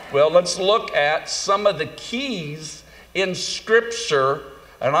 Well, let's look at some of the keys in Scripture,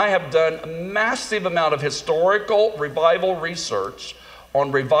 and I have done a massive amount of historical revival research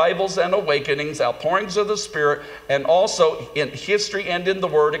on revivals and awakenings, outpourings of the Spirit, and also in history and in the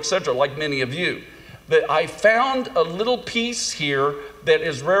Word, etc., like many of you. But I found a little piece here that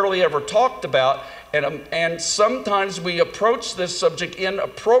is rarely ever talked about, and sometimes we approach this subject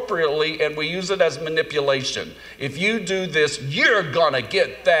inappropriately and we use it as manipulation. If you do this, you're gonna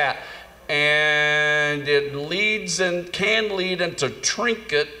get that. And it leads and can lead into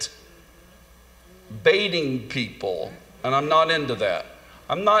trinket baiting people. And I'm not into that.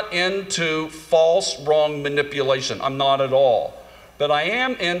 I'm not into false, wrong manipulation. I'm not at all. But I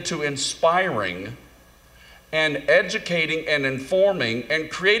am into inspiring and educating and informing and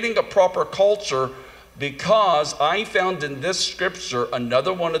creating a proper culture, because I found in this scripture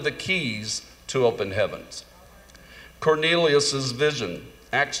another one of the keys to open heavens. Cornelius's vision,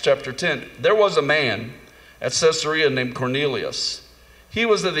 Acts chapter 10. There was a man at Caesarea named Cornelius. He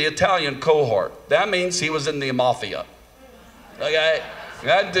was of the Italian cohort. That means he was in the mafia. Okay,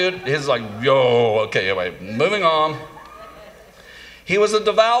 that dude is like, yo, okay, anyway, moving on. He was a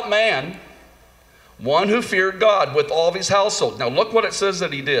devout man, one who feared God with all of his household. Now look what it says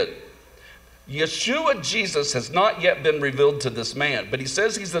that he did. Yeshua, Jesus, has not yet been revealed to this man, but he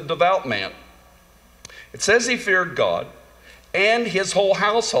says he's a devout man. It says he feared God and his whole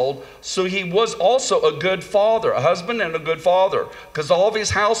household, so he was also a good father, a husband and a good father, because all of his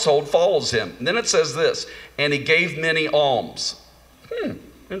household follows him. And then it says this, and he gave many alms.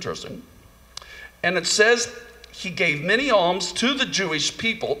 Interesting. And it says he gave many alms to the Jewish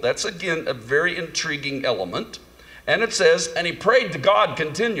people. That's, again, a very intriguing element. And it says, and he prayed to God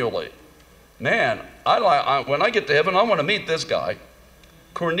continually. Man, when I get to heaven, I want to meet this guy,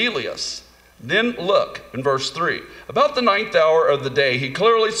 Cornelius. Then look in verse 3. About the 9th hour of the day, he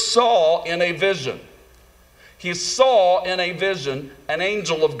clearly saw in a vision. He saw in a vision an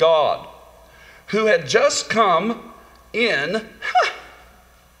angel of God who had just come in.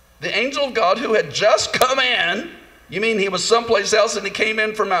 The angel of God who had just come in. You mean he was someplace else and he came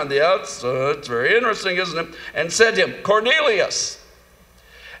in from out? Yeah, it's very interesting, isn't it? And said to him, Cornelius.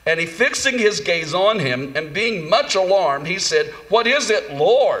 And he, fixing his gaze on him and being much alarmed, he said, what is it,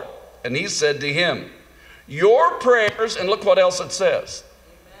 Lord? And he said to him, your prayers, and look what else it says,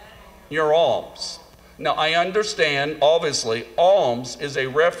 your alms. Now I understand, obviously, alms is a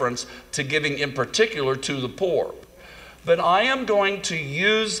reference to giving in particular to the poor. But I am going to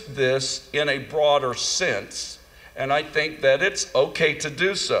use this in a broader sense, and I think that it's okay to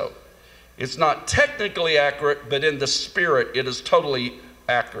do so. It's not technically accurate, but in the spirit, it is totally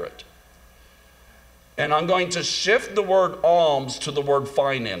accurate. And I'm going to shift the word alms to the word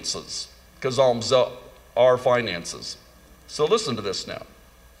finances, because alms are finances. So listen to this now.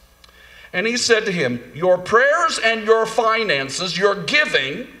 And he said to him, your prayers and your finances, your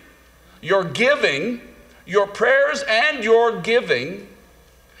giving, your prayers and your giving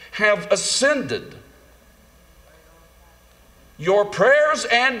have ascended. Your prayers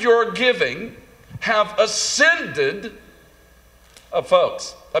and your giving have ascended.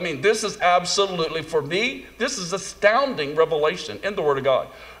 Folks, I mean, this is absolutely, for me, this is astounding revelation in the Word of God.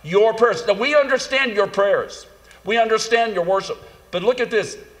 Your prayers. Now, we understand your prayers. We understand your worship. But look at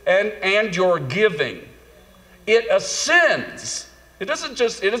this. And your giving. It ascends. It isn't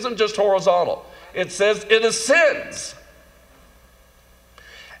just horizontal. It says it ascends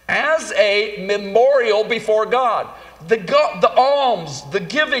as a memorial before God. The alms, the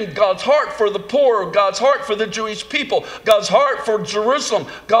giving, God's heart for the poor, God's heart for the Jewish people, God's heart for Jerusalem,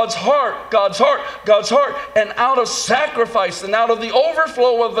 God's heart. And out of sacrifice and out of the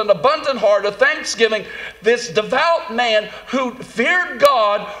overflow of an abundant heart of thanksgiving, this devout man who feared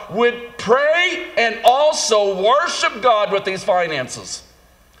God would pray and also worship God with these finances.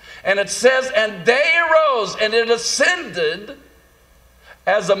 And it says, and they arose, and it ascended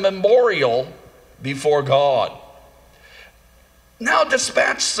as a memorial before God. Now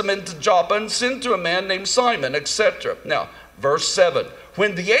dispatch some into Joppa and send to a man named Simon, etc. Now, verse 7.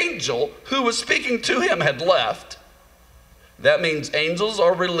 When the angel who was speaking to him had left, that means angels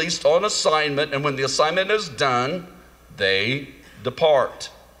are released on assignment, and when the assignment is done, they depart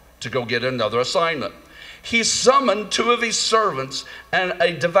to go get another assignment. He summoned 2 of his servants and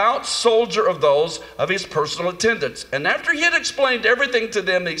a devout soldier of those of his personal attendants. And after he had explained everything to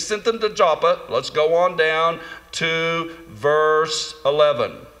them, he sent them to Joppa. Let's go on down to verse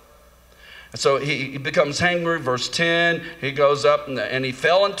 11. And so he becomes hangry. Verse 10, he goes up and he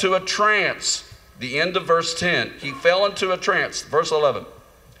fell into a trance. The end of verse 10, he fell into a trance. Verse 11.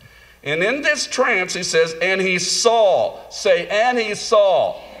 And in this trance, he says, and he saw. Say, and he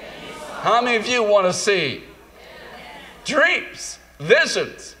saw. How many of you want to see dreams,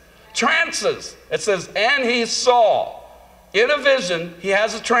 visions, trances? It says, and he saw. In a vision, he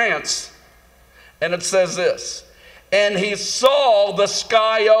has a trance. And it says this, and he saw the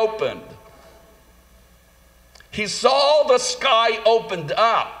sky opened. He saw the sky opened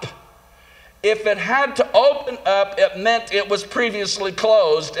up. If it had to open up, it meant it was previously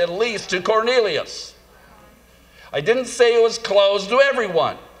closed, at least to Cornelius. I didn't say it was closed to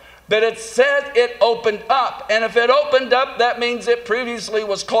everyone. But it said it opened up. And if it opened up, that means it previously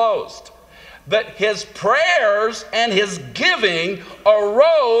was closed. but his prayers and his giving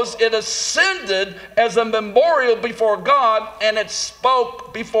arose, it ascended as a memorial before God, and it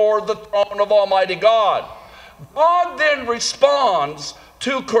spoke before the throne of Almighty God. God then responds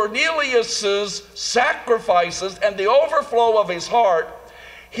to Cornelius's sacrifices and the overflow of his heart.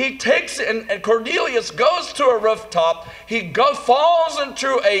 He takes it, and Cornelius goes to a rooftop. He falls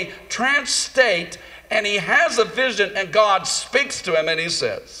into a trance state, and he has a vision, and God speaks to him, and he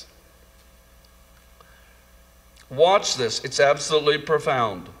says, watch this. It's absolutely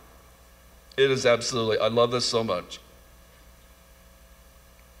profound. It is absolutely, I love this so much.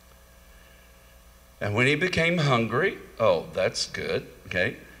 And when he became hungry, oh, that's good,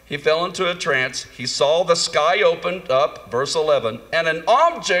 okay. He fell into a trance. He saw the sky opened up, verse 11, and an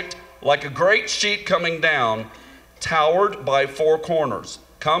object like a great sheet coming down, towered by four corners,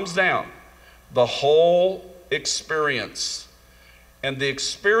 comes down. The whole experience. And the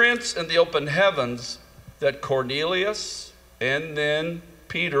experience in the open heavens that Cornelius and then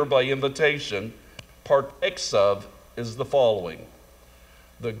Peter, by invitation, partakes of is the following.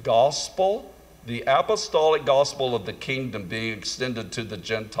 The gospel, the apostolic gospel of the kingdom being extended to the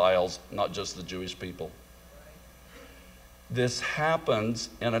Gentiles, not just the Jewish people. This happens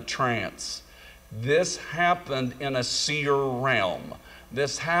in a trance. This happened in a seer realm.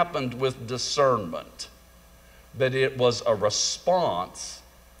 This happened with discernment. But it was a response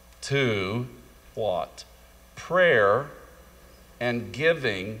to what? Prayer and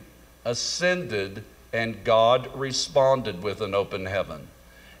giving ascended, and God responded with an open heaven.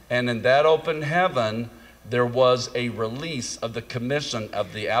 And in that open heaven, there was a release of the commission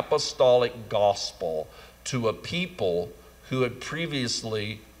of the apostolic gospel to a people who had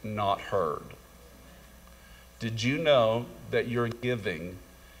previously not heard. Did you know that your giving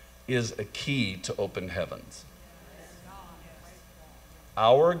is a key to open heavens?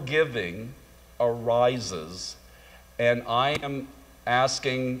 Our giving arises, and I am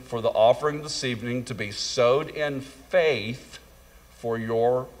asking for the offering this evening to be sowed in faith for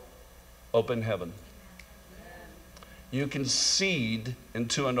your open heaven. You can seed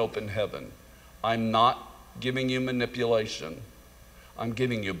into an open heaven. I'm not giving you manipulation. I'm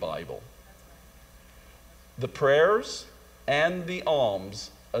giving you Bible. The prayers and the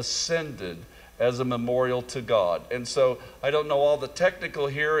alms ascended as a memorial to God. And so I don't know all the technical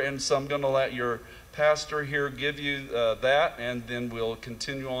here, and so I'm going to let your pastor here give you that, and then we'll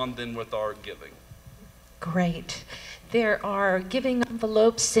continue on then with our giving. Great. There are giving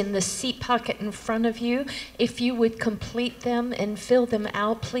envelopes in the seat pocket in front of you. If you would complete them and fill them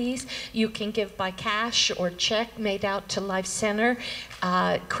out, please. You can give by cash or check made out to Life Center.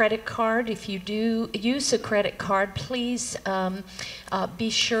 Credit card, if you do use a credit card, please be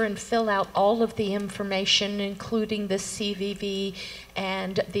sure and fill out all of the information, including the CVV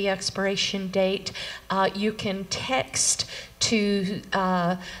and the expiration date. You can text to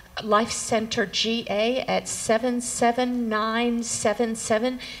Life Center GA at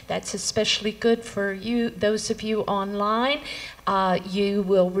 77977. That's especially good for you, those of you online. You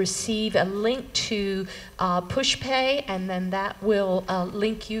will receive a link to PushPay, and then that will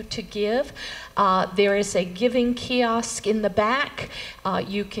link you to give. There is a giving kiosk in the back.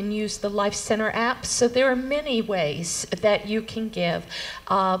 You can use the Life Center app. So there are many ways that you can give.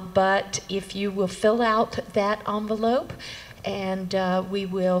 But if you will fill out that envelope, and we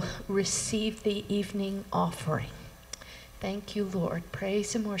will receive the evening offering. Thank you, Lord.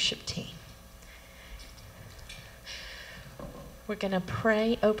 Praise and worship team. We're going to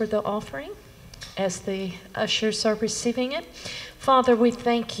pray over the offering as the ushers are receiving it. Father, we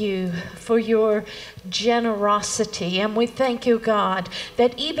thank you for your generosity, and we thank you, God,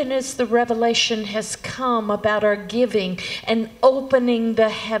 that even as the revelation has come about our giving and opening the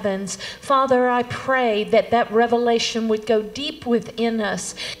heavens, Father, I pray that that revelation would go deep within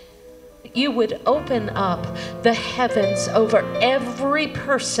us. You would open up the heavens over every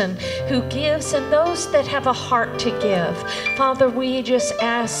person who gives and those that have a heart to give. Father, we just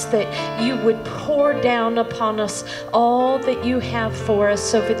ask that you would pour down upon us all that you have for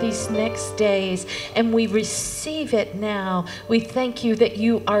us over these next days, and we receive it now. We thank you that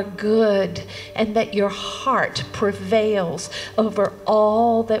you are good and that your heart prevails over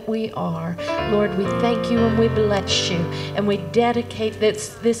all that we are. Lord, we thank you and we bless you, and we dedicate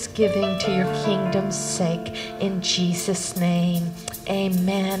this giving to your kingdom's sake. In Jesus' name,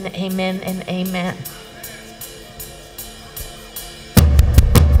 amen, amen, and amen.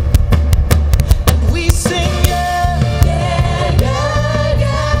 We sing, yeah, yeah, yeah,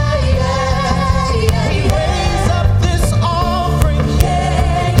 yeah, yeah, yeah. We raise up this offering,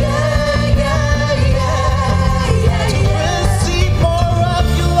 yeah, yeah, yeah, yeah, yeah, to receive more of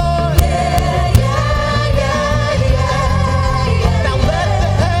you, Lord. Yeah,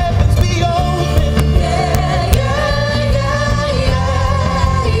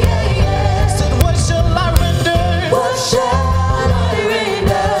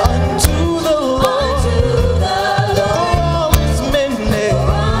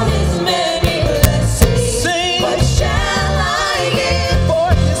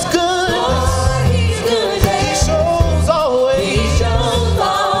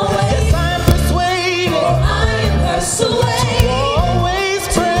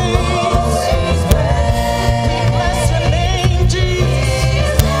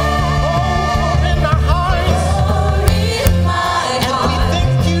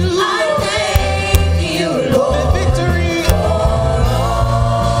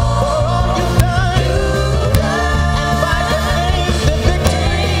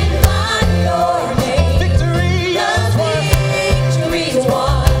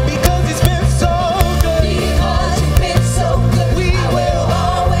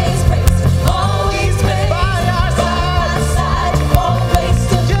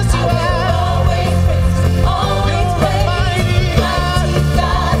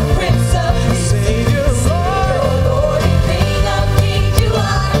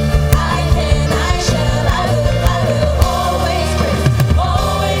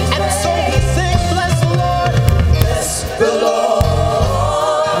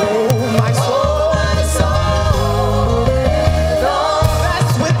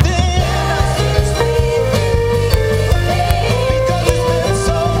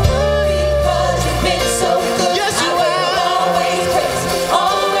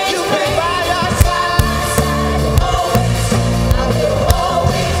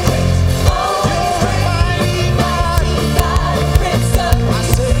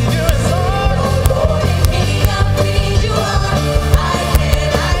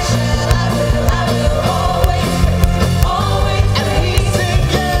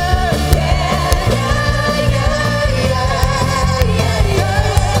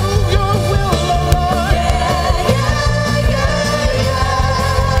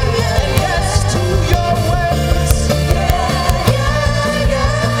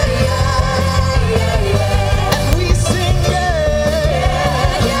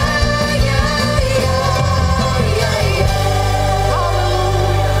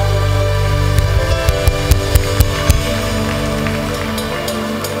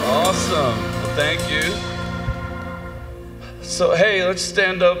 Okay, let's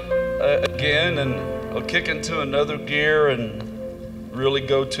stand up again, and I'll kick into another gear and really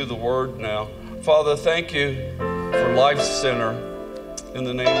go to the Word now. Father, thank you for Life Center in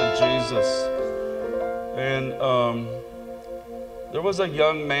the name of Jesus. And there was a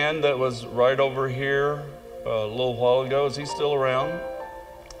young man that was right over here a little while ago. Is he still around?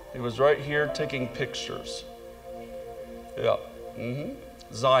 He was right here taking pictures. Yeah.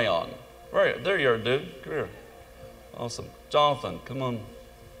 Zion. Right, there you are, dude. Come here. Awesome. Jonathan, come on.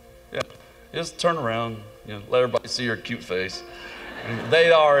 Yeah. Just turn around. You know, let everybody see your cute face. And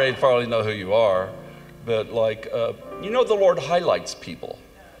they already probably know who you are. But like, you know, the Lord highlights people,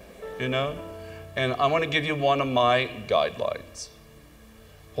 you know? And I want to give you one of my guidelines.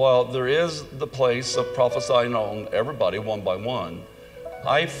 While there is the place of prophesying on everybody one by one,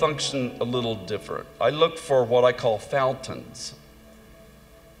 I function a little different. I look for what I call fountains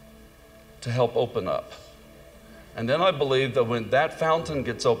to help open up. And then I believe that when that fountain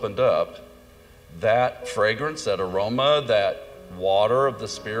gets opened up, that fragrance, that aroma, that water of the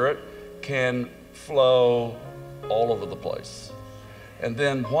Spirit can flow all over the place. And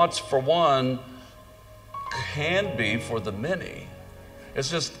then what's for one can be for the many. It's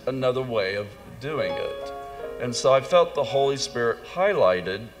just another way of doing it. And so I felt the Holy Spirit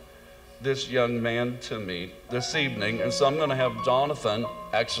highlighted this young man to me this evening. And so I'm going to have Jonathan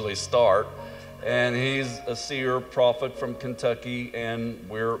actually start. And he's a seer prophet from Kentucky, and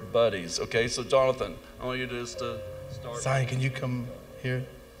we're buddies. Okay, so Jonathan, I want you just to start. Zion, can you come here?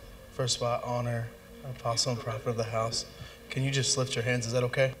 First of all, I honor apostle and prophet of the house. Can you just lift your hands? Is that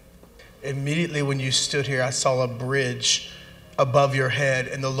okay? Immediately when you stood here, I saw a bridge above your head,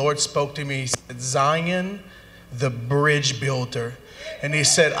 and the Lord spoke to me. He said, Zion, the bridge builder. And he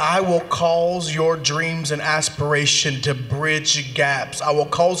said, I will cause your dreams and aspiration to bridge gaps. I will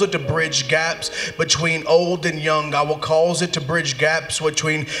cause it to bridge gaps between old and young. I will cause it to bridge gaps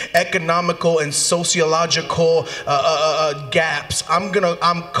between economical and sociological gaps.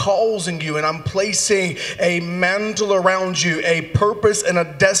 I'm causing you, and I'm placing a mantle around you, a purpose and a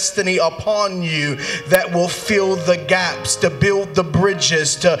destiny upon you that will fill the gaps, to build the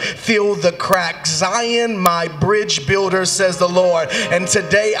bridges, to fill the cracks. Zion, my bridge builder, says the Lord. And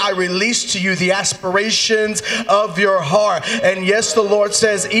today I release to you the aspirations of your heart. And yes, the Lord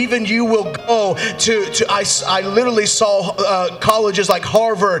says, even you will go to I literally saw colleges like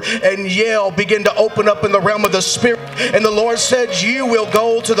Harvard and Yale begin to open up in the realm of the Spirit. And the Lord said, you will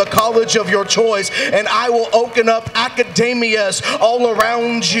go to the college of your choice, and I will open up academias all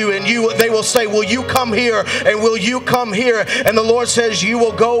around you. And they will say, will you come here? And will you come here? And the Lord says, you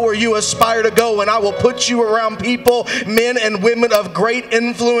will go where you aspire to go. And I will put you around people, men and women of great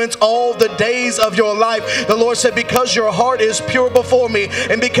influence all the days of your life. The Lord said, because your heart is pure before me,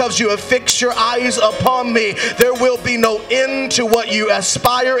 and because you have fixed your eyes upon me, there will be no end to what you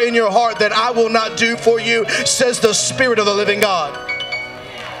aspire in your heart that I will not do for you, says the Spirit of the living God.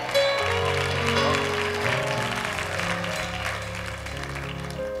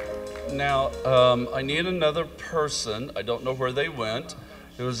 Now, I need another person. I don't know where they went.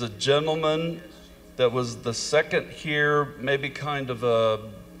 There was a gentleman that was the second here, maybe kind of a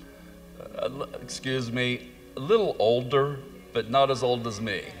little older, but not as old as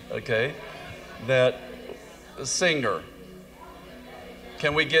me, okay? That singer.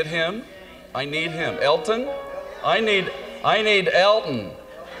 Can we get him? I need him. Elton? I need Elton.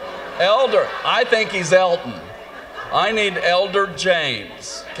 Elder. I think he's Elton. I need Elder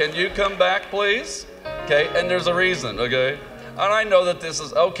James. Can you come back, please? Okay, and there's a reason, okay? And I know that this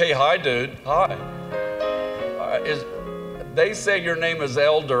is, okay, hi, dude. Hi. They say your name is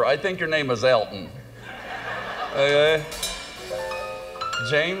Elder. I think your name is Elton. Okay?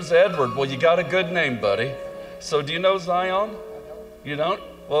 James Edward. Well, you got a good name, buddy. So do you know Zion? You don't?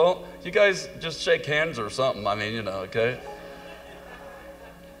 Well, you guys just shake hands or something. I mean, you know, okay?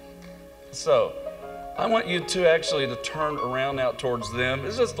 So I want you to actually to turn around out towards them.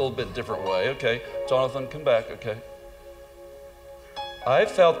 It's just a little bit different way, okay? Jonathan, come back, okay? I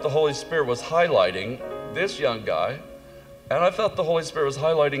felt the Holy Spirit was highlighting this young guy, and I felt the Holy Spirit was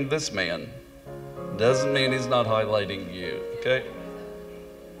highlighting this man. Doesn't mean he's not highlighting you, okay?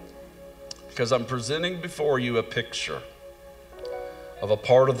 Because I'm presenting before you a picture of a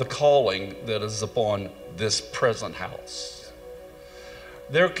part of the calling that is upon this present house.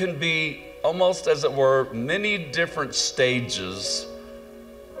 There can be, almost as it were, many different stages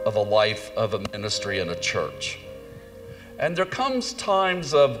of a life of a ministry in a church. And there comes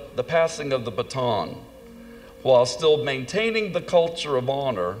times of the passing of the baton while still maintaining the culture of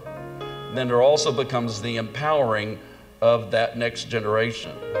honor. Then there also becomes the empowering of that next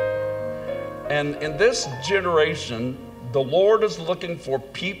generation. And in this generation, the Lord is looking for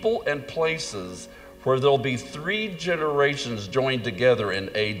people and places where there'll be 3 generations joined together in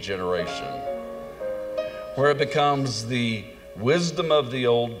a generation, where it becomes the wisdom of the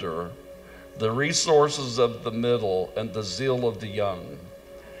older, the resources of the middle, and the zeal of the young.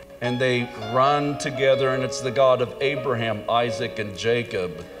 And they run together, and it's the God of Abraham, Isaac, and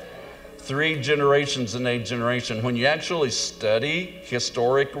Jacob. 3 generations in a generation. When you actually study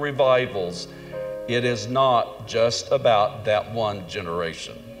historic revivals, it is not just about that one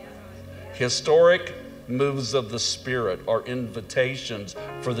generation. Historic moves of the Spirit are invitations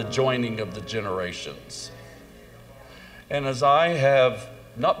for the joining of the generations. And as I have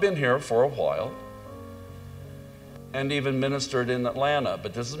not been here for a while, and even ministered in Atlanta,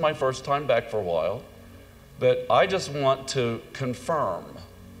 but this is my first time back for a while, but I just want to confirm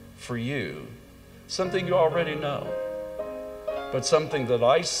for you something you already know, but something that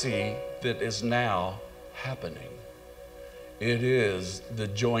I see that is now happening. It is the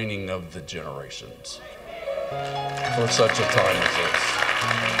joining of the generations for such a time as this,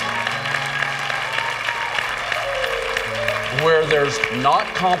 where there's not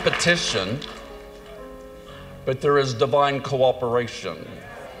competition, but there is divine cooperation.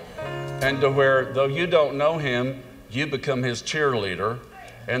 And to where, though you don't know him, you become his cheerleader.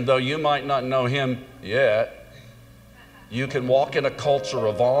 And though you might not know him yet, you can walk in a culture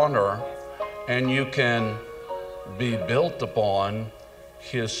of honor, and you can be built upon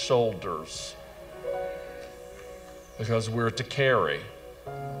his shoulders. Because we're to carry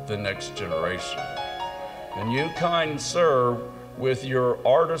the next generation. And you, kind sir, with your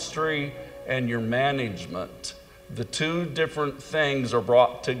artistry and your management, the 2 different things are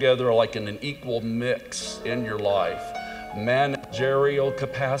brought together like in an equal mix in your life. Managerial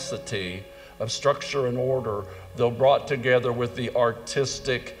capacity of structure and order, though brought together with the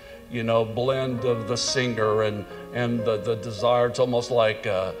artistic, blend of the singer and the desire. It's almost like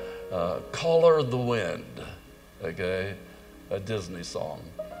Color of the Wind, okay, a Disney song.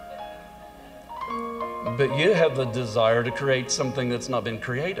 But you have the desire to create something that's not been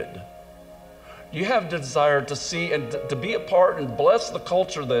created. You have the desire to see and to be a part and bless the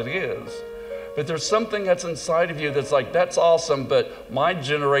culture that is. But there's something that's inside of you that's like, that's awesome, but my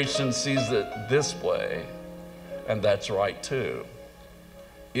generation sees it this way. And that's right too.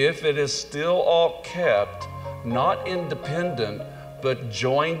 If it is still all kept, not independent, but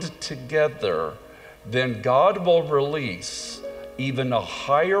joined together, then God will release even a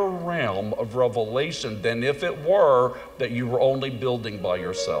higher realm of revelation than if it were that you were only building by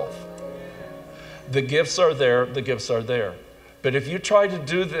yourself. The gifts are there, the gifts are there. But if you try to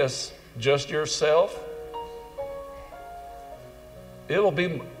do this just yourself, it'll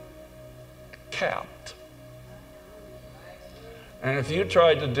be capped. And if you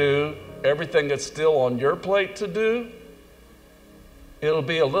try to do everything that's still on your plate to do, it'll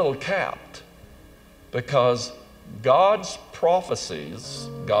be a little capped. Because God's prophecies,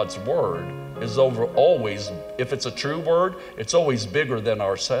 God's word, is always, if it's a true word, it's always bigger than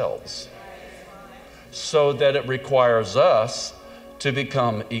ourselves. So that it requires us to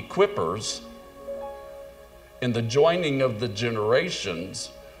become equippers in the joining of the generations,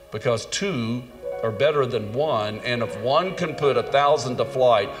 because 2 are better than 1, and if 1 can put 1,000 to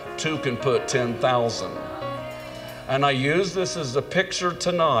flight, 2 can put 10,000. And I use this as a picture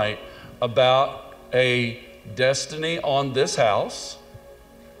tonight about a destiny on this house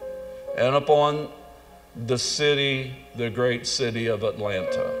and upon the city, the great city of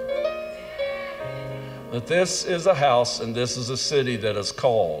Atlanta. That this is a house and this is a city that is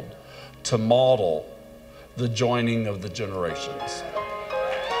called to model the joining of the generations.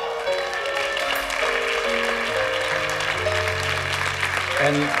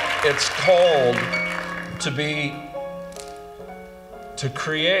 And it's called to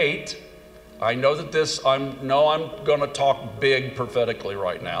create. I know that I'm going to talk big prophetically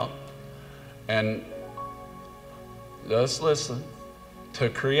right now. And let's listen. To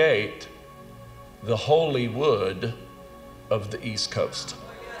create the Hollywood of the East Coast.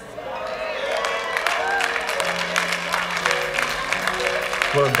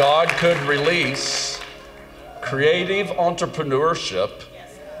 Where God could release creative entrepreneurship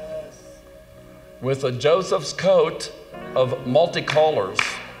with a Joseph's coat of multicolors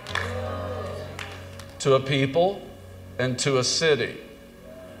to a people and to a city.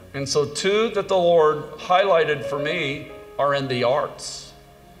 And so 2 that the Lord highlighted for me are in the arts,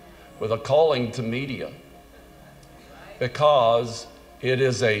 with a calling to media, because it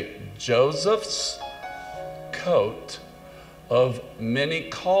is a Joseph's coat of many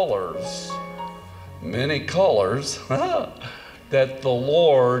colors that the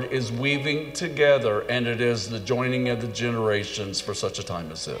Lord is weaving together, and it is the joining of the generations for such a time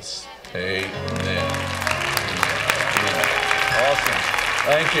as this. Amen. Amen. Awesome.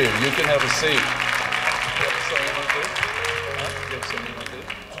 Thank you. You can have a seat.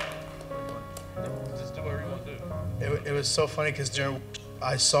 Just do whatever you want to do. It was so funny because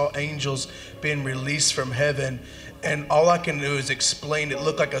I saw angels being released from heaven, and all I can do is explain. It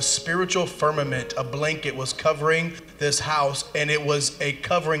looked like a spiritual firmament. A blanket was covering this house, and it was a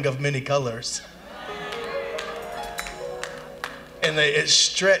covering of many colors. And it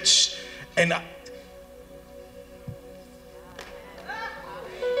stretched, and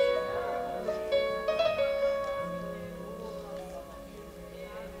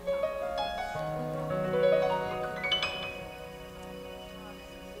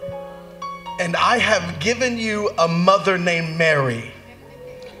I have given you a mother named Mary.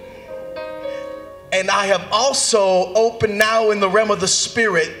 And I have also opened now in the realm of the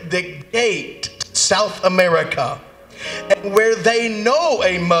spirit the gate to South America. And where they know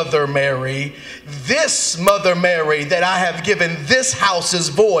a Mother Mary, this Mother Mary that I have given this house's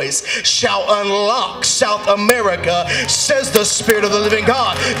voice shall unlock South America, says the Spirit of the living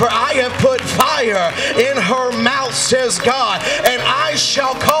God. For I have put fire in her mouth, says God, and I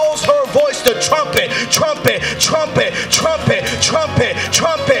shall cause her voice to trumpet, trumpet, trumpet, trumpet, trumpet,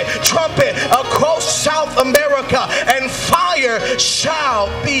 trumpet, trumpet across South America, and fire shall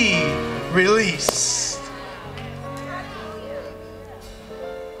be released.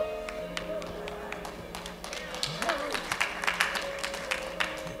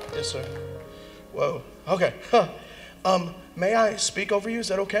 Yes, sir. Whoa. Okay. May I speak over you? Is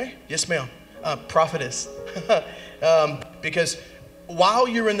that okay? Yes, ma'am. Prophetess. Because while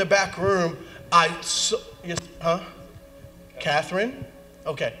you're in the back room, I saw, yes, Catherine?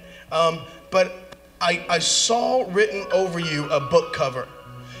 Okay. But I saw written over you a book cover.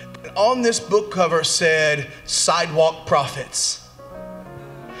 And on this book cover said, Sidewalk Prophets.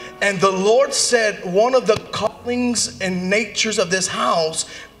 And the Lord said, one of the callings and natures of this house,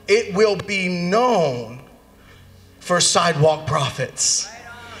 it will be known for sidewalk prophets.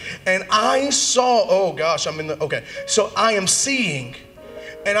 And I saw, oh gosh, okay. So I am seeing,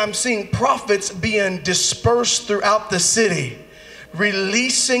 and I'm seeing prophets being dispersed throughout the city,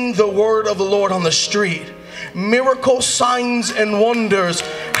 releasing the word of the Lord on the street. Miracle signs and wonders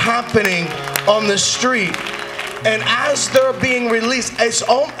happening on the street. And as they're being released,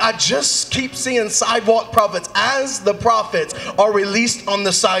 I just keep seeing sidewalk prophets. As the prophets are released on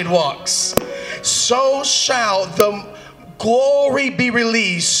the sidewalks, so shall the glory be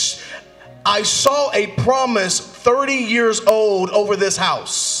released. I saw a promise 30 years old over this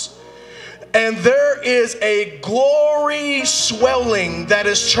house. And there is a glory swelling that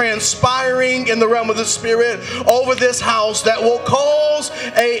is transpiring in the realm of the Spirit over this house that will cause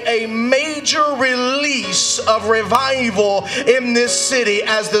a major release of revival in this city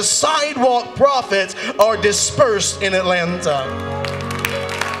as the sidewalk prophets are dispersed in Atlanta.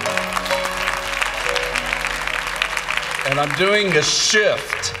 And I'm doing a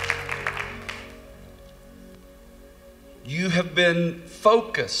shift. You have been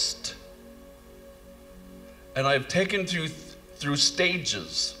focused. And I've taken you through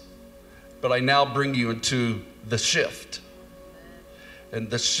stages, but I now bring you into the shift. And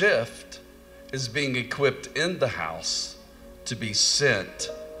the shift is being equipped in the house to be sent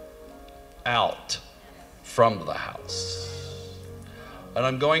out from the house. And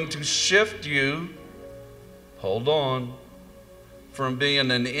I'm going to shift you, hold on, from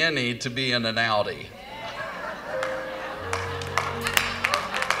being an innie to being an outie.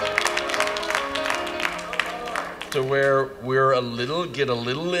 To where we're get a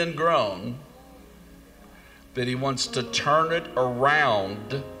little ingrown, but he wants to turn it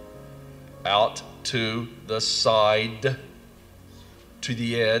around out to the side, to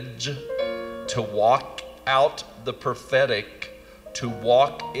the edge, to walk out the prophetic, to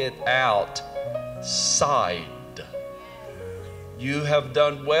walk it out side. You have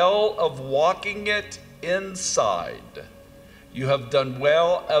done well of walking it inside. You have done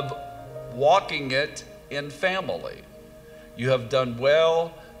well of walking it in family. You have done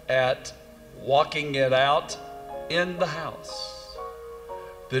well at walking it out in the house.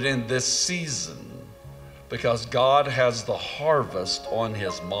 But in this season, because God has the harvest on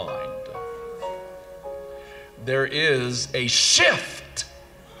his mind, there is a shift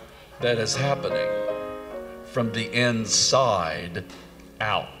that is happening from the inside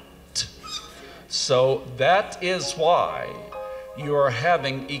out. So that is why you are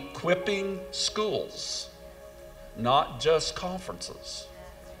having equipping schools, not just conferences,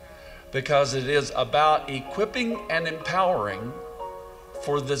 because it is about equipping and empowering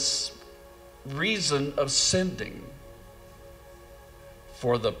for this reason of sending.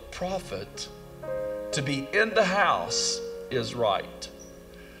 For the prophet to be in the house is right,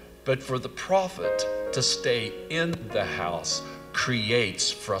 but for the prophet to stay in the house creates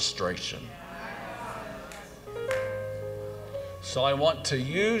frustration. So I want to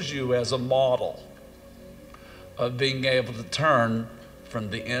use you as a model of being able to turn from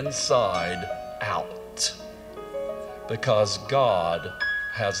the inside out, because God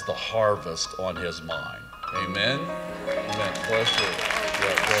has the harvest on his mind. Amen? Amen. Bless you.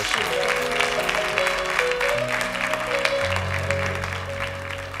 Yeah, bless you.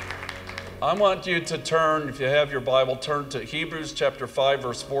 I want you to turn, if you have your Bible, turn to Hebrews chapter 5,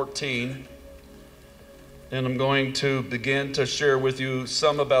 verse 14. And I'm going to begin to share with you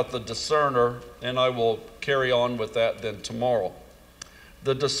some about the discerner, and I will carry on with that then tomorrow.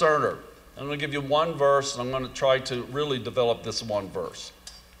 The discerner. I'm going to give you one verse, and I'm going to try to really develop this one verse.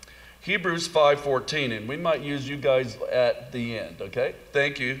 Hebrews 5:14, and we might use you guys at the end, okay?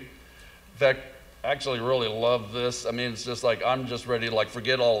 Thank you. In fact, I actually really love this. I mean, it's just like, I'm just ready to like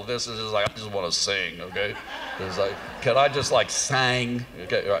forget all of this. It's just like, I just want to sing, okay? It's like, can I just like sing?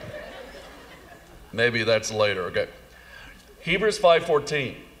 Okay, all right. Maybe that's later, okay? Hebrews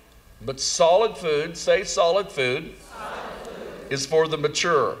 5:14, but solid food, say solid food, is for the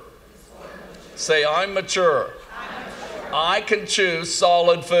mature. Say, I'm mature. I can choose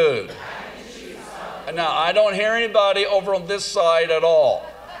solid food. Now, I don't hear anybody over on this side at all.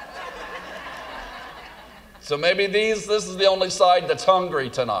 So maybe this is the only side that's hungry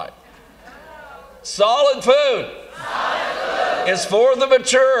tonight. Solid food is for the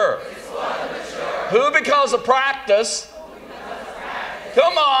mature. Who, because of practice,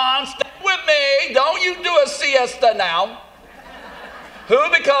 come on, stay with me. Don't you do a siesta now. Who,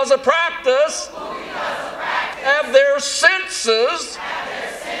 because of practice, have their senses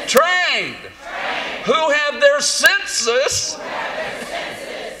trained. Who have their senses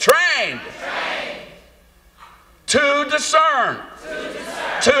trained to discern.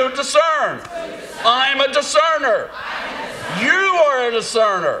 To discern. I'm a discerner. You are a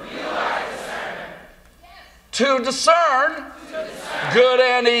discerner. To discern good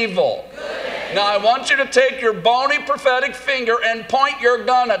and evil. Now I want you to take your bony prophetic finger and point your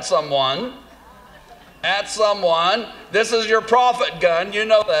gun at someone. At someone. This is your prophet gun. You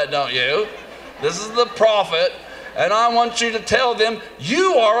know that, don't you? This is the prophet. And I want you to tell them,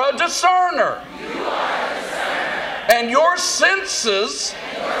 you are a discerner. You are a discerner. And your senses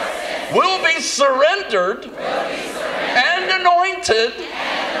will be surrendered and anointed,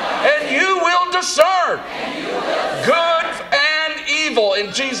 and you will discern good and evil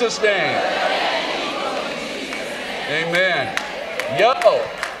in Jesus' name. Amen. Yo.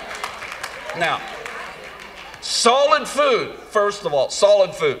 Now, solid food, first of all,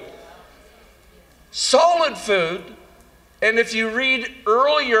 solid food. Solid food, and if you read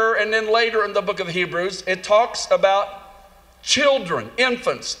earlier and then later in the book of Hebrews, it talks about children,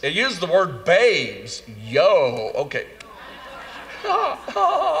 infants. It used the word babes. Yo, okay.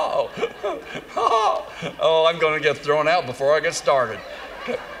 Oh, I'm going to get thrown out before I get started.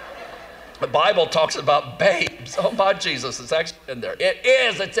 Okay. The Bible talks about babes. Oh, my Jesus, it's actually in there. It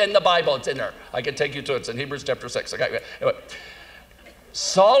is. It's in the Bible. It's in there. I can take you to it. It's in Hebrews chapter 6. Okay. Anyway.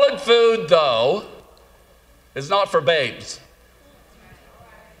 Solid food, though, is not for babes.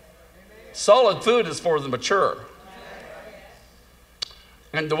 Solid food is for the mature.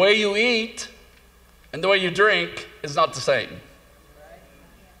 And the way you eat and the way you drink is not the same.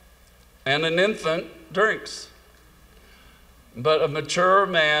 And an infant drinks. But a mature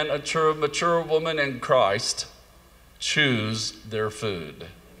man, a mature woman in Christ choose their food.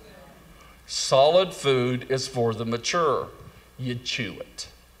 Solid food is for the mature. You chew it.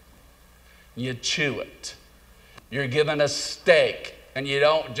 You chew it. You're given a steak and you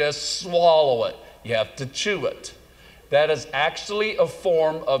don't just swallow it. You have to chew it. That is actually a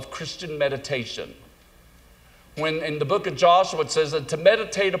form of Christian meditation. When in the book of Joshua it says that to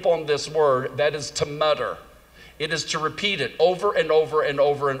meditate upon this word, that is to mutter. It is to repeat it over and over and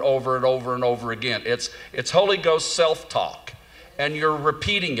over and over and over and over again. It's Holy Ghost self-talk. And you're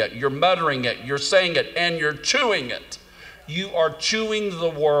repeating it, you're muttering it, you're saying it, and you're chewing it. You are chewing the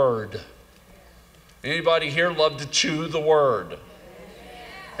word. Anybody here love to chew the word?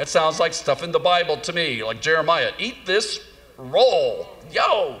 It sounds like stuff in the Bible to me, like Jeremiah. Eat this roll.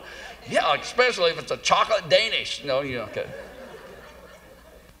 Yo. Yeah, especially if it's a chocolate Danish. No, you okay.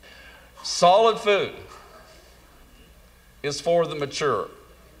 Solid food is for the mature,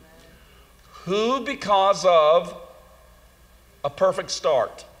 who, because of a perfect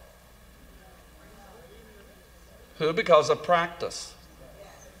start, Who? Because of practice.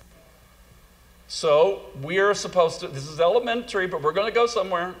 So we are supposed to, this is elementary, but we're going to go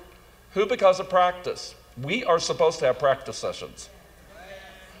somewhere. Who? Because of practice. We are supposed to have practice sessions.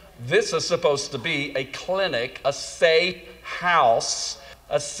 This is supposed to be a clinic, a safe house,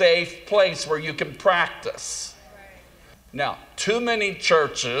 a safe place where you can practice. Now, too many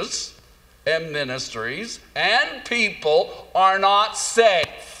churches and ministries and people are not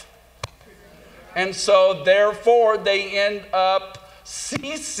safe. And so therefore they end up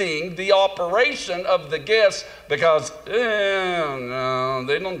ceasing the operation of the gifts because no,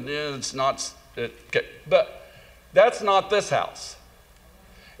 they don't, it's not, okay. But that's not this house.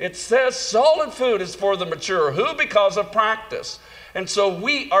 It says solid food is for the mature. Who? Because of practice. And so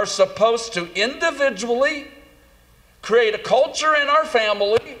we are supposed to individually create a culture in our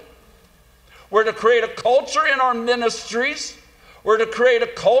family. We're to create a culture in our ministries. We're to create a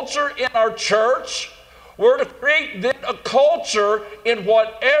culture in our church. We're to create then a culture in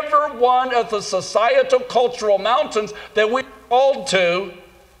whatever one of the societal cultural mountains that we're called to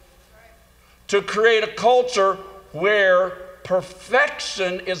create a culture where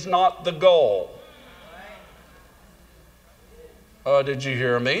perfection is not the goal. Did you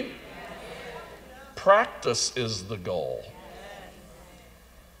hear me? Practice is the goal.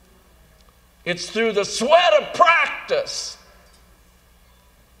 It's through the sweat of practice.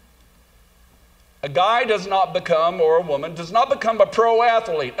 A guy does not become, or a woman does not become a pro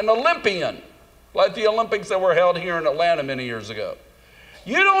athlete, an Olympian, like the Olympics that were held here in Atlanta many years ago.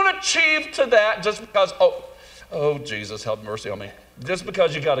 You don't achieve to that just because, oh Jesus, have mercy on me, just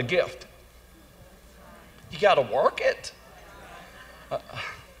because you got a gift. You got to work it.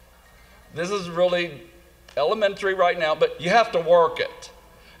 This is really elementary right now, but you have to work it.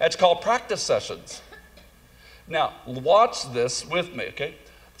 It's called practice sessions. Now, watch this with me, okay?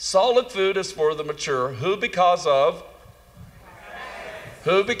 Solid food is for the mature. Who? Because of? Practice.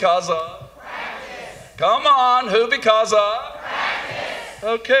 Who? Because of? Practice. Come on, who? Because of? Practice.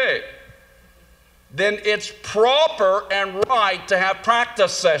 Okay. Then it's proper and right to have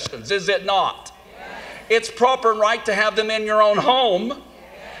practice sessions, is it not? Yes. It's proper and right to have them in your own home. Yes.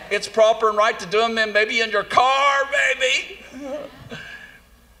 It's proper and right to do them maybe in your car, maybe.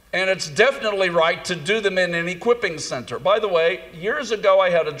 And it's definitely right to do them in an equipping center. By the way, years ago I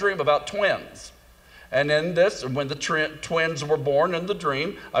had a dream about twins. And in this, when the twins were born in the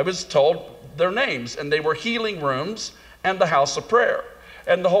dream, I was told their names. And they were healing rooms and the house of prayer.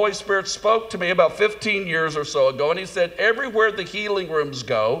 And the Holy Spirit spoke to me about 15 years or so ago. And he said, everywhere the healing rooms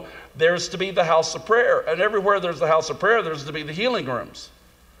go, there's to be the house of prayer. And everywhere there's the house of prayer, there's to be the healing rooms.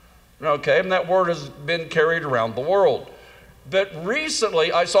 Okay, and that word has been carried around the world. But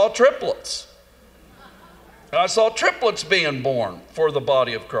recently I saw triplets. And I saw triplets being born for the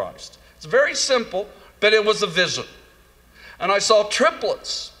body of Christ. It's very simple, but it was a vision. And I saw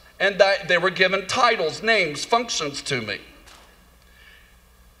triplets, and they were given titles, names, functions to me.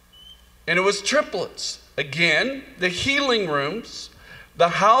 And it was triplets. Again, the healing rooms, the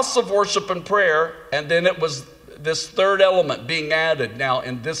house of worship and prayer, and then it was this third element being added now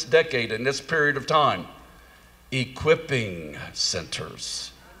in this decade, in this period of time. Equipping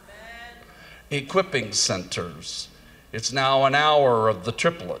centers. Amen. Equipping centers. It's now an hour of the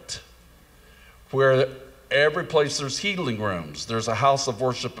triplet, where every place there's healing rooms, there's a house of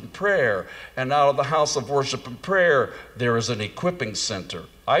worship and prayer, and out of the house of worship and prayer, there is an equipping center.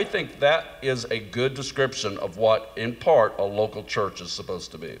 I think that is a good description of what, in part, a local church is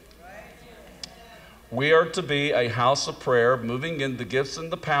supposed to be. We are to be a house of prayer, moving in the gifts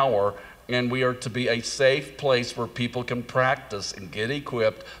and the power, and we are to be a safe place where people can practice and get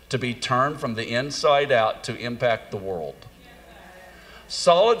equipped to be turned from the inside out to impact the world.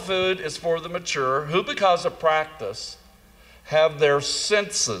 Solid food is for the mature, who because of practice have their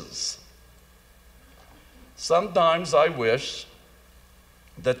senses. Sometimes I wish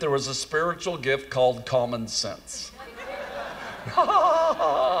that there was a spiritual gift called common sense.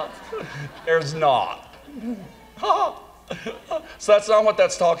 There's not. So that's not what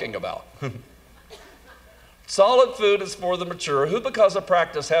that's talking about. Solid food is for the mature, who because of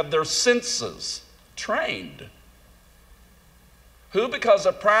practice have their senses trained. Who because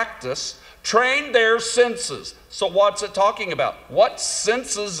of practice train their senses. So what's it talking about? What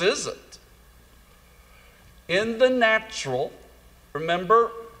senses is it? In the natural,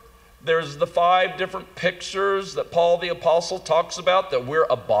 remember, there's the 5 different pictures that Paul the Apostle talks about, that we're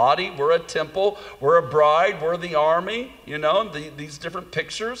a body, we're a temple, we're a bride, we're the army, you know, these different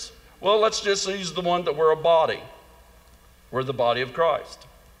pictures. Well, let's just use the one that we're a body. We're the body of Christ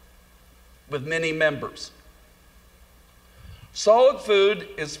with many members. Solid food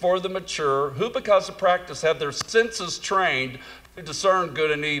is for the mature, who because of practice have their senses trained to discern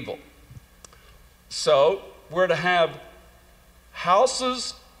good and evil. So we're to have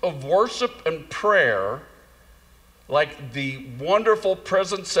houses of worship and prayer, like the wonderful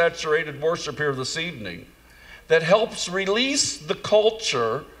presence-saturated worship here this evening, that helps release the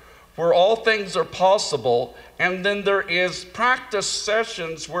culture where all things are possible, and then there is practice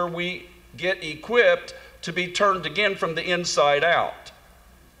sessions where we get equipped to be turned again from the inside out,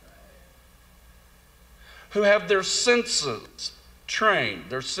 who have their senses trained,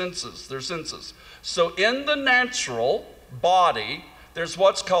 their senses. So in the natural body, there's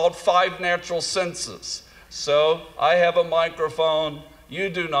what's called 5 natural senses. So I have a microphone, you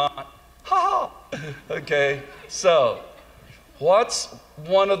do not. Ha ha! Okay, so what's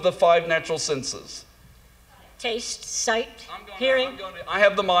one of the 5 natural senses? Taste, sight, hearing. I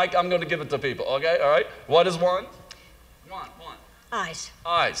have the mic, I'm going to give it to people. Okay, all right. What is one? One. Eyes.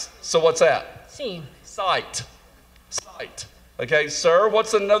 Eyes. So what's that? Seeing. Sight. Okay, sir,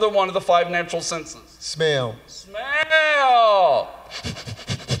 what's another one of the 5 natural senses? Smell.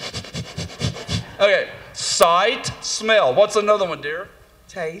 Okay, sight, smell. What's another one, dear?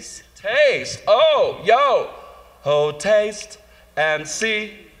 Taste. Oh, taste and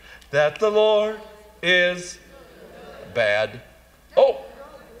see that the Lord is bad. Oh,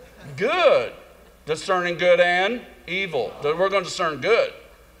 good. Discerning good and evil. We're going to discern good.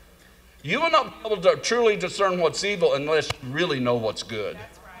 You will not be able to truly discern what's evil unless you really know what's good.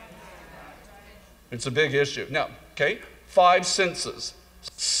 It's a big issue. Now, okay, 5 senses.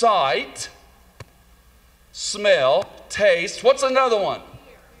 Sight, smell, taste. What's another one?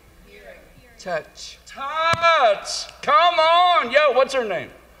 Touch. Come on. Yo, what's her name?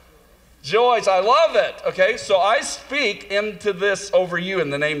 Joyce. I love it. Okay, so I speak into this over you in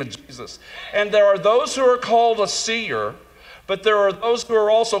the name of Jesus. And there are those who are called a seer, but there are those who are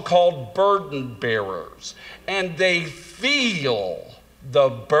also called burden bearers. And they feel the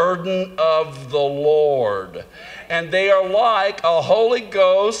burden of the Lord. And they are like a Holy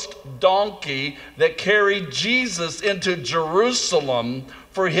Ghost donkey that carried Jesus into Jerusalem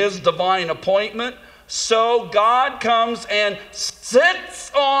for his divine appointment. So God comes and sits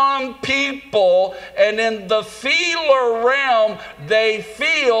on people, and in the feeler realm, they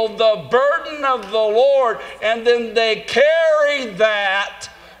feel the burden of the Lord, and then they carry that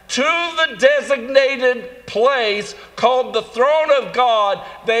to the designated place called the throne of God.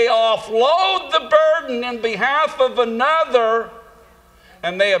 They offload the burden in behalf of another,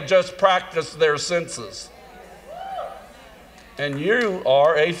 and they have just practiced their senses. And you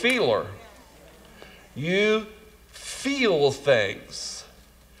are a feeler. You feel things.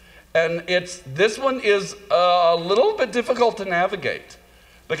 And this one is a little bit difficult to navigate,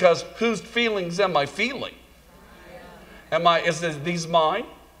 because whose feelings am I feeling? Is these mine?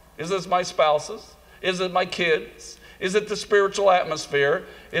 Is this my spouse's? Is it my kids? Is it the spiritual atmosphere?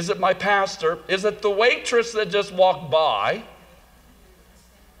 Is it my pastor? Is it the waitress that just walked by?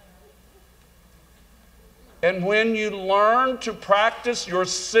 And when you learn to practice your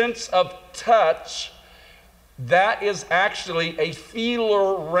sense of touch, that is actually a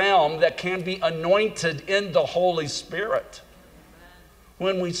feeler realm that can be anointed in the Holy Spirit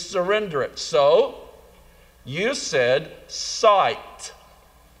when we surrender it. So, you said sight.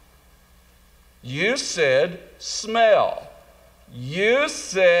 You said smell. You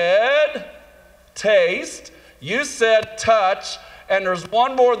said taste. You said touch. And there's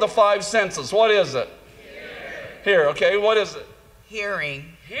one more of the 5 senses. What is it? Here, okay, what is it?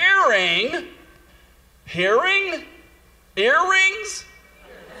 Hearing. Hearing? Hearing? Earrings?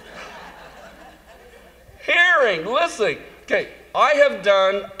 Hearing, listen. Okay, I have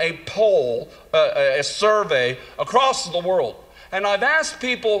done a poll, a survey across the world, and I've asked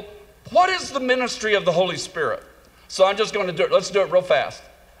people, what is the ministry of the Holy Spirit? So I'm just going to do it. Let's do it real fast,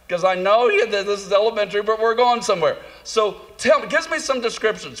 because I know that this is elementary, but we're going somewhere. So give me some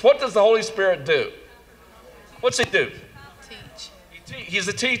descriptions. What does the Holy Spirit do? What's he do? Teach. He's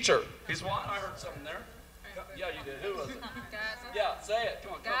a teacher. He's what? I heard something there. Yeah, you did. Who was it? Yeah, say it.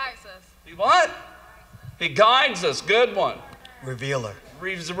 Come on. Guides us. He what? He guides us. Good one. Revealer.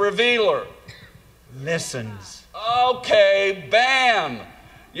 He's a revealer. Listens. Okay, bam.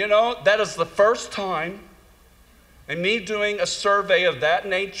 You know, that is the first time in me doing a survey of that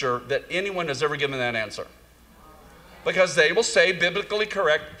nature that anyone has ever given that answer. Because they will say, biblically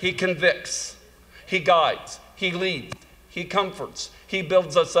correct, he convicts, he guides, he leads, he comforts, he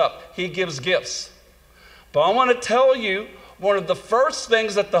builds us up, he gives gifts. But I want to tell you, one of the first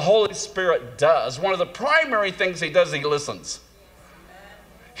things that the Holy Spirit does, one of the primary things he does, he listens.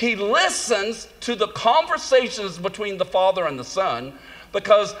 He listens to the conversations between the Father and the Son,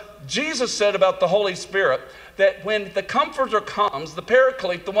 because Jesus said about the Holy Spirit that when the Comforter comes, the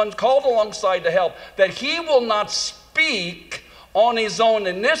Paraclete, the one called alongside to help, that he will not speak on his own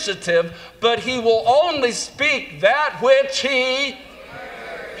initiative, but he will only speak that which he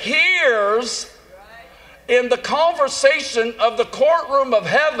hears in the conversation of the courtroom of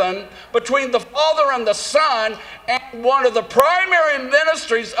heaven between the Father and the Son. And one of the primary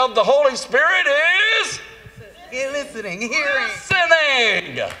ministries of the Holy Spirit is listening, hearing.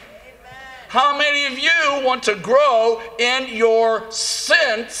 Listening. How many of you want to grow in your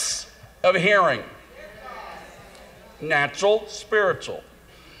sense of hearing? Natural, spiritual.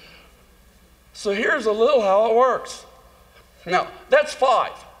 So here's a little how it works. Now, that's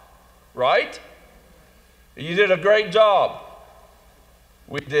 5, right? You did a great job.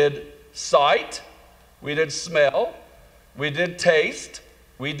 We did sight, we did smell, we did taste,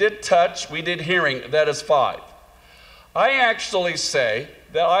 we did touch, we did hearing. That is 5. I actually say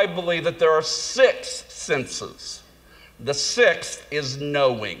that I believe that there are 6 senses. The 6th is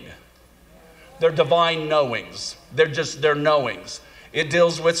knowing. They're divine knowings. They're knowings. It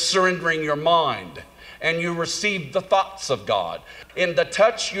deals with surrendering your mind, and you receive the thoughts of God. In the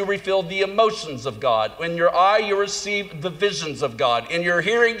touch, you reveal the emotions of God. In your eye, you receive the visions of God. In your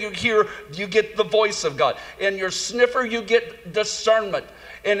hearing, you get the voice of God. In your sniffer, you get discernment.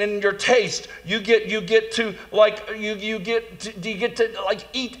 And in your taste, you get to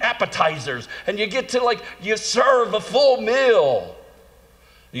eat appetizers, and you get to you serve a full meal.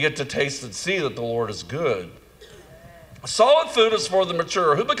 You get to taste and see that the Lord is good. Solid food is for the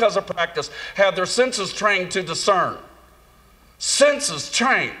mature, who because of practice have their senses trained to discern. Senses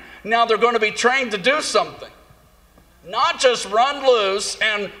trained. Now they're going to be trained to do something. Not just run loose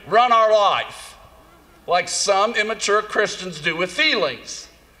and run our life, like some immature Christians do with feelings.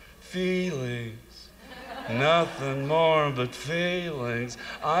 Feelings. Nothing more but feelings.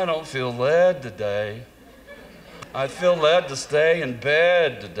 I don't feel led today. I feel led to stay in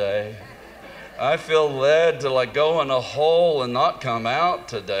bed today. I feel led to go in a hole and not come out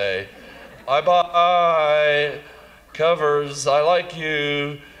today. I buy covers, I like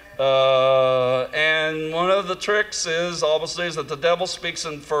you. And one of the tricks is, obviously, is that the devil speaks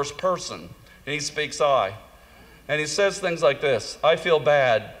in first person. And he speaks I. And he says things like this: I feel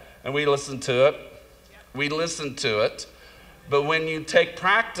bad. And we listen to it. We listen to it. But when you take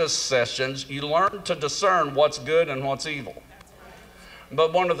practice sessions, you learn to discern what's good and what's evil.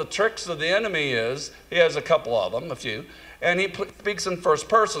 But one of the tricks of the enemy is, he has a couple of them, a few, and he speaks in first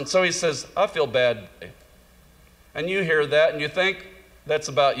person. So he says, I feel bad today. And you hear that and you think that's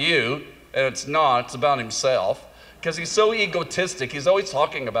about you, and it's not, it's about himself, because he's so egotistic, he's always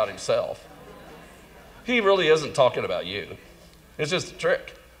talking about himself. He really isn't talking about you. It's just a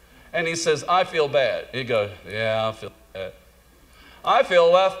trick. And he says, I feel bad. You go, yeah, I feel bad. I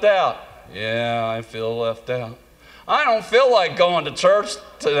feel left out. Yeah, I feel left out. I don't feel like going to church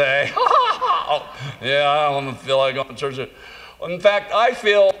today. Yeah, I don't feel like going to church. In fact, I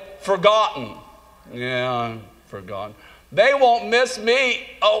feel forgotten. Yeah, I'm forgotten. They won't miss me.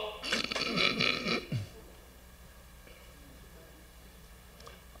 Oh.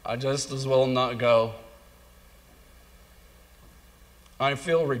 I just as well not go. I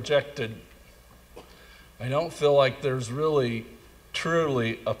feel rejected. I don't feel like there's really,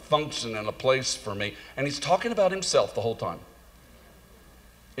 truly a function and a place for me. And he's talking about himself the whole time.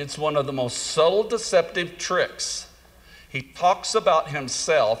 It's one of the most subtle deceptive tricks. He talks about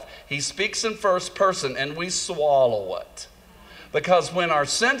himself. He speaks in first person, and we swallow it. Because when our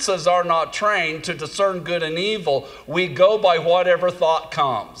senses are not trained to discern good and evil, we go by whatever thought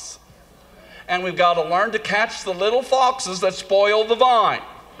comes. And we've got to learn to catch the little foxes that spoil the vine,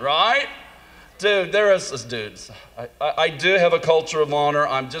 right? Dude, there is this dudes. I do have a culture of honor.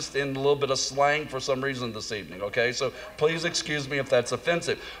 I'm just in a little bit of slang for some reason this evening, okay? So please excuse me if that's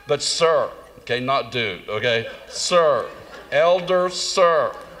offensive. But sir, okay, not dude, okay? Sir, elder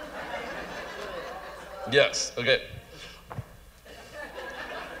sir. Yes, okay.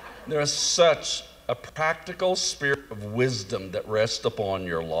 There is such a practical spirit of wisdom that rests upon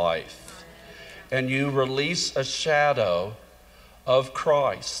your life. And you release a shadow of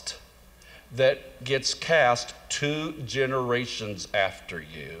Christ that gets cast 2 generations after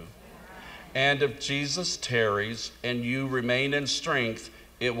you. And if Jesus tarries and you remain in strength,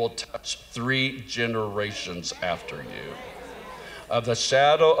 it will touch 3 generations after you. Of the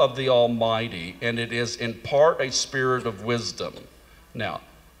shadow of the Almighty, and it is in part a spirit of wisdom. Now,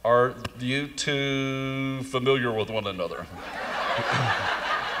 are you two familiar with one another?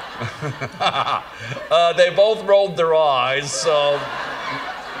 They both rolled their eyes, so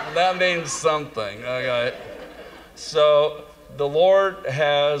That means something. Okay. So the Lord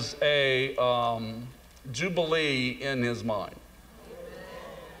has a jubilee in his mind.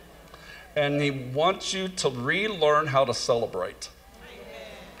 And he wants you to relearn how to celebrate.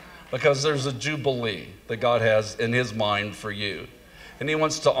 Because there's a jubilee that God has in his mind for you. And he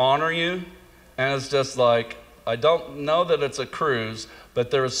wants to honor you. And it's just like, I don't know that it's a cruise,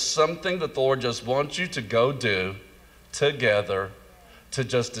 but there is something that the Lord just wants you to go do together to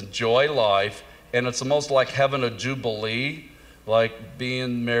just enjoy life. And it's almost like having a jubilee, like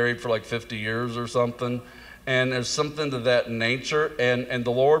being married for like 50 years or something. And there's something to that nature. And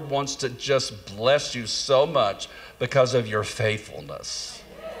the Lord wants to just bless you so much because of your faithfulness.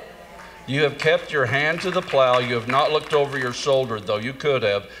 You have kept your hand to the plow. You have not looked over your shoulder, though you could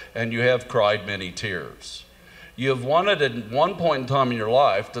have, and you have cried many tears. You have wanted at one point in time in your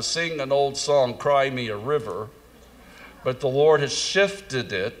life to sing an old song, Cry Me a River, but the Lord has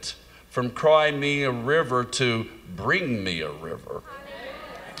shifted it from Cry Me a River to Bring Me a River.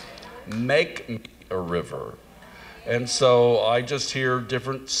 Make me a river. And so I just hear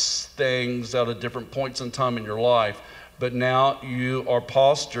different things out of different points in time in your life. But now you are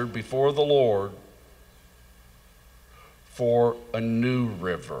postured before the Lord for a new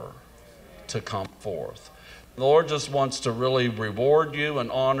river to come forth. The Lord just wants to really reward you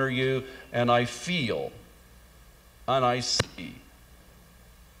and honor you, and I feel and I see.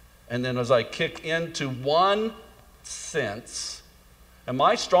 And then as I kick into one sense, and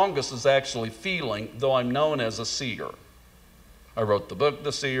my strongest is actually feeling, though I'm known as a seer. I wrote the book,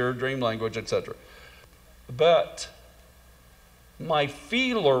 The Seer, Dream Language, etc. But my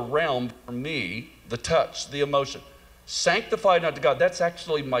feeler realm for me, the touch, the emotion, sanctified unto God, that's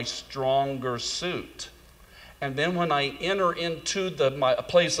actually my stronger suit. And then when I enter into my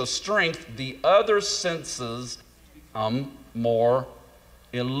place of strength, the other senses become more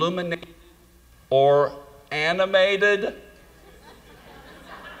illuminated or animated.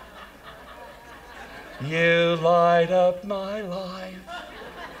 You light up my life.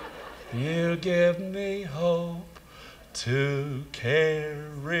 You give me hope to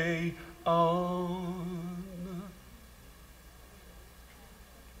carry on.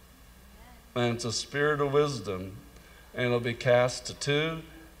 And it's a spirit of wisdom, and it'll be cast to 2,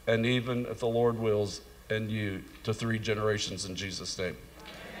 and even, if the Lord wills, and you to 3 generations in Jesus' name.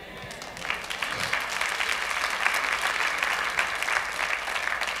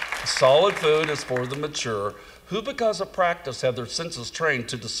 Solid food is for the mature, who because of practice have their senses trained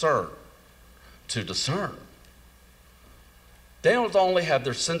to discern. To discern. They don't only have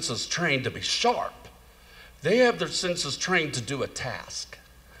their senses trained to be sharp, they have their senses trained to do a task.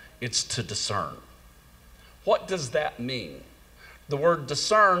 It's to discern. What does that mean? The word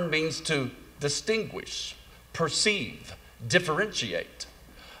discern means to distinguish, perceive, differentiate.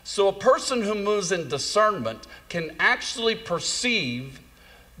 So a person who moves in discernment can actually perceive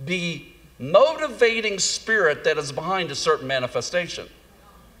the motivating spirit that is behind a certain manifestation.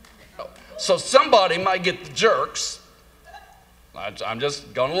 So somebody might get the jerks. I'm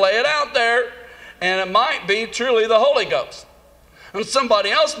just going to lay it out there. And it might be truly the Holy Ghost. And somebody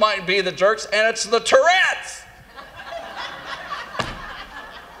else might be the jerks, and it's the Tourette's.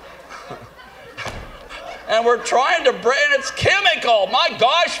 And we're trying to bring, and it's chemical. My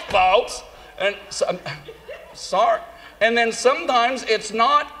gosh, folks. And so, sorry. And then sometimes it's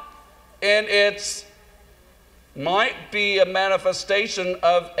not, and it's might be a manifestation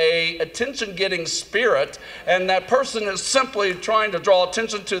of a attention-getting spirit, and that person is simply trying to draw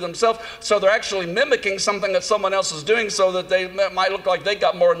attention to themselves, so they're actually mimicking something that someone else is doing so that they might look like they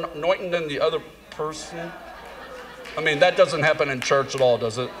got more anointing than the other person. I mean, that doesn't happen in church at all,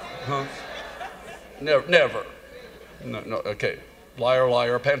 does it? Huh? Never, never. No, okay. Liar,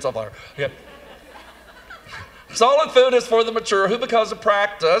 liar, pants off liar. Okay. Solid food is for the mature, who because of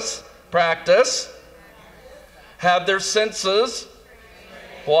practice, have their senses,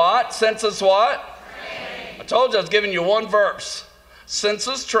 what? Senses what? Trained. I told you I was giving you one verse.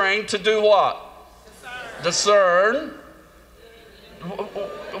 Senses trained to do what? Discern.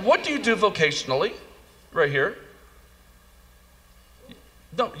 What do you do vocationally? Right here.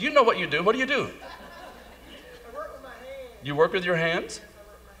 No, you know what you do. What do you do? I work with my hands. You work with your hands? Yes, I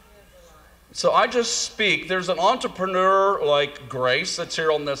work with my hands a lot. So I just speak. There's an entrepreneur like Grace that's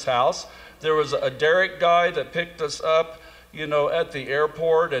here on this house. There was a Derek guy that picked us up, you know, at the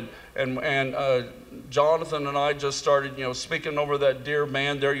airport, and Jonathan and I just started, you know, speaking over that dear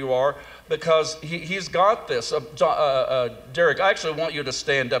man. There you are, because he's got this. Derek, I actually want you to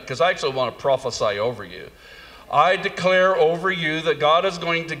stand up because I actually want to prophesy over you. I declare over you that God is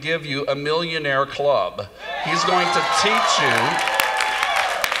going to give you a millionaire club. He's going to teach you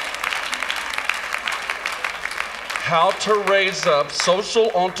how to raise up social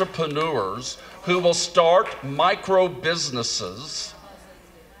entrepreneurs who will start micro businesses.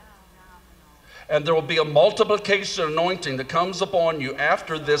 And there will be a multiplication anointing that comes upon you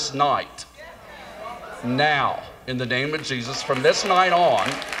after this night. Now, in the name of Jesus, from this night on.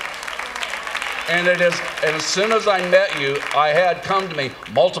 And as soon as I met you, I had come to me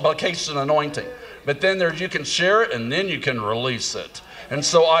multiplication anointing. But then you can share it and then you can release it. And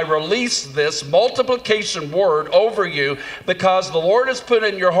so I release this multiplication word over you because the Lord has put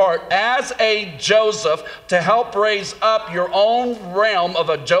in your heart as a Joseph to help raise up your own realm of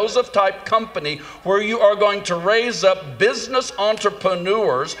a Joseph type company where you are going to raise up business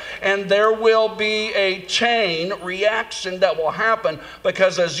entrepreneurs, and there will be a chain reaction that will happen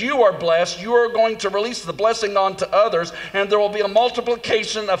because as you are blessed, you are going to release the blessing onto others, and there will be a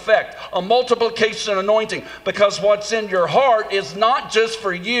multiplication effect, a multiplication anointing, because what's in your heart is not just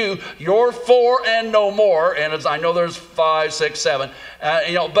for you, you're for and no more. And as I know there's 5, 6, 7,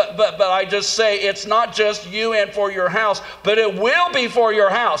 but I just say it's not just you and for your house, but it will be for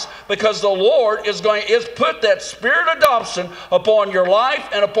your house because the Lord is put that spirit of adoption upon your life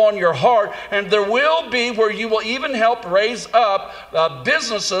and upon your heart. And there will be where you will even help raise up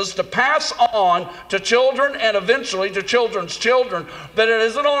businesses to pass on to children and eventually to children's children. But it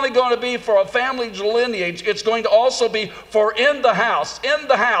isn't only going to be for a family lineage, it's going to also be for in the house,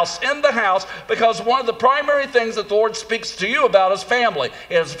 because one of the primary things that the Lord speaks to you about is family.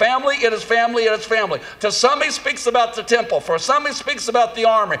 It is family, it is family, it is family. To some he speaks about the temple. For some he speaks about the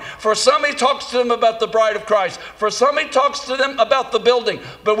army. For some he talks to them about the bride of Christ. For some he talks to them about the building.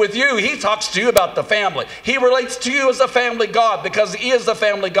 But with you, he talks to you about the family. He relates to you as a family God because he is the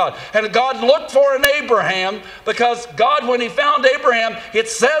family God. And God looked for an Abraham because God, when he found Abraham, it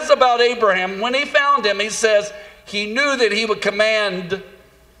says about Abraham, when he found him, he says, he knew that he would command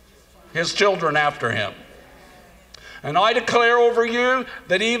his children after him. And I declare over you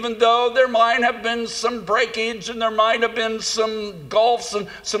that even though there might have been some breakage and there might have been some gulfs and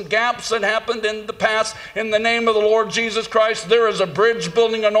some gaps that happened in the past, in the name of the Lord Jesus Christ, there is a bridge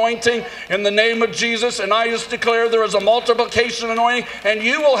building anointing in the name of Jesus. And I just declare there is a multiplication anointing, and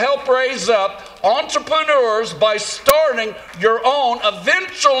you will help raise up entrepreneurs by starting your own,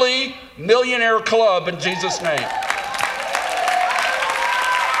 eventually, millionaire club in Jesus' name.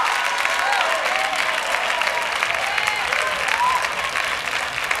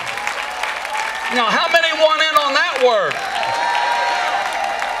 Now, how many want in on that word?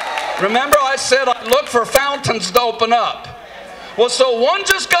 Remember I said I look for fountains to open up. Well, so one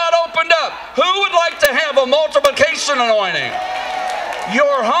just got opened up. Who would like to have a multiplication anointing?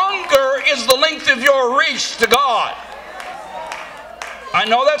 Your hunger is the length of your reach to God. I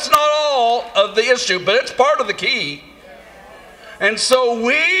know that's not all of the issue, but it's part of the key. And so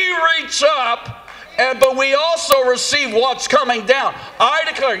we reach up, but we also receive what's coming down. I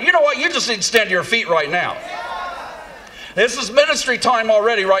declare, you know what? You just need to stand to your feet right now. This is ministry time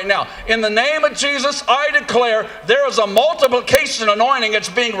already right now. In the name of Jesus, I declare there is a multiplication anointing that's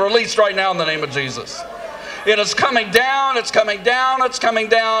being released right now in the name of Jesus. It is coming down, it's coming down, it's coming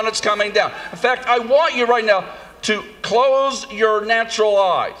down, it's coming down. In fact, I want you right now to close your natural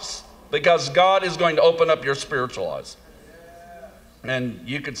eyes because God is going to open up your spiritual eyes. And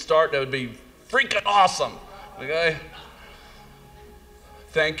you could start, that would be freaking awesome. Okay?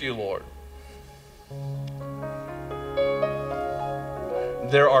 Thank you, Lord.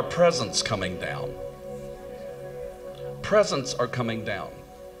 There are presents coming down. Presents are coming down.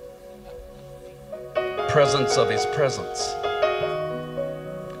 Presents of his presence.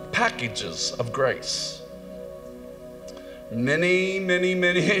 Packages of grace. Many, many,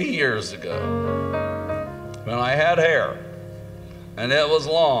 many years ago, when I had hair, and it was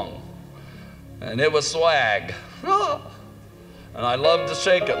long, and it was swag, and I loved to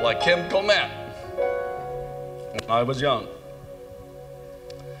shake it like Kim Clement. When I was young,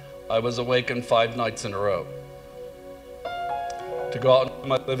 I was awakened 5 nights in a row to go out into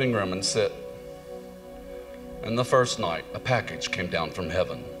my living room and sit. And the first night, a package came down from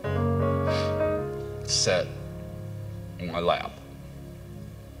heaven, sat in my lap,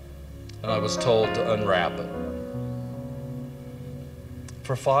 and I was told to unwrap it.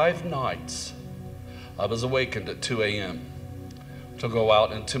 For 5 nights, I was awakened at 2 a.m. to go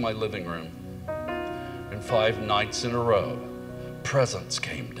out into my living room. And 5 nights in a row, presents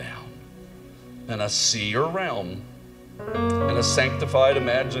came down. In a seer realm, in a sanctified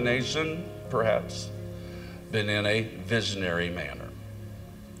imagination, perhaps, but in a visionary manner.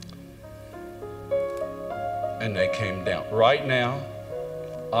 And they came down. Right now,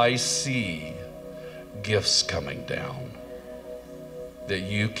 I see gifts coming down that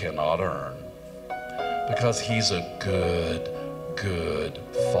you cannot earn, because he's a good, good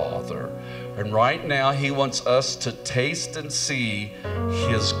Father. And right now, he wants us to taste and see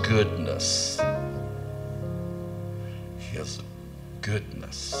his goodness. His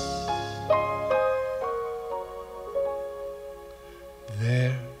goodness.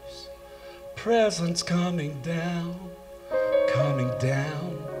 There's presence coming down, coming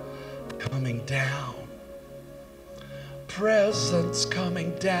down, coming down. Presence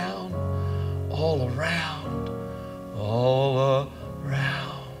coming down all around, all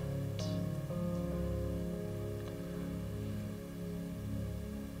around.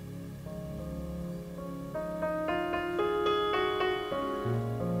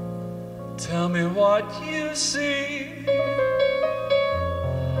 Tell me what you see.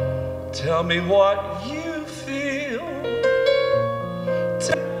 Tell me what you feel.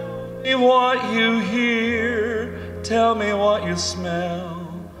 Tell me what you hear. Tell me what you smell.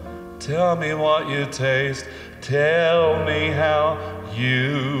 Tell me what you taste. Tell me how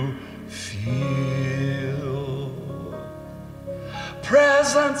you feel.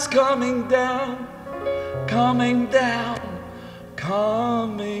 Presence coming down, coming down,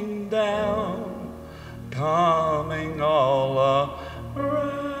 coming down, coming all around.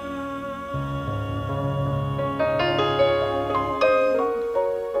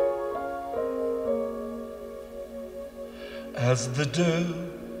 As the dew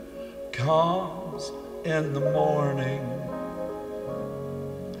comes in the morning,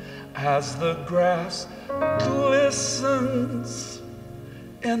 as the grass glistens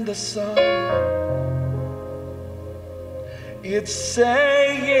in the sun, it's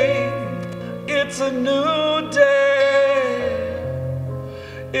saying it's a new day,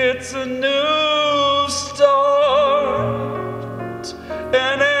 it's a new start,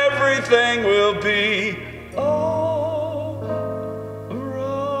 and everything will be all right.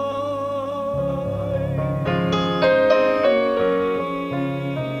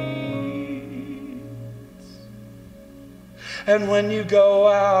 And when you go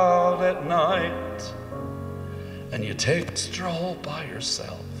out at night and you take a stroll by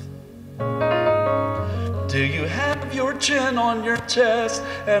yourself, do you have your chin on your chest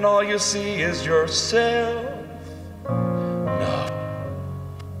and all you see is yourself? No.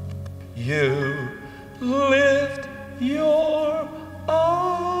 You lift your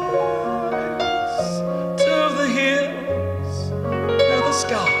eyes to the hills and the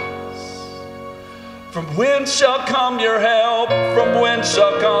skies. From whence shall come your help? From whence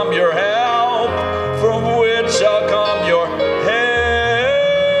shall come your help? From whence shall come your help?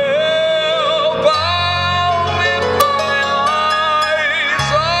 I'll lift my eyes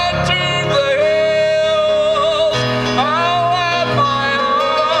unto the hills. I'll let my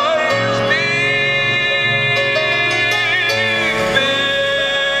eyes be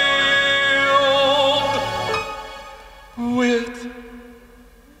filled with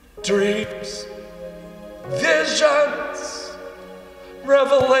dreams, visions,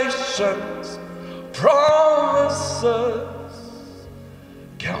 revelations, promises.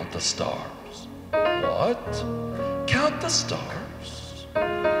 Count the stars. What? Count the stars.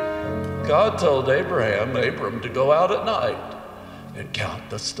 God told Abram to go out at night and count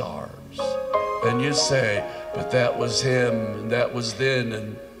the stars. And you say, but that was him, and that was then,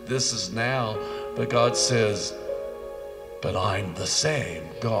 and this is now. But God says, but I'm the same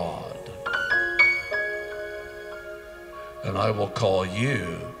God. And I will call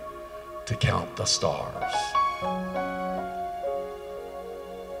you to count the stars.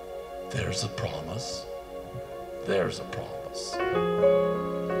 There's a promise. There's a promise.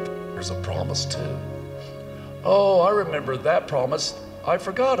 There's a promise too. Oh, I remember that promise. I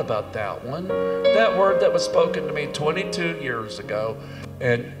forgot about that one. That word that was spoken to me 22 years ago,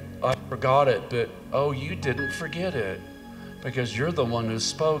 and I forgot it, but oh, you didn't forget it because you're the one who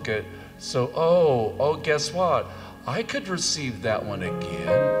spoke it. So, oh, guess what? I could receive that one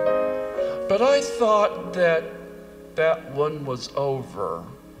again. But I thought that that one was over.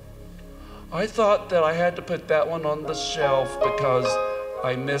 I thought that I had to put that one on the shelf because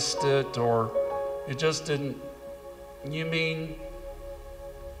I missed it or it just didn't. You mean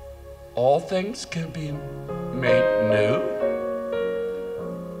all things can be made new?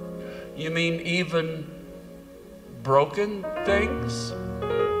 You mean even broken things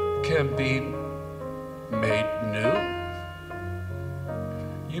can be made new?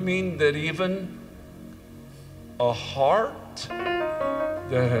 You mean that even a heart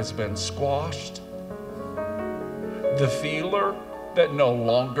that has been squashed, the feeler that no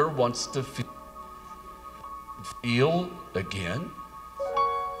longer wants to feel again?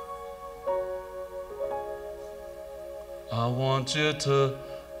 I want you to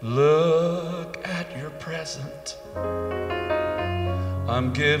Look at your present.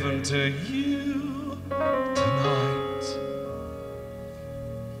 I'm giving to you tonight.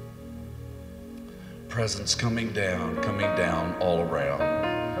 Presents coming down all around.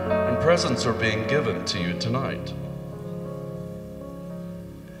 And presents are being given to you tonight.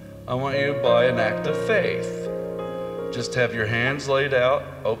 I want you, by an act of faith, just have your hands laid out,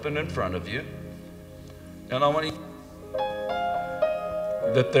 open in front of you. And I want you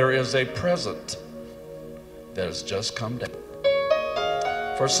that there is a present that has just come down.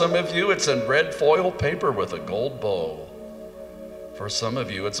 For some of you, it's in red foil paper with a gold bow. For some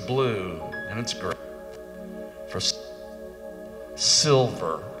of you, it's blue and it's gray. For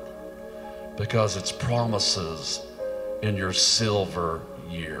silver, because it's promises in your silver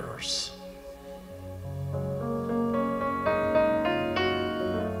years.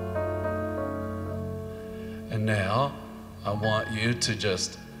 And now, I want you to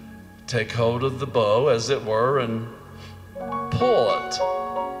just take hold of the bow, as it were, and pull it.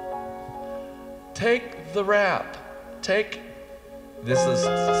 Take the wrap. This is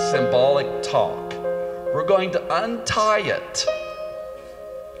symbolic talk. We're going to untie it.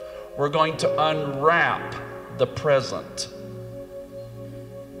 We're going to unwrap the present.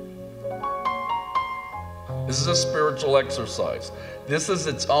 This is a spiritual exercise. This is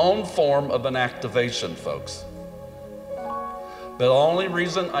its own form of an activation, folks. The only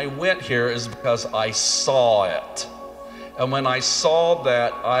reason I went here is because I saw it. And when I saw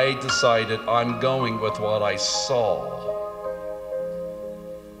that, I decided I'm going with what I saw.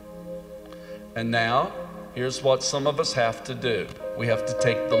 And now, here's what some of us have to do. We have to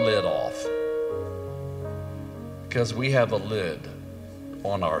take the lid off. Because we have a lid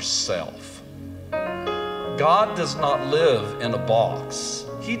on ourself. God does not live in a box.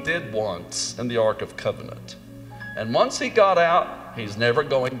 He did once in the Ark of Covenant. And once he got out, he's never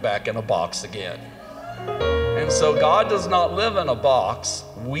going back in a box again. And so God does not live in a box,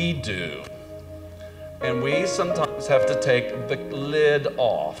 we do. And we sometimes have to take the lid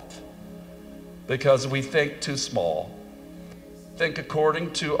off because we think too small. Think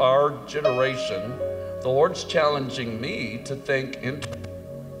according to our generation. The Lord's challenging me to think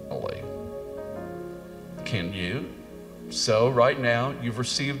internally. Can you? So right now, you've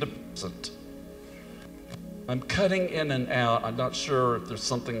received a present. I'm cutting in and out. I'm not sure if there's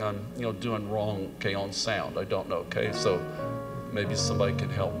something I'm doing wrong, okay, on sound. I don't know, okay? So maybe somebody can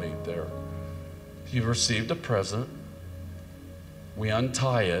help me there. You've received a present. We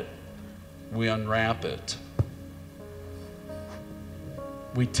untie it. We unwrap it.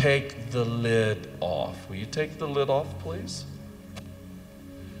 We take the lid off. Will you take the lid off, please?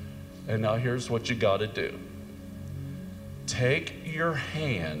 And now here's what you got to do. Take your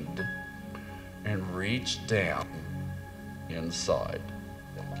hand and reach down inside.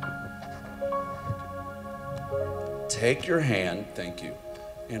 Thank you. Take your hand, thank you,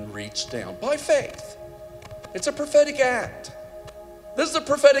 and reach down by faith. It's a prophetic act. This is a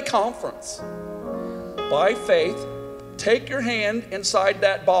prophetic conference. By faith, take your hand inside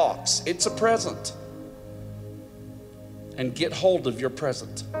that box. It's a present. And get hold of your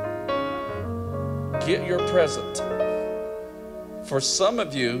present. Get your present. For some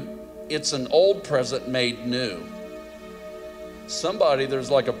of you, it's an old present made new. Somebody, there's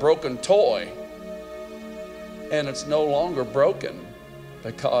like a broken toy, and it's no longer broken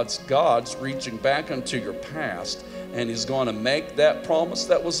because God's reaching back into your past, and he's going to make that promise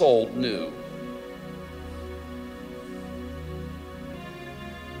that was old new.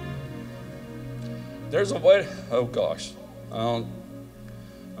 There's a way, oh gosh, I'm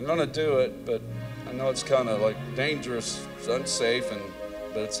going to do it, but I know it's kind of like dangerous, it's unsafe,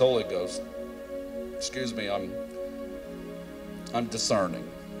 but it's Holy Ghost. Excuse me, I'm discerning.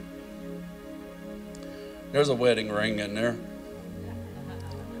 There's a wedding ring in there.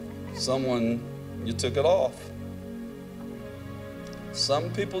 Someone, you took it off.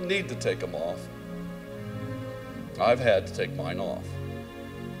 Some people need to take them off. I've had to take mine off.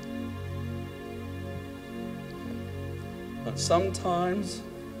 But sometimes,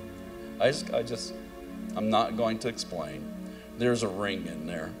 I'm not going to explain. There's a ring in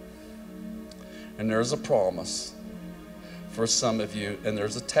there. And there's a promise for some of you. And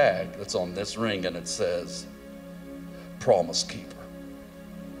there's a tag that's on this ring, and it says, Promise Keeper.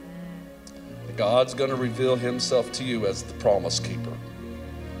 God's going to reveal himself to you as the Promise Keeper.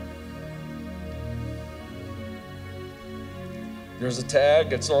 There's a tag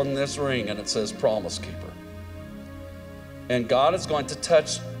that's on this ring, and it says Promise Keeper. And God is going to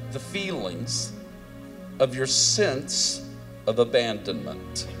touch the feelings of your sense of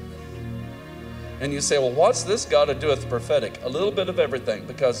abandonment. And you say, well, what's this got to do with the prophetic? A little bit of everything,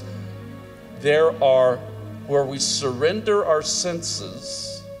 because there are where we surrender our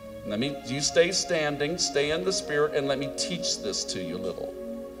senses. You stay standing, stay in the Spirit, and let me teach this to you a little.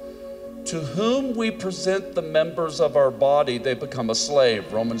 To whom we present the members of our body, they become a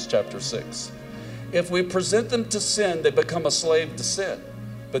slave, Romans chapter 6. If we present them to sin, they become a slave to sin.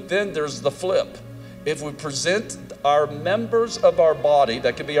 But then there's the flip. If we present our members of our body,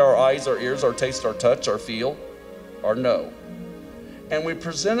 that could be our eyes, our ears, our taste, our touch, our feel, our know, and we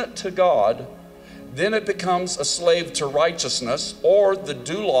present it to God, then it becomes a slave to righteousness, or the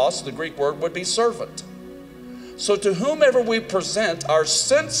doulos, the Greek word, would be servant. So to whomever we present our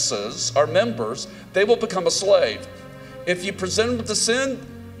senses, our members, they will become a slave. If you present them to sin,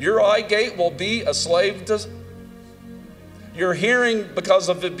 your eye gate will be a slave to your hearing because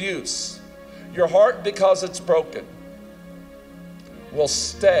of abuse. Your heart, because it's broken, will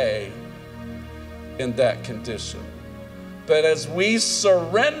stay in that condition. But as we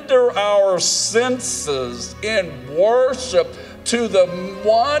surrender our senses in worship to the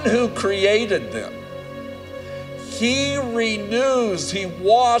one who created them, He renews, He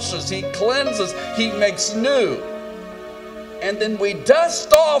washes, He cleanses, He makes new. And then we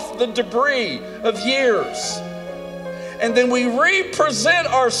dust off the debris of years. And then we represent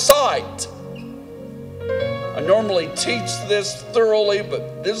our sight. I normally teach this thoroughly,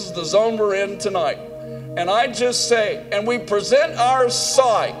 but this is the zone we're in tonight. And I just say, and we present our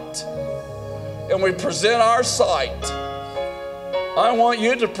sight. And we present our sight. I want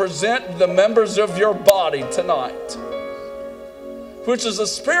you to present the members of your body tonight, which is a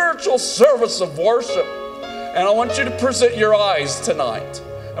spiritual service of worship. And I want you to present your eyes tonight.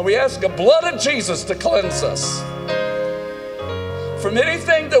 And we ask the blood of Jesus to cleanse us from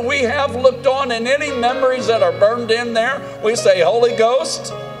anything that we have looked on and any memories that are burned in there. We say, Holy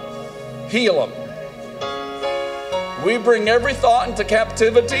Ghost, heal them. We bring every thought into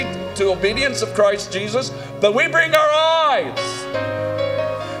captivity to obedience of Christ Jesus, but we bring our eyes.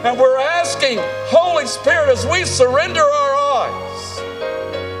 And we're asking, Holy Spirit, as we surrender our eyes,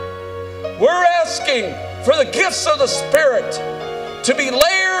 we're asking for the gifts of the Spirit to be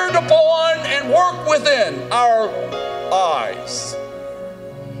layered upon and work within our eyes.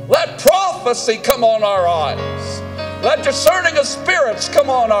 Let prophecy come on our eyes. Let discerning of spirits come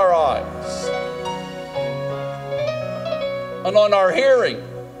on our eyes. And on our hearing.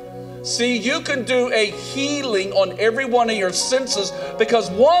 See, you can do a healing on every one of your senses, because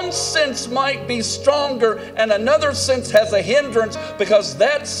one sense might be stronger and another sense has a hindrance because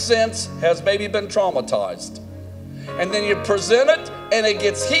that sense has maybe been traumatized. And then you present it and it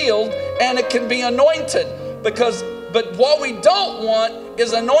gets healed and it can be anointed. But what we don't want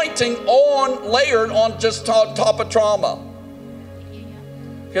is anointing layered on just top of trauma.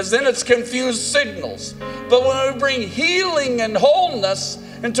 Because then it's confused signals. But when we bring healing and wholeness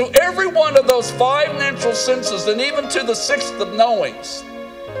into every one of those 5 natural senses, and even to the 6th of knowings,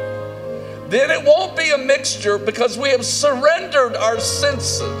 then it won't be a mixture, because we have surrendered our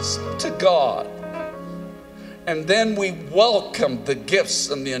senses to God. And then we welcome the gifts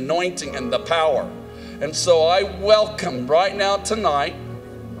and the anointing and the power. And so I welcome right now tonight,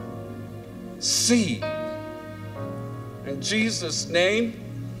 see. In Jesus' name,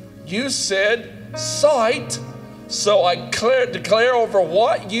 you said sight. So I declare over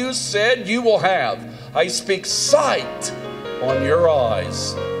what you said you will have. I speak sight on your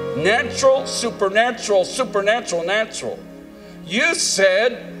eyes. Natural, supernatural, supernatural, natural. You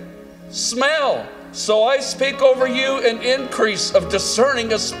said smell. So I speak over you an increase of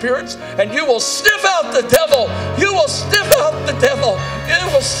discerning of spirits, and you will sniff out the devil. You will sniff out the devil.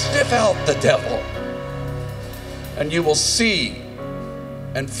 You will sniff out the devil. And you will see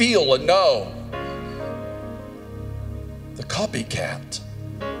and feel and know the copycat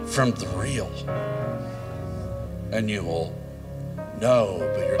from the real. And you will know,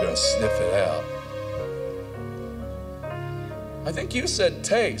 but you're going to sniff it out. I think you said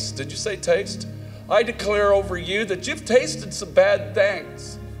taste. Did you say taste? I declare over you that you've tasted some bad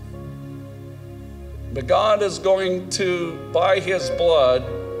things. But God is going to, by His blood,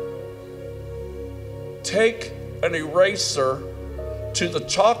 take an eraser to the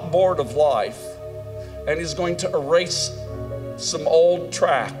chalkboard of life, and He's going to erase some old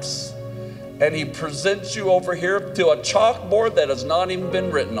tracks. And He presents you over here to a chalkboard that has not even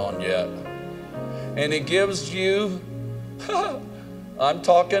been written on yet. And He gives you, I'm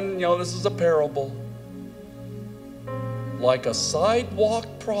talking, this is a parable. Like a sidewalk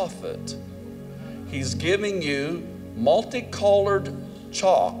prophet, He's giving you multicolored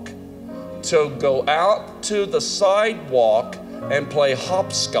chalk to go out to the sidewalk and play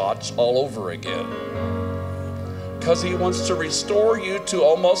hopscotch all over again. Because he wants to restore you to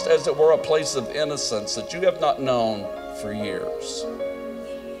almost as it were a place of innocence that you have not known for years.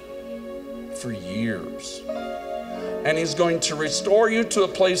 For years. And he's going to restore you to a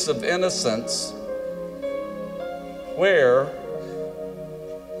place of innocence where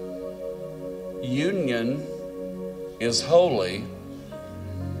union is holy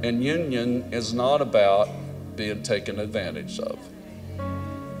and union is not about being taken advantage of.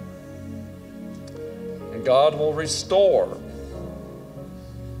 And God will restore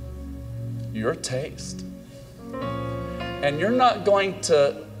your taste. And you're not going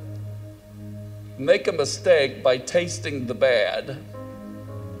to make a mistake by tasting the bad.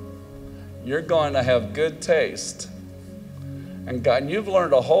 You're going to have good taste. And God, you've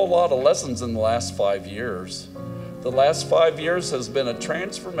learned a whole lot of lessons in the last 5 years. The last 5 years has been a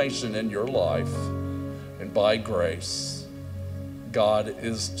transformation in your life. And by grace, God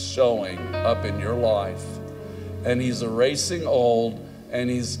is showing up in your life. And he's erasing old, and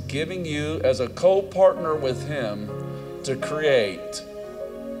he's giving you as a co-partner with him to create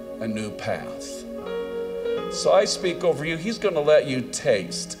a new path. So I speak over you. He's going to let you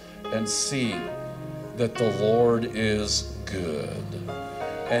taste and see that the Lord is good.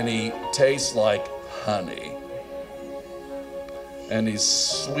 And he tastes like honey. And he's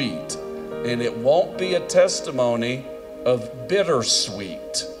sweet. And it won't be a testimony of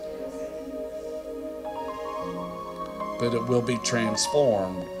bittersweet, but it will be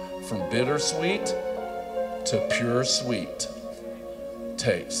transformed from bittersweet to pure sweet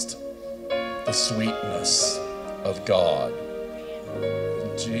taste. The sweetness of God.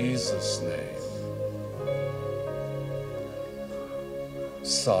 In Jesus' name.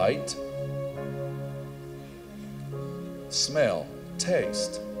 Sight, smell,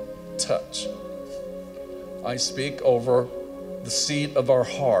 taste, touch. I speak over the seat of our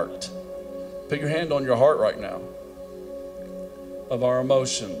heart. Put your hand on your heart right now. Of our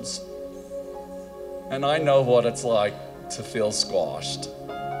emotions. And I know what it's like to feel squashed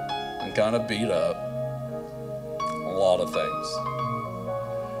and kind of beat up. A lot of things.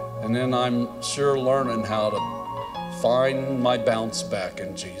 And then I'm sure learning how to find my bounce back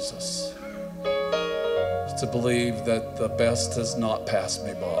in Jesus. To believe that the best has not passed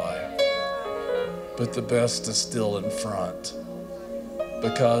me by, but the best is still in front.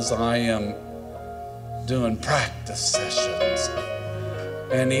 Because I am doing practice sessions.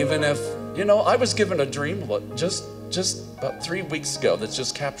 And even if, you know, I was given a dream just about 3 weeks ago that's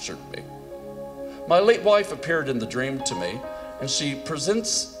just captured me. My late wife appeared in the dream to me, and she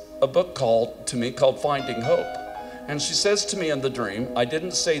presents a book to me called Finding Hope. And she says to me in the dream, I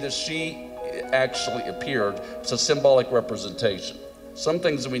didn't say that she actually appeared. It's a symbolic representation. Some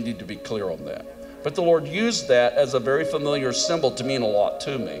things we need to be clear on that. But the Lord used that as a very familiar symbol to mean a lot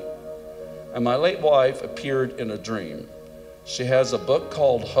to me. And my late wife appeared in a dream. She has a book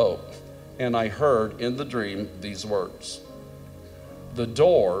called Hope, and I heard in the dream these words. The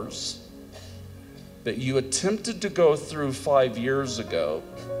doors that you attempted to go through 5 years ago,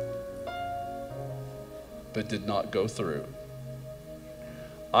 but did not go through.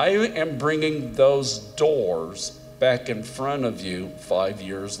 I am bringing those doors back in front of you 5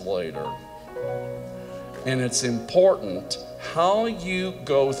 years later. And it's important how you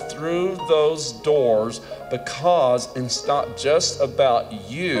go through those doors, because it's not just about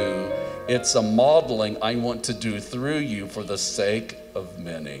you, it's a modeling I want to do through you for the sake of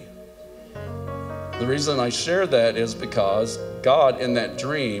many. The reason I share that is because God in that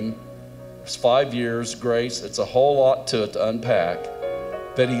dream, it's 5 years, grace, it's a whole lot to it to unpack,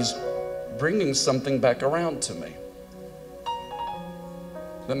 but he's bringing something back around to me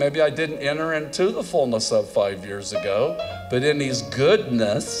that maybe I didn't enter into the fullness of 5 years ago, but in his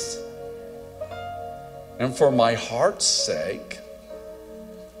goodness and for my heart's sake,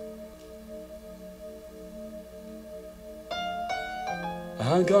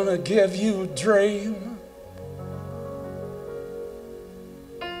 I'm gonna give you a dream.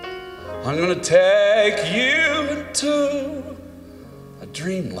 I'm gonna take you into a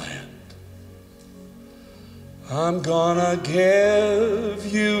dreamland. I'm gonna give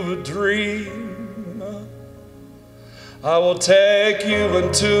you a dream. I will take you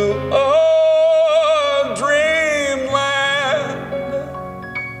into a dreamland.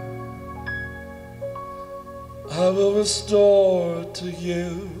 I will restore to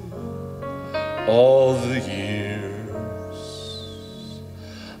you all the years.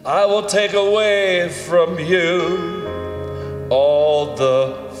 I will take away from you all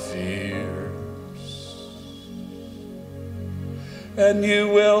the fears. And you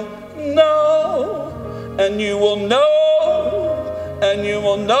will know, and you will know and you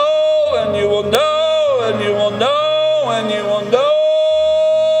will know, and you will know, and you will know, and you will know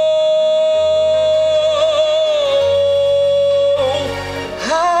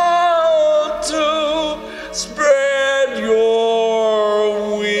how to spread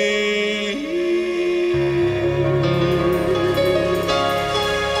your wings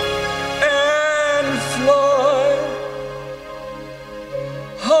and fly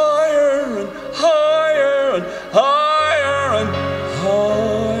higher and higher and higher and higher.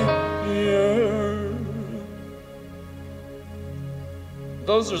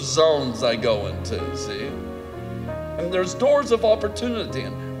 Those are zones I go into, see? And there's doors of opportunity,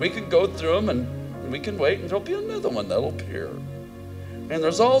 and we can go through them, and we can wait, and there'll be another one that'll appear. And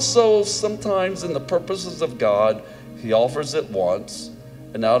there's also sometimes in the purposes of God, He offers it once,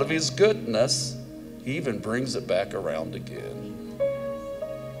 and out of His goodness, He even brings it back around again.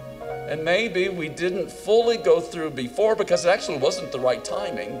 And maybe we didn't fully go through before because it actually wasn't the right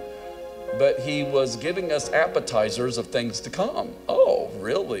timing, but He was giving us appetizers of things to come. Oh,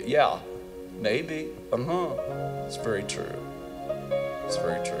 really? Yeah, maybe. It's very true. It's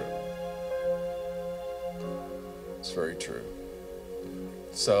very true. It's very true.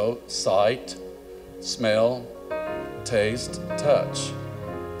 So, sight, smell, taste, touch.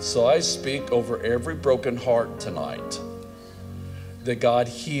 So I speak over every broken heart tonight, that God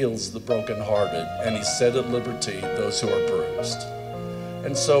heals the brokenhearted and He set at liberty those who are bruised.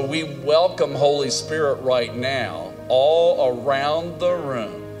 And so we welcome Holy Spirit right now all around the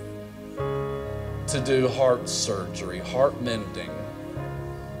room to do heart surgery, heart mending.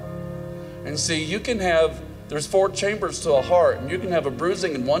 And see, you can have, there's 4 chambers to a heart, and you can have a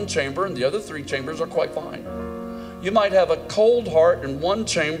bruising in one chamber and the other 3 chambers are quite fine. You might have a cold heart in one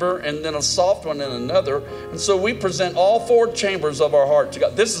chamber and then a soft one in another. And so we present all 4 chambers of our heart to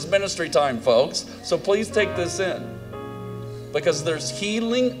God. This is ministry time, folks. So please take this in. Because there's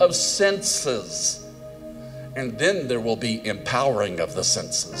healing of senses. And then there will be empowering of the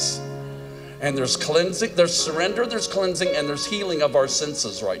senses. And there's cleansing, there's surrender, there's cleansing, and there's healing of our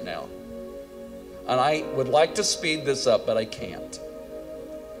senses right now. And I would like to speed this up, but I can't.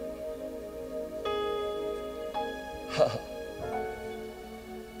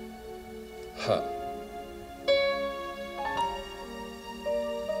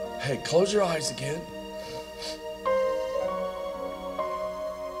 Hey, close your eyes again.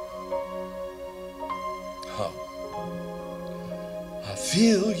 I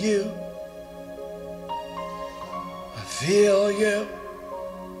feel you. I feel you.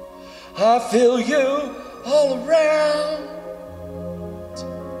 I feel you all around.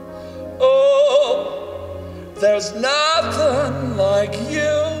 Oh, there's nothing like you.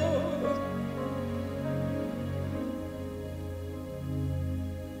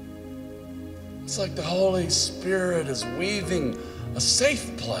 It's like the Holy Spirit is weaving a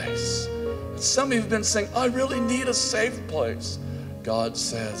safe place. And some of you have been saying, I really need a safe place. God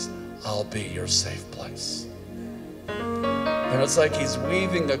says, I'll be your safe place. And it's like He's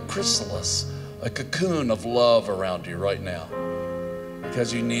weaving a chrysalis, a cocoon of love around you right now.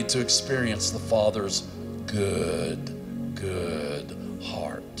 Because you need to experience the Father's good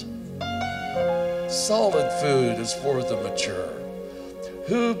heart. Solid food is for the mature,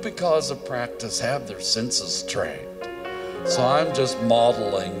 who because of practice have their senses trained. So I'm just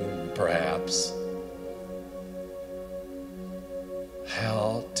modeling, perhaps,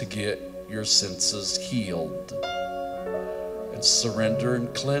 how to get your senses healed and surrendered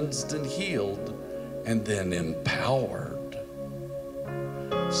and cleansed and healed and then empowered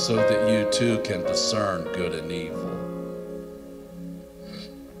so that you too can discern good and evil.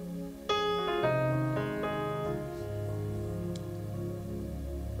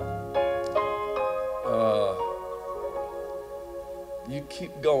 You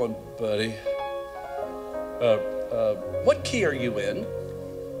keep going, buddy. What key are you in?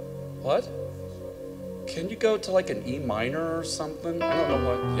 What? Can you go to like an E minor or something? I don't know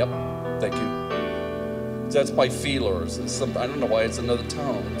what. Yep, thank you. That's by feelers. It's some, I don't know why it's another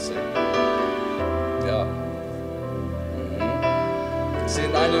tone. See? Yeah.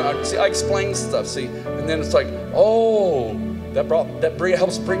 See, I explain stuff. See, and then it's like, oh, that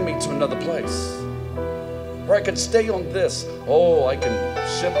helps bring me to another place. Or I can stay on this. Oh, I can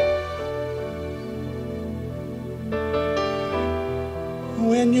shift.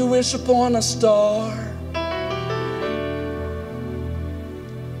 When you wish upon a star,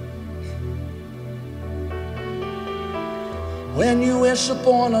 when you wish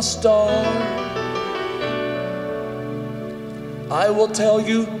upon a star, I will tell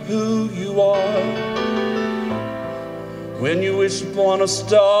you who you are. When you wish upon a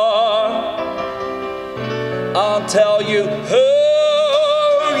star, I'll tell you who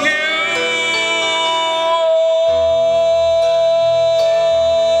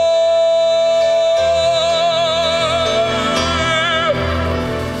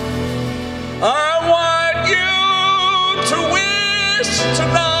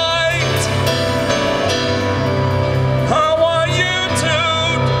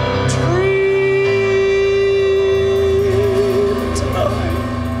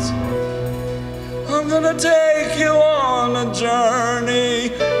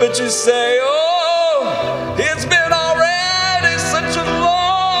say, oh, it's been already such a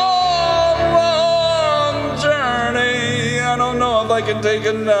long, long journey. I don't know if I can take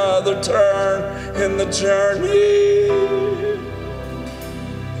another turn in the journey.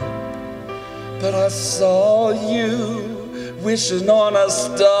 But I saw you wishing on a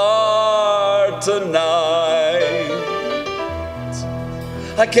star tonight.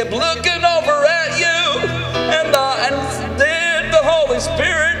 I kept looking over at you, and then the Holy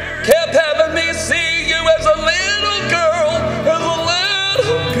Spirit kept having me see you as a little girl,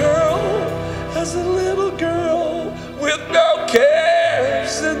 as a little girl with no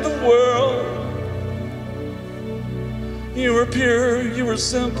cares in the world. You were pure, you were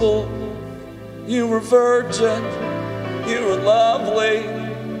simple, you were virgin, you were lovely,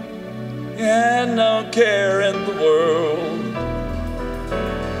 you had no care in the world.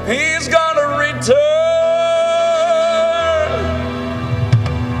 He's gonna return.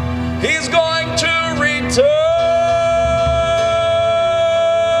 He's going to return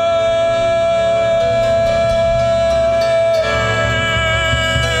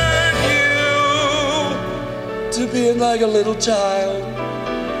you to being like a little child.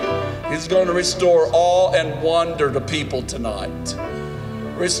 He's going to restore awe and wonder to people tonight.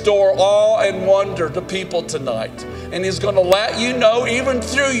 Restore awe and wonder to people tonight. And he's going to let you know, even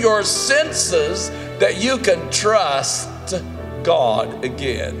through your senses, that you can trust God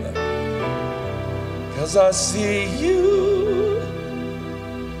again. Because I see you.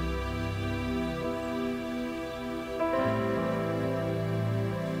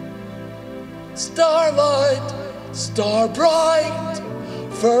 Starlight, star bright,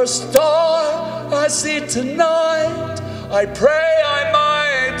 first star I see tonight. I pray I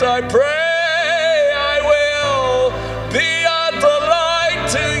might, I pray I will be a delight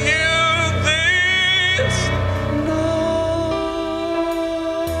to you this night.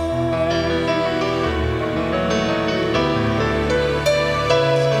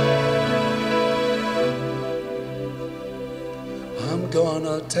 I'm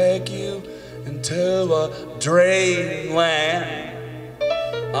gonna take you into a dreamland.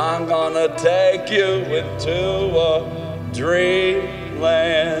 I'm gonna take you into a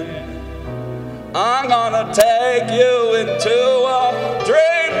dreamland. I'm gonna take you into a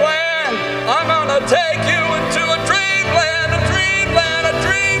dreamland. I'm gonna take you into a dreamland, a dreamland, a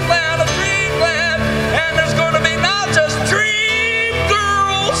dreamland, a dreamland. And there's gonna be not just dream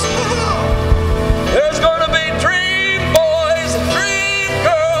girls. There's gonna be dream boys, and dream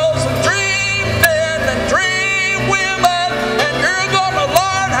girls, and dream men, and dream women. And you're gonna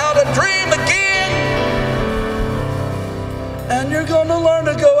learn how to dream again. And you're gonna learn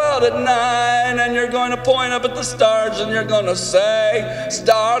to go out at night. And you're going to point up at the stars and you're going to say,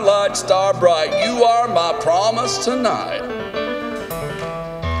 starlight, star bright, you are my promise tonight.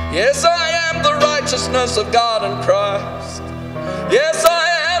 Yes, I am the righteousness of God in Christ. Yes, I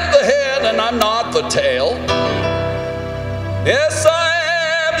am the head and I'm not the tail. Yes, I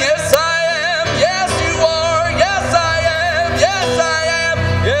am, yes, I am, yes, you are, yes, I am, yes, I am,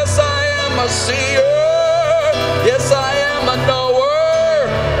 yes, I am a seer, yes, I am a knower,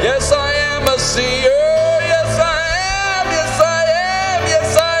 yes, I am a seer, yes I am, yes I am,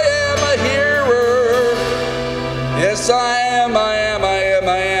 yes I am a hearer, yes I am, I am, I am,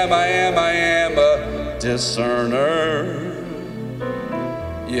 I am, I am, I am a discerner.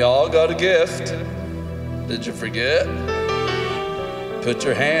 Y'all got a gift. Did you forget? Put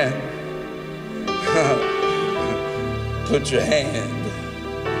your hand. Put your hand.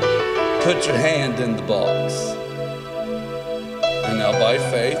 Put your hand in the box. And now by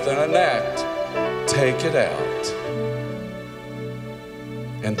faith and an act, take it out.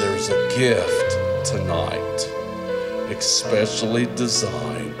 And there's a gift tonight, especially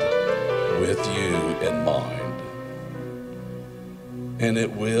designed with you in mind. And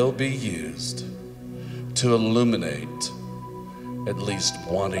it will be used to illuminate at least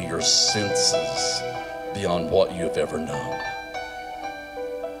one of your senses beyond what you've ever known.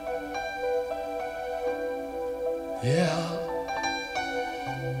 Yeah.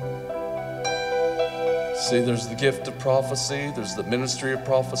 See, there's the gift of prophecy, there's the ministry of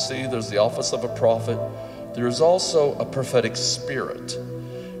prophecy, there's the office of a prophet. There's also a prophetic spirit,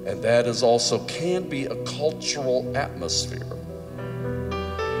 and that is also can be a cultural atmosphere.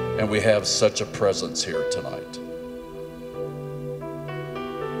 And we have such a presence here tonight.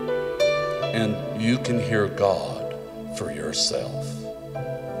 And you can hear God for yourself.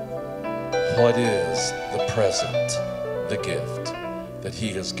 What is the present, the gift that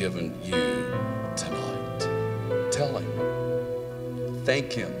He has given you tonight? Tell Him.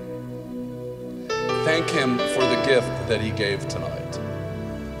 Thank Him. Thank Him for the gift that He gave tonight.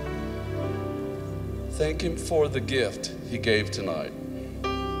 Thank Him for the gift He gave tonight.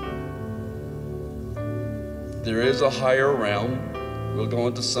 There is a higher realm. We'll go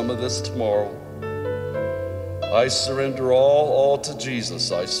into some of this tomorrow. I surrender all to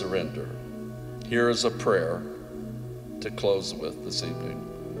Jesus, I surrender. Here is a prayer to close with this evening.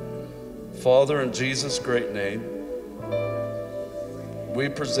 Father, in Jesus' great name, we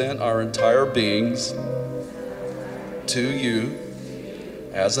present our entire beings to you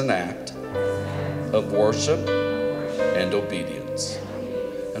as an act of worship and obedience.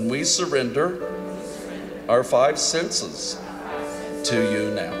 And we surrender our 5 senses to you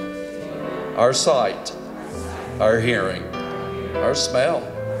now. Our sight, our hearing, our smell,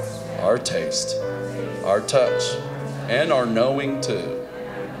 our taste, our touch, and our knowing too.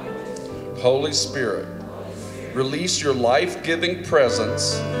 Holy Spirit, release your life-giving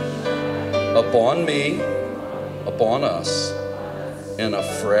presence upon me, upon us, in a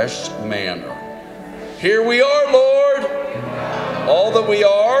fresh manner. Here we are, Lord, all that we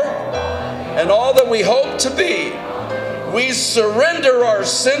are and all that we hope to be. We surrender our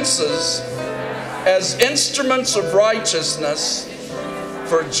senses as instruments of righteousness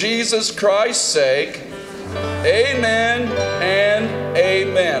for Jesus Christ's sake. Amen and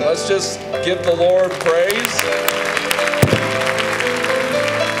amen. Let's just give the Lord praise.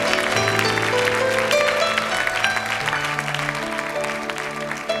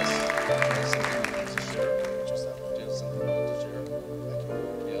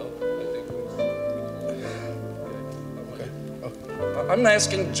 I'm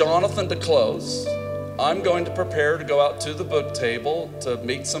asking Jonathan to close. I'm going to prepare to go out to the book table to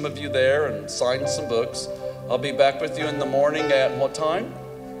meet some of you there and sign some books. I'll be back with you in the morning at what time?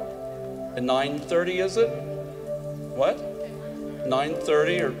 At 9:30, is it? What?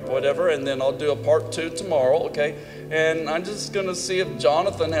 9:30 or whatever, and then I'll do a part 2 tomorrow, okay? And I'm just going to see if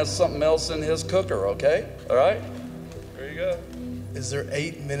Jonathan has something else in his cooker, okay? All right? There you go. Is there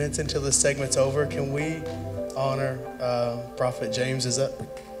 8 minutes until the segment's over? Can we honor Prophet James?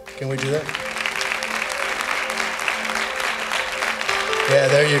 Can we do that? Yeah,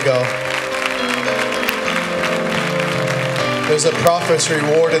 there you go. There's a prophet's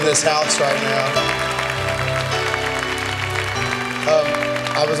reward in this house right now.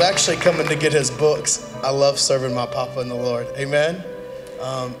 I was actually coming to get his books. I love serving my Papa in the Lord. Amen.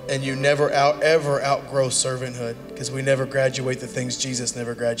 And you never ever outgrow servanthood, because we never graduate the things Jesus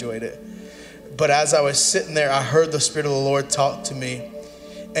never graduated. But as I was sitting there, I heard the Spirit of the Lord talk to me.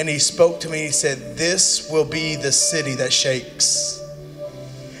 And he spoke to me. He said, this will be the city that shakes.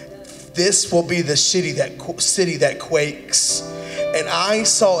 This will be the city that quakes. And I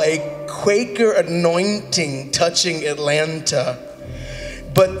saw a Quaker anointing touching Atlanta.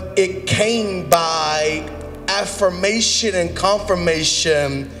 But it came by affirmation and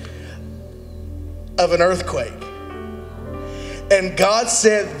confirmation of an earthquake. And God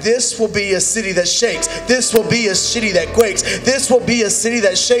said, this will be a city that shakes. This will be a city that quakes. This will be a city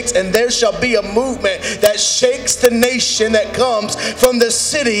that shakes. And there shall be a movement that shakes the nation that comes from the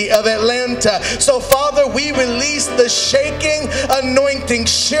city of Atlanta. So, Father, we release the shaking anointing,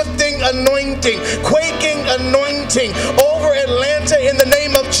 shifting anointing, quaking anointing over Atlanta in the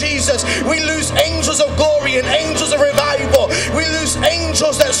name of Jesus. We lose angels of glory and angels of revival. We lose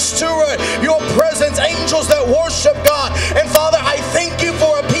angels that steward your presence, angels that worship God. And Father, I thank you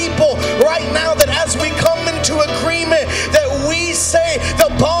for a people right now that as we come into agreement, that we say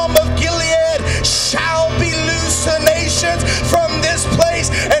the balm of Gilead shall be loosed to the nations from this place.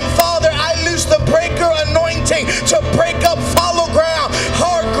 And Father, I loose the breaker anointing to break up fallow ground,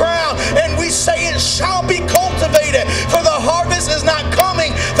 hard ground, and we say it shall be cultivated, for the harvest is not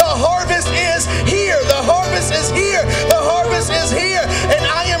coming. The harvest is here. The harvest is here. The harvest is here. And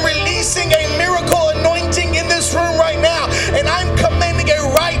I am releasing a miracle anointing in this room right now. And I'm commanding a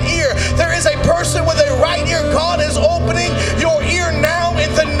right ear. There is a person with a right ear. God is opening your ear now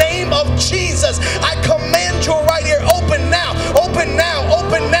in the name of Jesus. I command your right ear, open now, open now,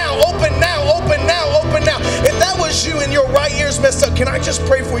 open now, open now, open now, open now. If that was you and your right ear's messed up, can I just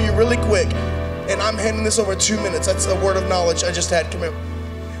pray for you really quick? And I'm handing this over 2 minutes. That's the word of knowledge I just had. Come here.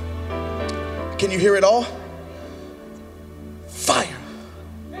 Can you hear it all? Fire.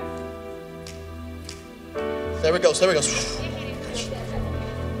 There it goes. There it goes.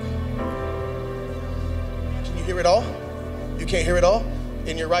 Can you hear it all? You can't hear it all?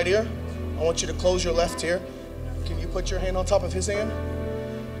 In your right ear? I want you to close your left ear. Can you put your hand on top of his hand?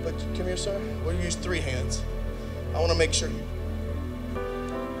 But come here, sir. We'll use 3 hands. I want to make sure you.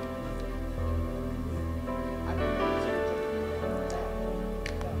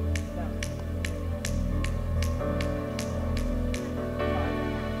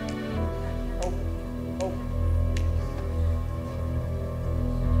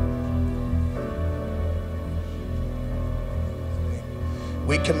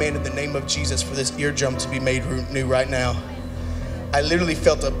 We command in the name of Jesus for this eardrum to be made new right now. I literally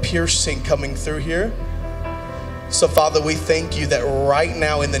felt a piercing coming through here. So Father, we thank you that right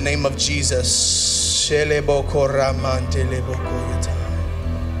now in the name of Jesus. There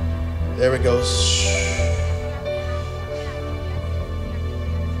it goes.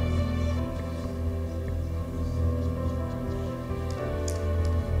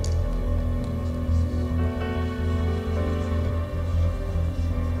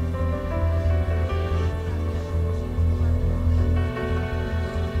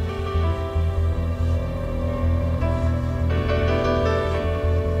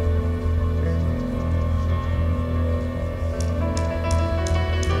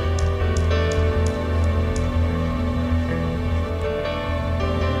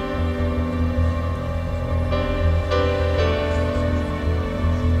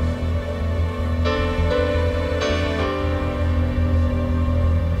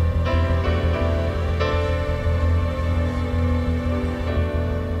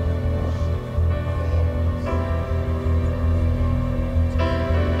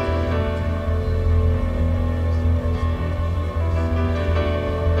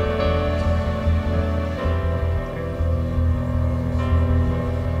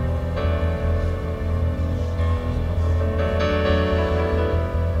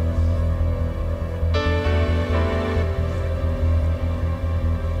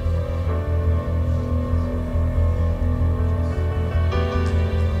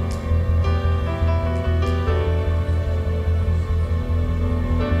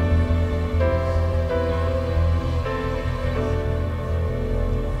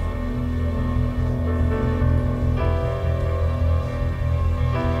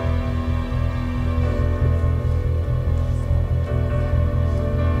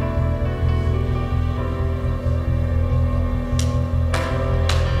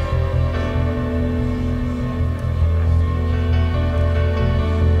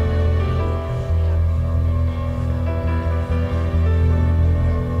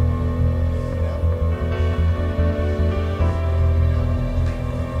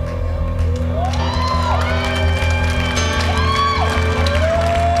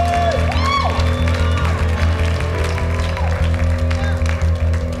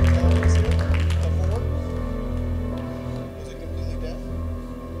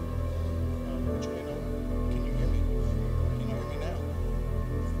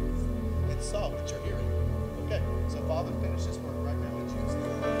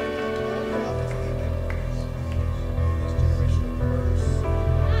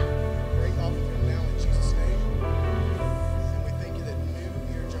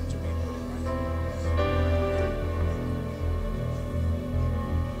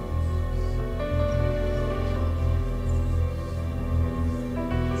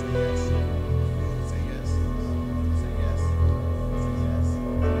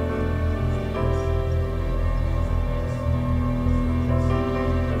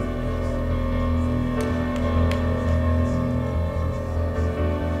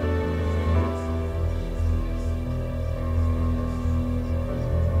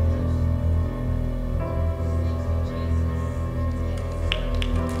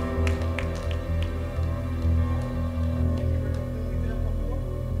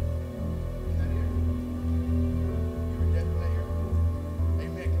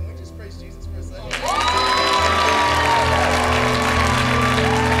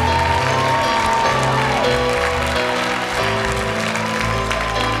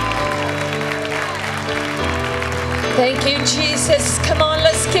 Thank you, Jesus. Come on,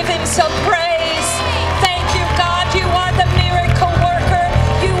 let's give him some praise. Thank you, God. You are the miracle worker.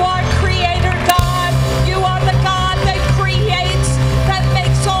 You are creator God. You are the God that creates, that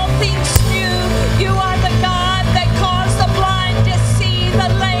makes all things new. You are the God that caused the blind to see, the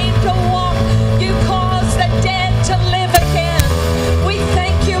lame to walk. You caused the dead to live again. We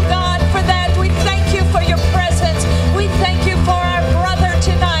thank you, God, for that. We thank you for your presence. We thank you for our brother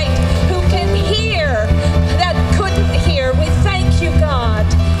tonight who can hear that couldn't hear. We thank you, God,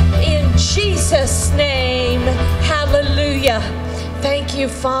 in Jesus' name. Hallelujah. Thank you,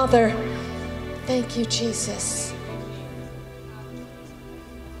 Father. Thank you, Jesus.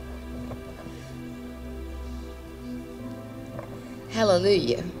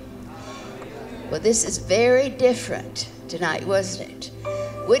 Hallelujah. Well, this is very different tonight, wasn't it?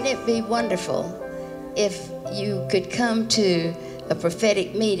 Wouldn't it be wonderful if you could come to a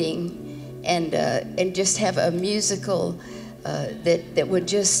prophetic meeting and just have a musical that would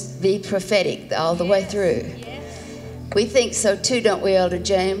just be prophetic all the way through? We think so too, don't we, Elder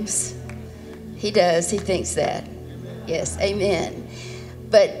James? He does. He thinks that. Yes, amen.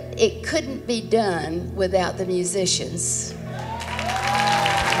 but it couldn't be done without the musicians.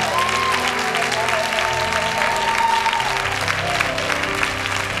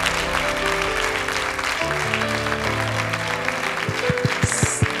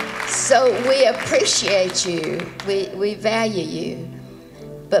 So we appreciate you, we value you,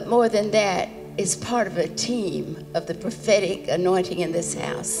 but more than that, it's part of a team of the prophetic anointing in this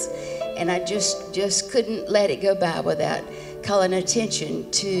house. And I just couldn't let it go by without calling attention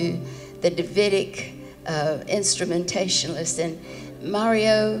to the Davidic instrumentalist. And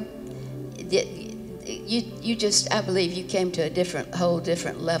Mario, you just, I believe you came to a whole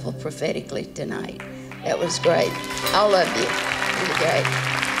different level prophetically tonight. That was great. All of you, really great.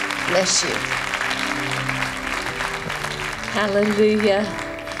 Bless you. Hallelujah.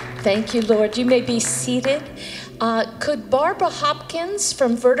 Thank you, Lord. You may be seated. Could Barbara Hopkins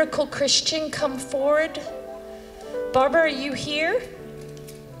from Vertical Christian come forward? Barbara, are you here?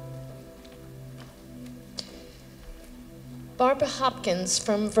 Barbara Hopkins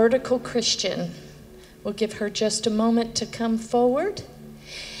from Vertical Christian. We'll give her just a moment to come forward.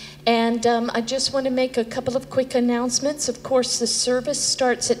 And I just want to make a couple of quick announcements. Of course, the service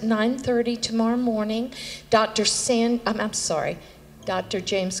starts at 9:30 tomorrow morning. Dr.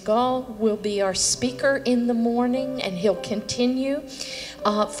 James Goll will be our speaker in the morning, and he'll continue.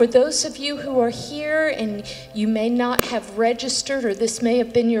 For those of you who are here and you may not have registered, or this may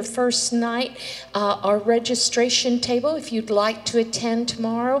have been your first night, our registration table, if you'd like to attend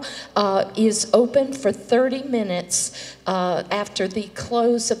tomorrow, is open for 30 minutes after the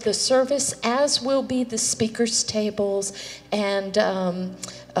close of the service, as will be the speakers' tables and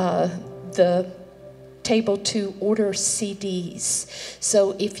the table to order CDs.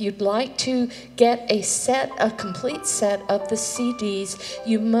 So if you'd like to get a complete set of the CDs,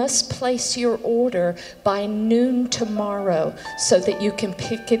 you must place your order by noon tomorrow so that you can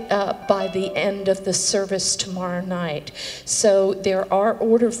pick it up by the end of the service tomorrow night. So there are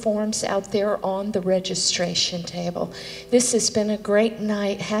order forms out there on the registration table. This has been a great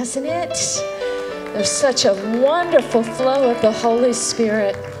night, hasn't it? There's such a wonderful flow of the Holy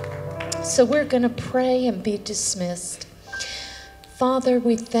Spirit. So we're going to pray and be dismissed. Father,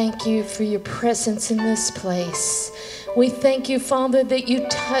 we thank you for your presence in this place. We thank you, Father, that you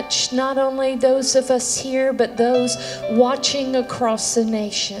touch not only those of us here, but those watching across the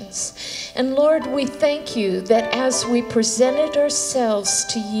nations. And Lord, we thank you that as we presented ourselves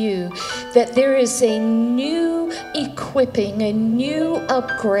to you, that there is a new equipping, a new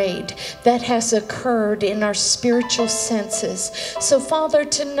upgrade that has occurred in our spiritual senses. So Father,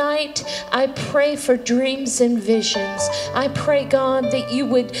 tonight I pray for dreams and visions. I pray, God, that you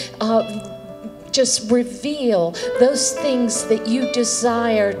would just reveal those things that you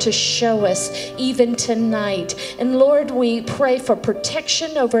desire to show us even tonight. And Lord, we pray for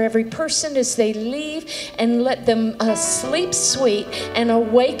protection over every person as they leave, and let them sleep sweet and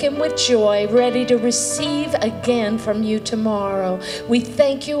awaken with joy, ready to receive again from you tomorrow. We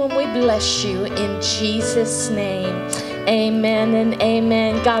thank you and we bless you in Jesus' name. Amen and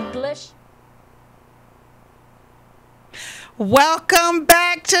amen. God bless you. Welcome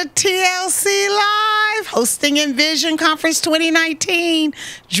back to TLC Live, hosting ENVISION Conference 2019.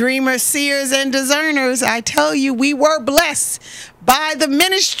 Dreamers, seers, and discerners, I tell you, we were blessed by the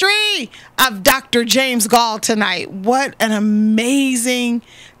ministry of Dr. James Goll tonight. What an amazing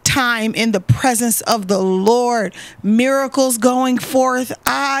time in the presence of the Lord. Miracles going forth.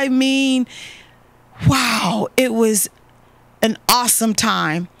 I mean, wow, it was an awesome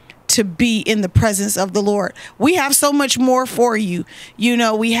time to be in the presence of the Lord. We have so much more for you. You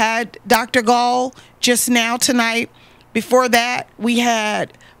know, we had Dr. Goll just now tonight. Before that, we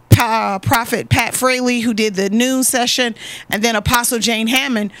had Prophet Pat Fraley, who did the noon session, and then Apostle Jane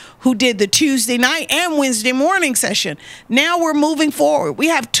Hamon, who did the Tuesday night and Wednesday morning session. Now we're moving forward. We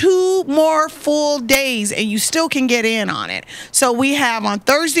have 2 more full days, and you still can get in on it. So we have on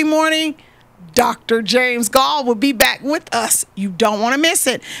Thursday morning, Dr. James Goll will be back with us. You don't want to miss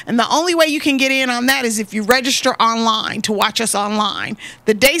it. And the only way you can get in on that is if you register online to watch us online.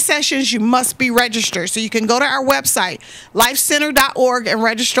 The day sessions, you must be registered. So you can go to our website, lifecenter.org, and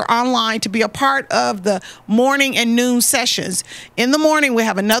register online to be a part of the morning and noon sessions. In the morning, we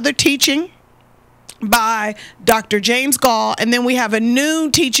have another teaching by Dr. James Goll, and then we have a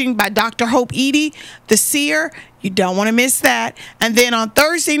noon teaching by Dr. Hope Edie, the seer. You don't want to miss that. And then on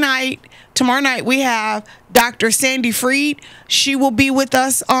Thursday night, tomorrow night, we have Dr. Sandie Freed. She will be with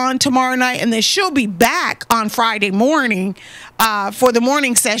us on tomorrow night, and then she'll be back on Friday morning for the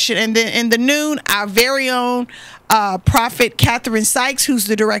morning session. And then in the noon, our very own Prophet Catherine Sykes, who's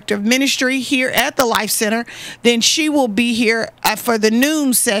the director of ministry here at the Life Center. Then she will be here for the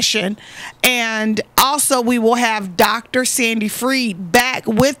noon session. And also we will have Dr. Sandie Freed back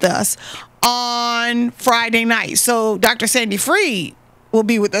with us on Friday night. So Dr. Sandie Freed will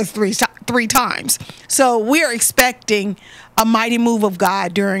be with us three times. So we're expecting a mighty move of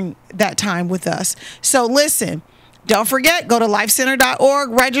God during that time with us. So listen, don't forget, go to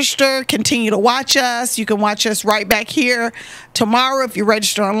lifecenter.org, register, continue to watch us. You can watch us right back here tomorrow if you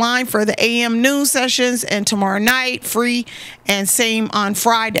register online for the AM noon sessions, and tomorrow night free, and same on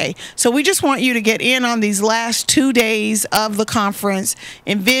Friday. So we just want you to get in on these last 2 days of the conference,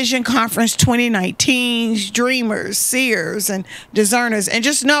 ENVISION Conference 2019, Dreamers, Seers, and Discerners. And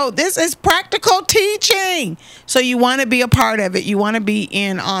just know this is practical teaching. So you want to be a part of it. You want to be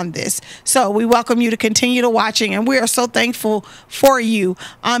in on this. So we welcome you to continue to watching, and we are so thankful for you.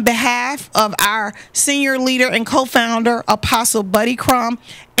 On behalf of our senior leader and co-founder, Apostle Buddy Crum,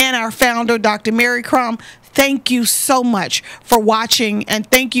 and our founder, Dr. Mary Crum, thank you so much for watching, and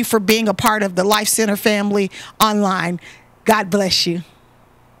thank you for being a part of the Life Center family online. God bless you.